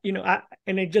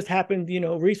and it just happened,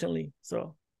 recently.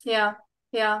 So Yeah.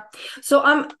 Yeah. So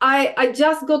I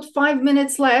just got 5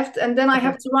 minutes left, and then I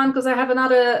have okay, to run because I have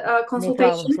another no problem.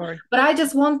 consultation. Sorry. But I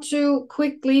just want to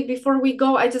quickly, before we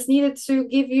go, I just needed to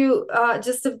give you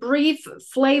just a brief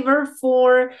flavor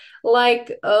for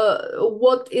like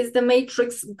what is the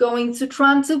matrix going to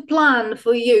try to plan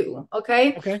for you.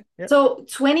 Okay. Okay. Yep. So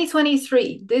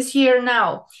 2023, this year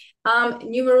now,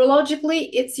 numerologically,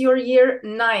 it's your year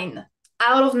 9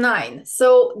 out of 9.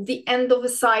 So the end of a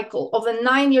cycle, of a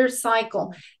 9-year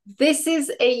cycle. This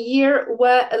is a year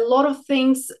where a lot of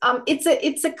things,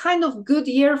 it's a kind of good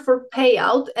year for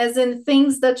payout, as in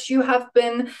things that you have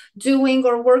been doing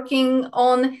or working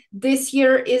on. This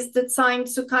year is the time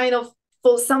to kind of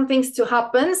for some things to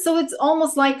happen. So it's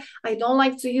almost like, I don't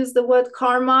like to use the word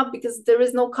karma because there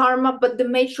is no karma, but the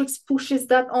matrix pushes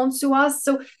that onto us.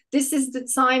 So this is the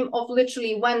time of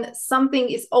literally when something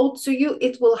is owed to you,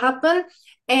 it will happen.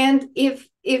 And if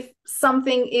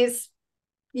something is,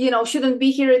 shouldn't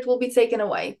be here, it will be taken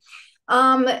away.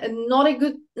 Not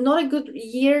a good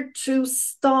year to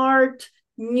start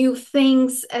new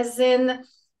things, as in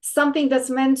something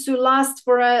that's meant to last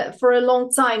for a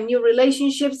long time, new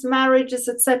relationships, marriages,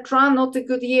 etc. Not a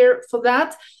good year for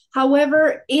that.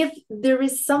 However, if there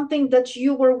is something that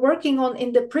you were working on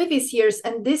in the previous years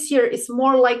and this year is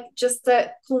more like just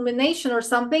a culmination or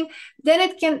something, then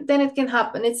it can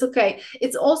happen. It's okay.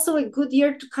 It's also a good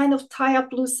year to kind of tie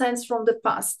up loose ends from the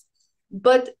past.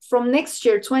 But from next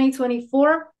year,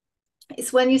 2024,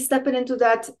 is when you step into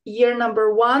that year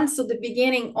number 1. So the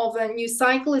beginning of a new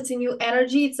cycle. It's a new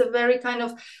energy. It's a very kind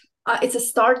of it's a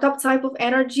startup type of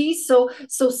energy. So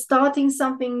starting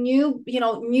something new,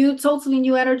 totally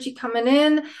new energy coming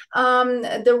in.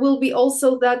 There will be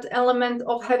also that element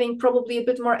of having probably a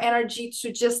bit more energy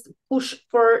to just push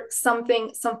for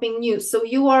something new. So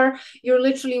you're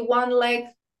literally one leg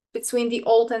between the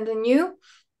old and the new.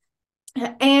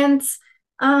 And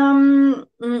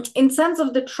in terms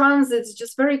of the transits,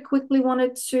 just very quickly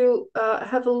wanted to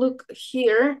have a look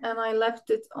here, and I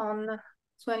left it on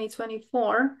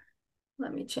 2024.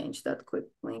 Let me change that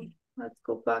quickly. Let's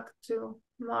go back to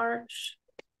March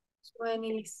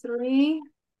 23.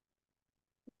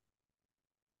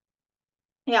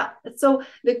 Yeah, so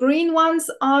the green ones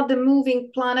are the moving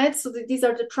planets. So these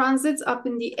are the transits up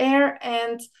in the air,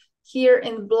 and here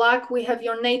in black, we have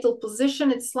your natal position.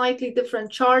 It's slightly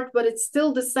different chart, but it's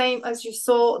still the same as you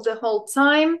saw the whole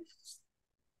time.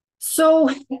 So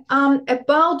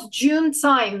about June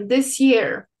time this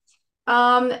year,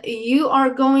 you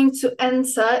are going to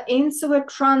enter into a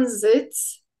transit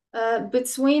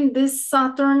between this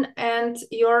Saturn and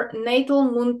your natal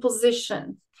moon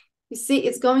position. You see,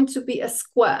 it's going to be a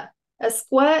square. A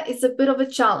square is a bit of a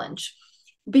challenge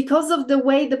because of the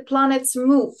way the planets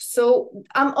move. So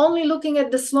I'm only looking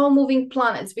at the slow moving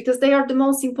planets because they are the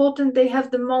most important. They have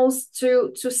the most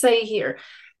to say here.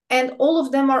 And all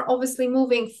of them are obviously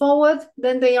moving forward.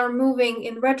 Then they are moving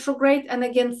in retrograde and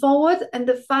again forward. And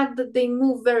the fact that they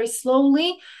move very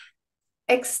slowly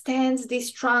extends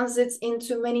these transits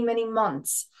into many, many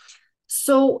months.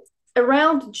 So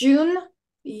around June,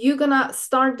 you're gonna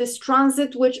start this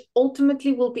transit, which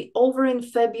ultimately will be over in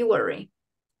February.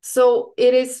 So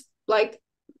it is like,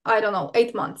 I don't know,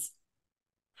 8 months.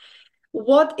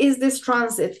 What is this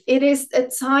transit? It is a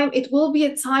time, it will be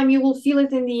a time, you will feel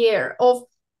it in the air, of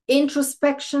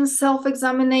introspection,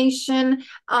 self-examination.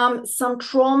 Some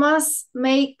traumas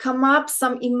may come up,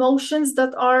 some emotions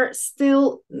that are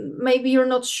still maybe you're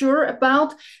not sure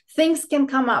about. Things can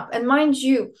come up, and mind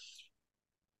you,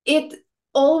 it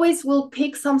always will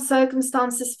pick some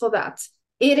circumstances for that.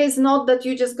 It is not that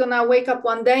you're just gonna wake up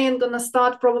one day and gonna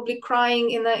start probably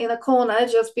crying in a corner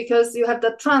just because you have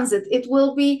that transit. It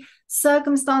will be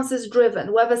circumstances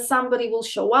driven, whether somebody will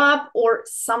show up or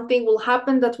something will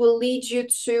happen that will lead you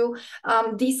to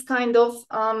these kind of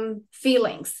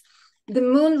feelings. The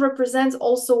moon represents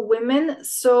also women,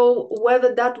 so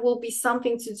whether that will be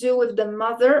something to do with the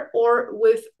mother or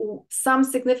with some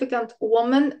significant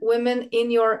women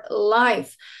in your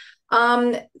life.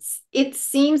 It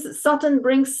seems Saturn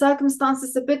brings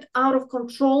circumstances a bit out of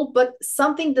control, but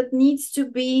something that needs to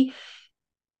be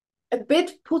a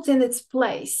bit put in its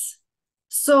place.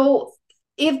 So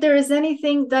if there is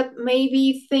anything that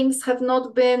maybe things have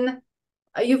not been,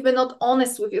 you've been not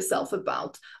honest with yourself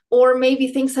about, or maybe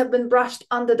things have been brushed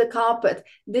under the carpet,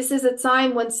 this is a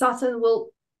time when Saturn will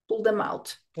pull them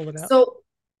out. So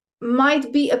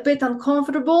might be a bit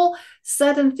uncomfortable.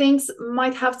 Certain things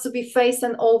might have to be faced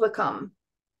and overcome.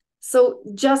 So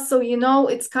just so you know,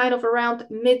 it's kind of around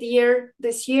mid-year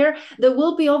this year. There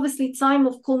will be obviously time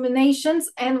of culminations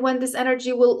and when this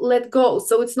energy will let go.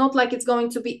 So it's not like it's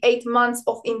going to be 8 months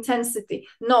of intensity.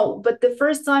 No, but the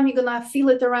first time you're gonna feel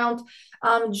it around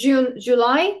June,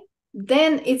 July.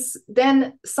 Then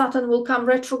Saturn will come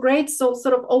retrograde. So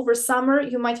sort of over summer,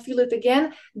 you might feel it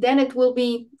again. Then it will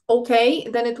be okay.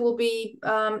 Then it will be,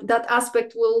 that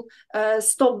aspect will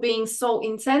stop being so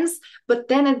intense. But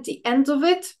then at the end of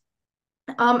it,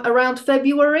 around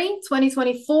February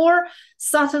 2024,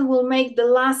 Saturn will make the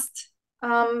last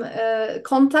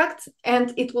contact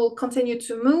and it will continue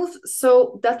to move.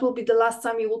 So that will be the last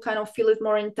time you will kind of feel it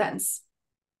more intense.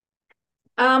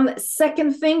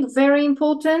 Second thing, very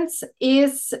important,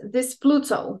 is this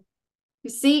Pluto. You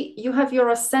see, you have your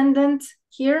ascendant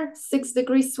here, 6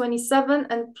 degrees 27,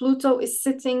 and Pluto is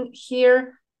sitting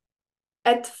here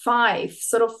at 5,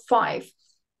 sort of 5.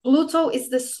 Pluto is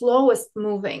the slowest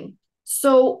moving.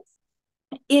 So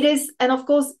it is, and of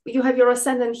course, you have your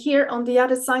ascendant here. On the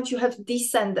other side, you have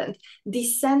descendant.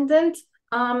 Descendant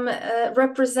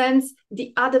represents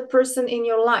the other person in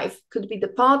your life. Could be the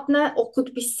partner or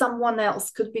could be someone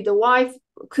else. Could be the wife,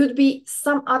 could be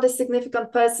some other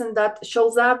significant person that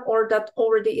shows up or that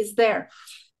already is there.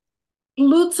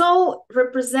 Pluto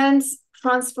represents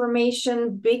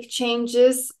transformation, big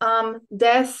changes.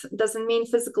 Death doesn't mean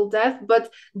physical death,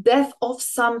 but death of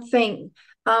something.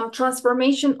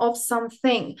 Transformation of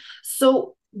something.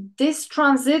 So this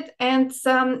transit, and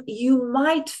you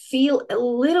might feel a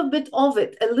little bit of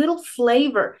it, a little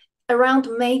flavor around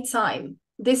May time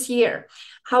this year.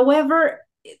 However,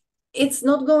 it's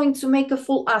not going to make a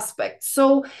full aspect.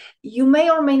 So you may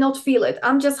or may not feel it.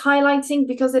 I'm just highlighting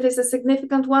because it is a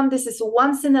significant one. This is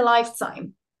once in a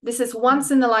lifetime. This is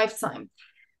once in a lifetime.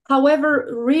 However,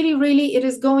 really, really, it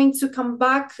is going to come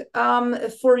back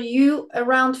for you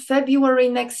around February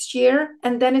next year,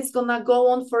 and then it's gonna go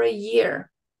on for a year.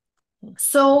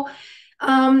 So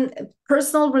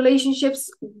personal relationships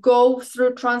go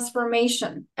through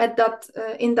transformation at that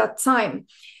in that time.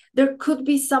 There could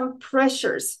be some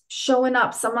pressures showing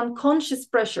up, some unconscious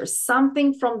pressures,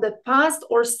 something from the past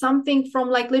or something from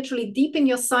like literally deep in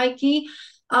your psyche,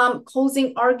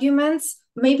 causing arguments.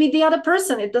 Maybe the other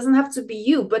person, it doesn't have to be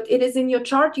you, but it is in your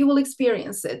chart, you will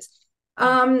experience it.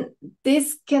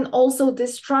 This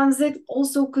transit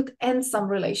also could end some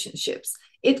relationships.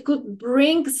 It could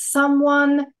bring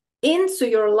someone into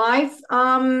your life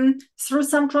through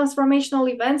some transformational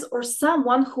events, or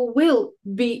someone who will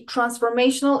be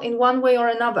transformational in one way or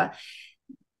another.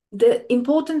 The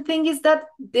important thing is that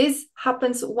this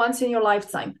happens once in your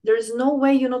lifetime. There is no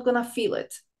way you're not gonna feel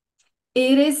it.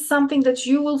 It is something that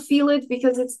you will feel it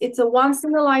because it's a once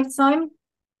in a lifetime.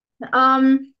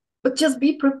 But just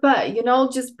be prepared,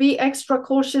 just be extra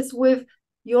cautious with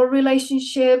your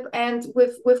relationship and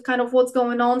with kind of what's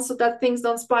going on so that things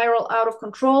don't spiral out of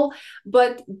control.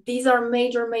 But these are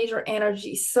major, major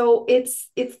energies. So it's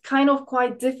kind of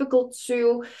quite difficult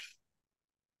to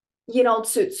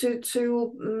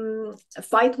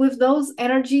fight with those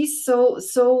energies.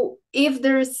 So if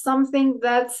there is something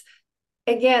that,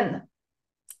 again,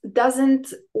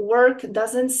 doesn't work,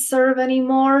 doesn't serve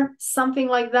anymore, something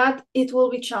like that, it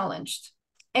will be challenged.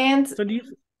 And so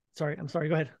I'm sorry,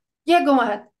 go ahead. Yeah, go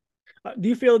ahead. Do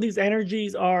you feel these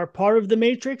energies are part of the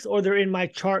matrix, or they're in my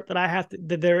chart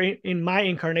that they're in my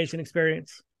incarnation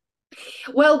experience?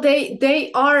 Well,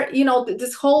 they are, you know,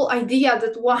 this whole idea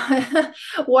that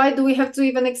why do we have to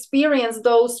even experience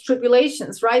those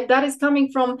tribulations, right? That is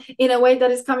coming from, in a way,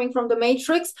 that is coming from the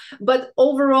matrix, but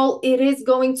overall it is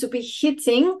going to be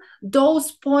hitting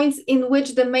those points in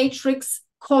which the matrix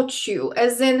caught you,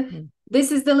 as in,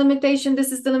 this is the limitation,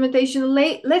 this is the limitation.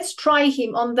 Let's try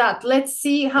him on that. Let's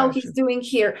see how he's doing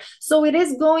here. So it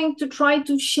is going to try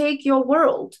to shake your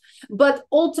world. But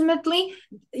ultimately,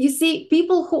 you see,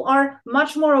 people who are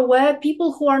much more aware,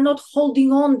 people who are not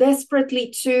holding on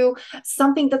desperately to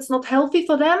something that's not healthy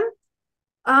for them,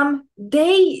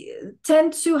 they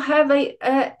tend to have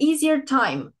a easier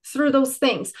time through those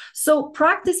things. So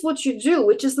practice what you do,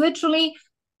 which is literally,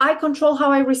 I control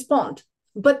how I respond.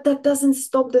 But that doesn't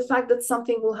stop the fact that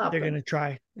something will happen. They're going to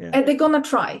try. Yeah. And they're going to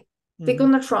try. They're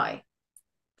going to try.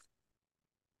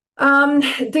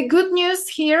 The good news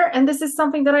here, and this is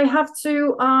something that I have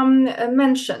to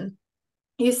mention.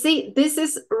 You see, this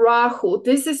is Rahu.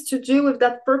 This is to do with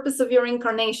that purpose of your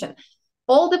incarnation.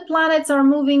 All the planets are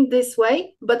moving this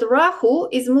way, but Rahu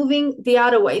is moving the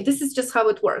other way. This is just how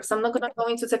it works. I'm not going to go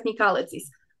into technicalities,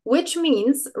 which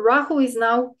means Rahu is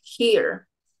now here.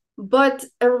 But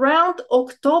around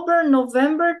October,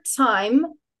 November time,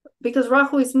 because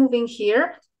Rahu is moving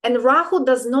here, and Rahu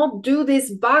does not do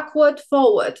this backward,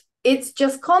 forward. It's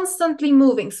just constantly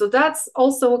moving. So that's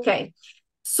also okay.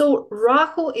 So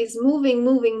Rahu is moving,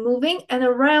 moving, moving. And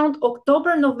around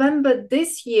October, November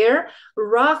this year,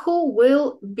 Rahu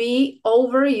will be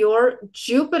over your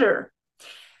Jupiter.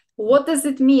 What does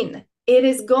it mean? It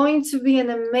is going to be an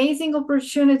amazing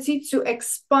opportunity to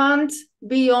expand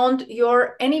beyond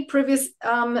your any previous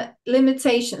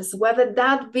limitations, whether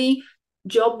that be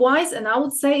job-wise, and I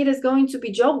would say it is going to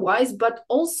be job-wise, but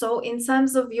also in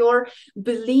terms of your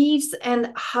beliefs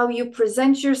and how you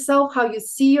present yourself, how you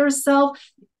see yourself.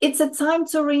 It's a time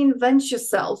to reinvent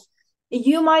yourself.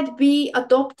 You might be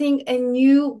adopting a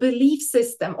new belief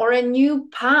system or a new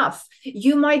path.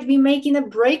 You might be making a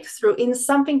breakthrough in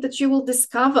something that you will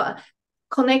discover,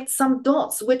 connect some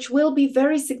dots, which will be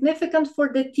very significant for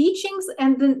the teachings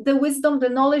and the wisdom, the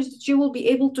knowledge that you will be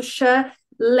able to share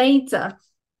later.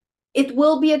 It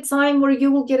will be a time where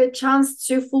you will get a chance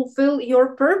to fulfill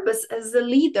your purpose as a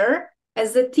leader,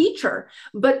 as a teacher.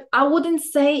 But I wouldn't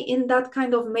say in that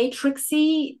kind of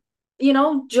matrixy,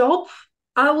 job.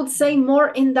 I would say more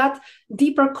in that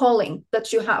deeper calling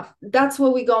that you have. That's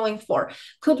what we're going for.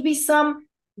 Could be some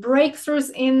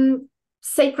breakthroughs in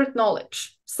sacred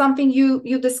knowledge, something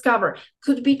you discover.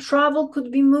 Could be travel,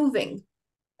 could be moving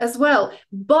as well.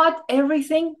 But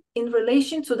everything in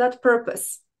relation to that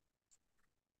purpose.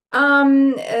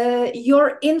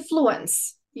 Your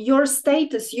influence, your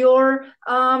status, your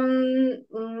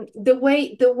the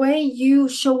way you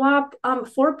show up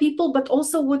for people, but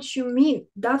also what you mean,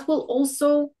 that will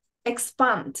also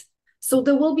expand. So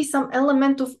there will be some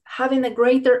element of having a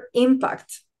greater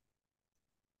impact.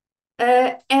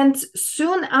 And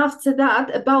soon after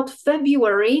that, about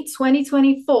February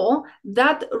 2024,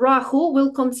 that Rahu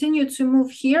will continue to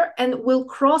move here and will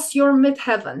cross your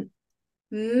midheaven.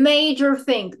 Major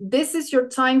thing. This is your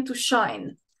time to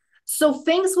shine. So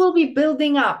things will be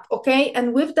building up, okay?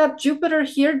 And with that Jupiter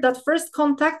here, that first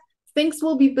contact, things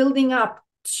will be building up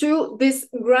to this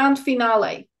grand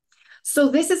finale. So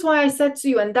this is why I said to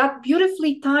you, and that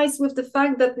beautifully ties with the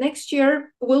fact that next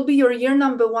year will be your year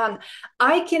number 1.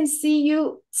 I can see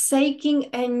you taking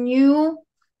a new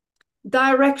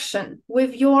direction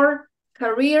with your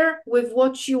career, with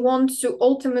what you want to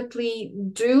ultimately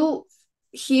do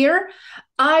here.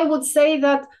 I would say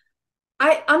that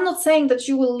I'm not saying that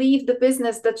you will leave the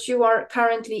business that you are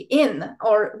currently in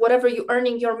or whatever you're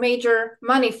earning your major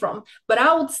money from, but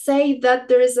I would say that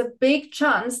there is a big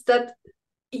chance that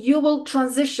you will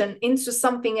transition into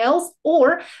something else,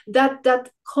 or that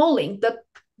calling,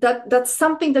 that's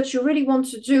something that you really want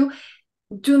to do.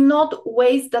 Do not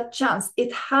waste that chance.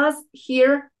 It has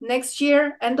here next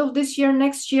year, end of this year,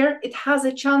 next year, it has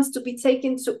a chance to be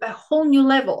taken to a whole new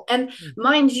level. And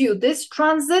mind you, this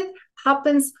transit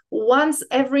happens once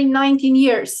every 19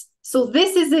 years. So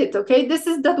this is it, okay? This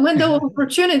is that window of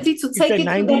opportunity to take it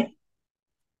 90? To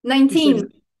 19.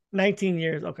 19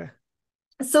 years, okay.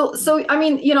 So I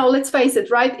mean, let's face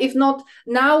it, right? If not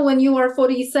now when you are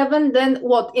 47, then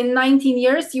what, in 19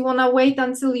 years, you want to wait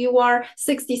until you are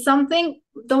 60 something?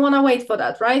 Don't want to wait for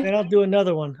that, right? Then I'll do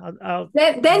another one.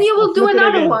 Then you will do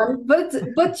another one.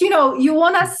 But you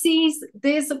want to seize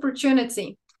this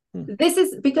opportunity. This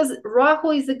is because Rahu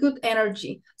is a good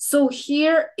energy. So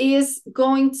here is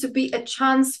going to be a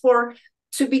chance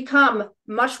to become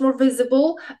much more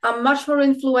visible, much more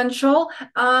influential,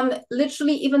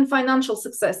 literally even financial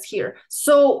success here.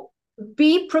 So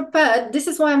be prepared. This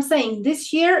is why I'm saying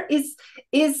this year is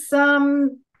you know,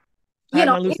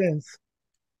 my loose ends.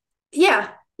 yeah,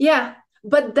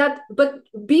 but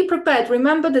be prepared.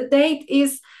 Remember, the date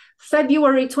is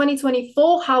February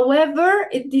 2024. However,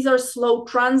 these are slow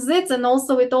transits, and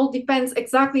also it all depends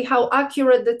exactly how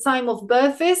accurate the time of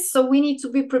birth is. So we need to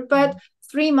be prepared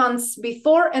 3 months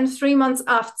before and 3 months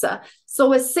after.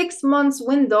 So a 6 months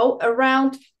window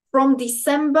around from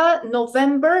December,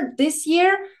 November this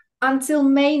year until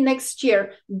May next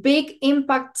year. Big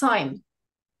impact time.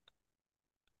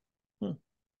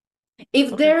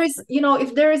 If there is,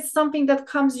 if there is something that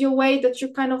comes your way that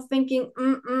you're kind of thinking,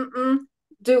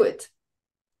 do it.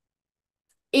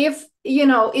 If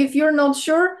you're not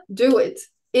sure, do it.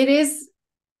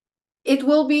 It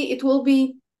will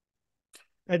be.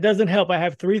 It doesn't help. I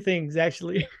have 3 things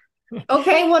actually.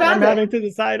 Okay, what are I'm they? having to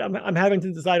decide. I'm having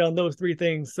to decide on those 3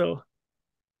 things. So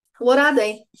what are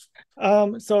they?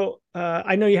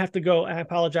 I know you have to go. I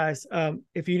apologize.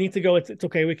 If you need to go, it's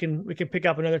okay. We can pick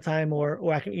up another time,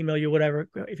 or I can email you, whatever,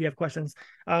 if you have questions.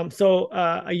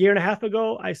 A year and a half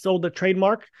ago, I sold the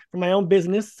trademark for my own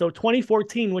business. So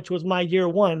 2014, which was my year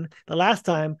 1, the last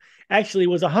time, actually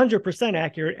was 100%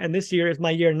 accurate, and this year is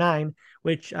my year 9,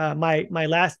 which my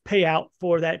last payout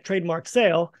for that trademark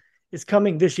sale is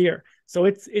coming this year. So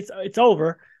it's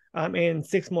over in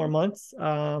 6 more months.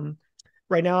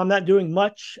 Right now, I'm not doing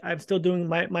much. I'm still doing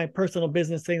my personal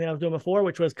business thing that I was doing before,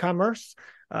 which was commerce,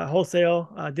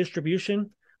 wholesale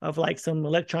distribution of like some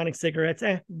electronic cigarettes,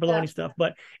 baloney stuff.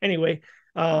 But anyway,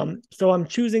 so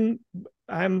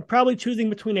I'm probably choosing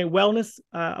between a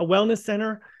wellness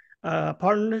center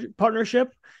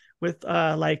partnership with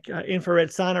infrared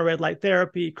sauna, red light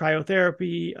therapy,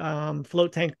 cryotherapy,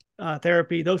 float tank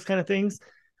therapy, those kind of things,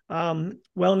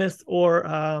 wellness,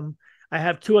 or I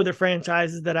have 2 other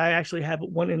franchises that I actually have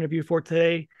one interview for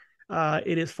today.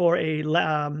 It is for a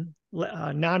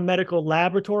non-medical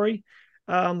laboratory,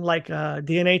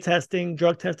 DNA testing,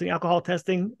 drug testing, alcohol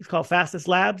testing. It's called Fastest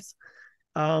Labs.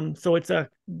 So it's a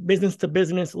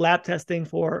business-to-business lab testing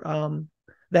for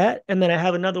that. And then I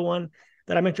have another one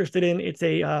that I'm interested in. It's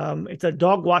a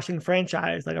dog washing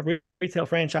franchise, like a retail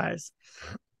franchise.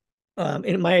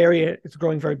 In my area, it's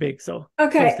growing very big. So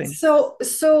okay, so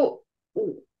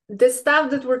the stuff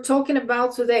that we're talking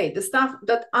about today, the stuff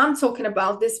that I'm talking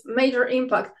about, this major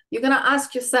impact, you're going to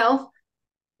ask yourself,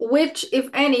 which, if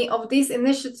any, of these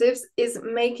initiatives is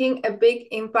making a big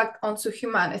impact onto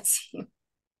humanity?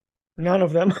 None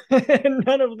of them.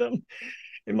 None of them.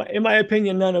 In my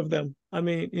opinion, none of them. I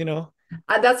mean,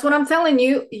 that's what I'm telling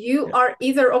you. You are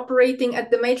either operating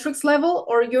at the matrix level,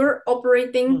 or you're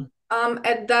operating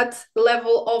at that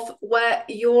level of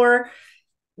where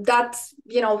that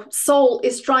soul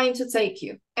is trying to take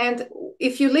you. And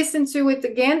if you listen to it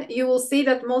again, you will see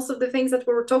that most of the things that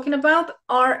we were talking about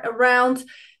are around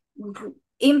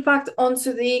impact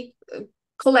onto the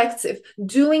collective,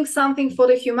 doing something for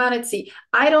the humanity.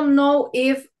 I don't know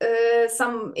if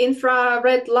some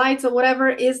infrared lights or whatever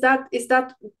is that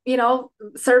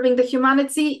serving the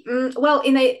humanity. Well,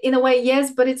 in a way,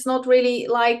 yes, but it's not really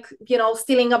like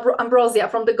stealing ambrosia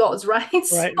from the gods, right?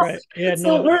 Right. Yeah.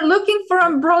 So we're looking for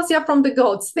ambrosia from the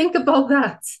gods. Think about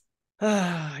that.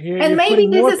 You're maybe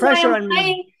this is why I'm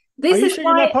saying. Are you sure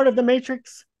you're not part of the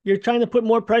matrix? You're trying to put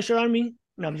more pressure on me?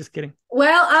 No, I'm just kidding.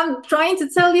 Well, I'm trying to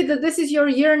tell you that this is your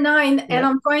year 9, and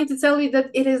I'm trying to tell you that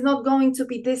it is not going to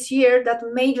be this year that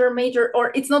major,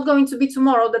 or it's not going to be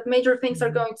tomorrow that major things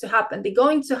are going to happen. They're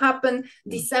going to happen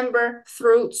December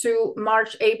through to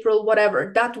March, April,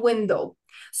 whatever, that window.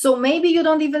 So maybe you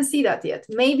don't even see that yet.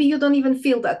 Maybe you don't even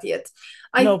feel that yet.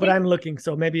 But I'm looking.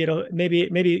 So maybe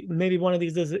one of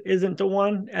these isn't the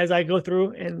one as I go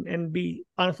through and be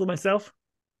honest with myself.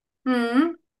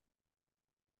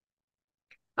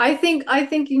 I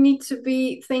think you need to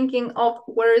be thinking of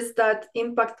where is that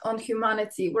impact on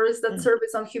humanity? Where is that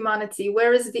service on humanity?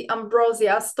 Where is the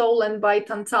ambrosia stolen by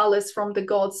Tantalus from the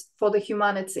gods for the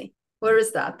humanity? Where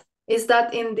is that? Is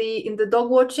that in the dog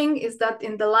watching? Is that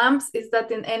in the lamps? Is that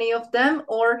in any of them?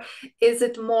 Or is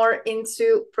it more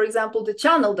into, for example, the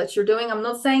channel that you're doing? I'm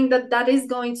not saying that is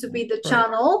going to be the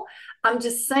channel. I'm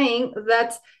just saying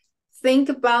that think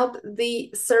about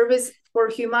the service for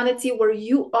humanity where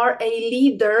you are a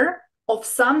leader of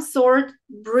some sort,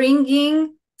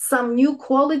 bringing some new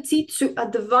quality to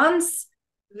advance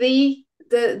the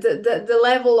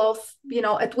level of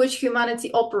at which humanity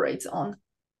operates on.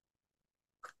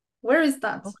 Where is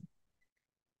that? Okay.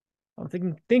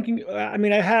 I'm thinking. I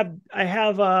mean, I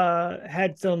have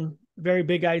had some very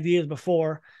big ideas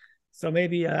before, so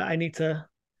maybe I need to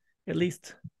at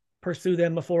least pursue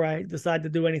them before I decide to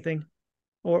do anything,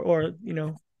 or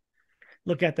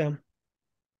look at them.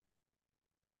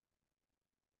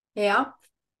 Yeah.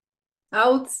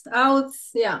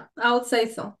 Yeah, I would say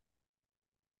so.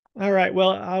 All right.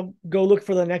 Well, I'll go look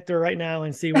for the nectar right now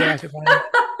and see what I can find.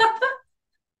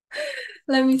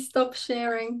 Let me stop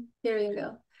sharing. Here you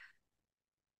go.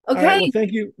 All right. Okay, Well,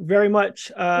 thank you very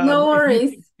much. no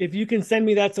worries. If you can send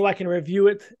me that so I can review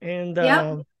it and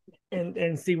Yeah,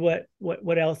 and see what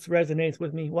else resonates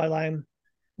with me while I'm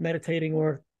meditating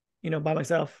or by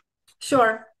myself.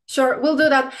 sure. Sure. We'll do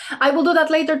that. I will do that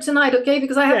later tonight, okay?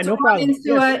 Because I have Yeah, to no run problem.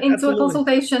 Yes, into a absolutely.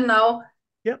 consultation now.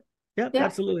 Yep. Yep. Yeah.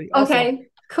 Absolutely. Awesome. Okay,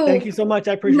 Thank you cool. so much.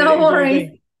 I appreciate it. No Enjoy your worries.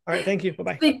 day. All right. Thank you. Bye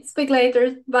bye. Speak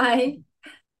later. Bye.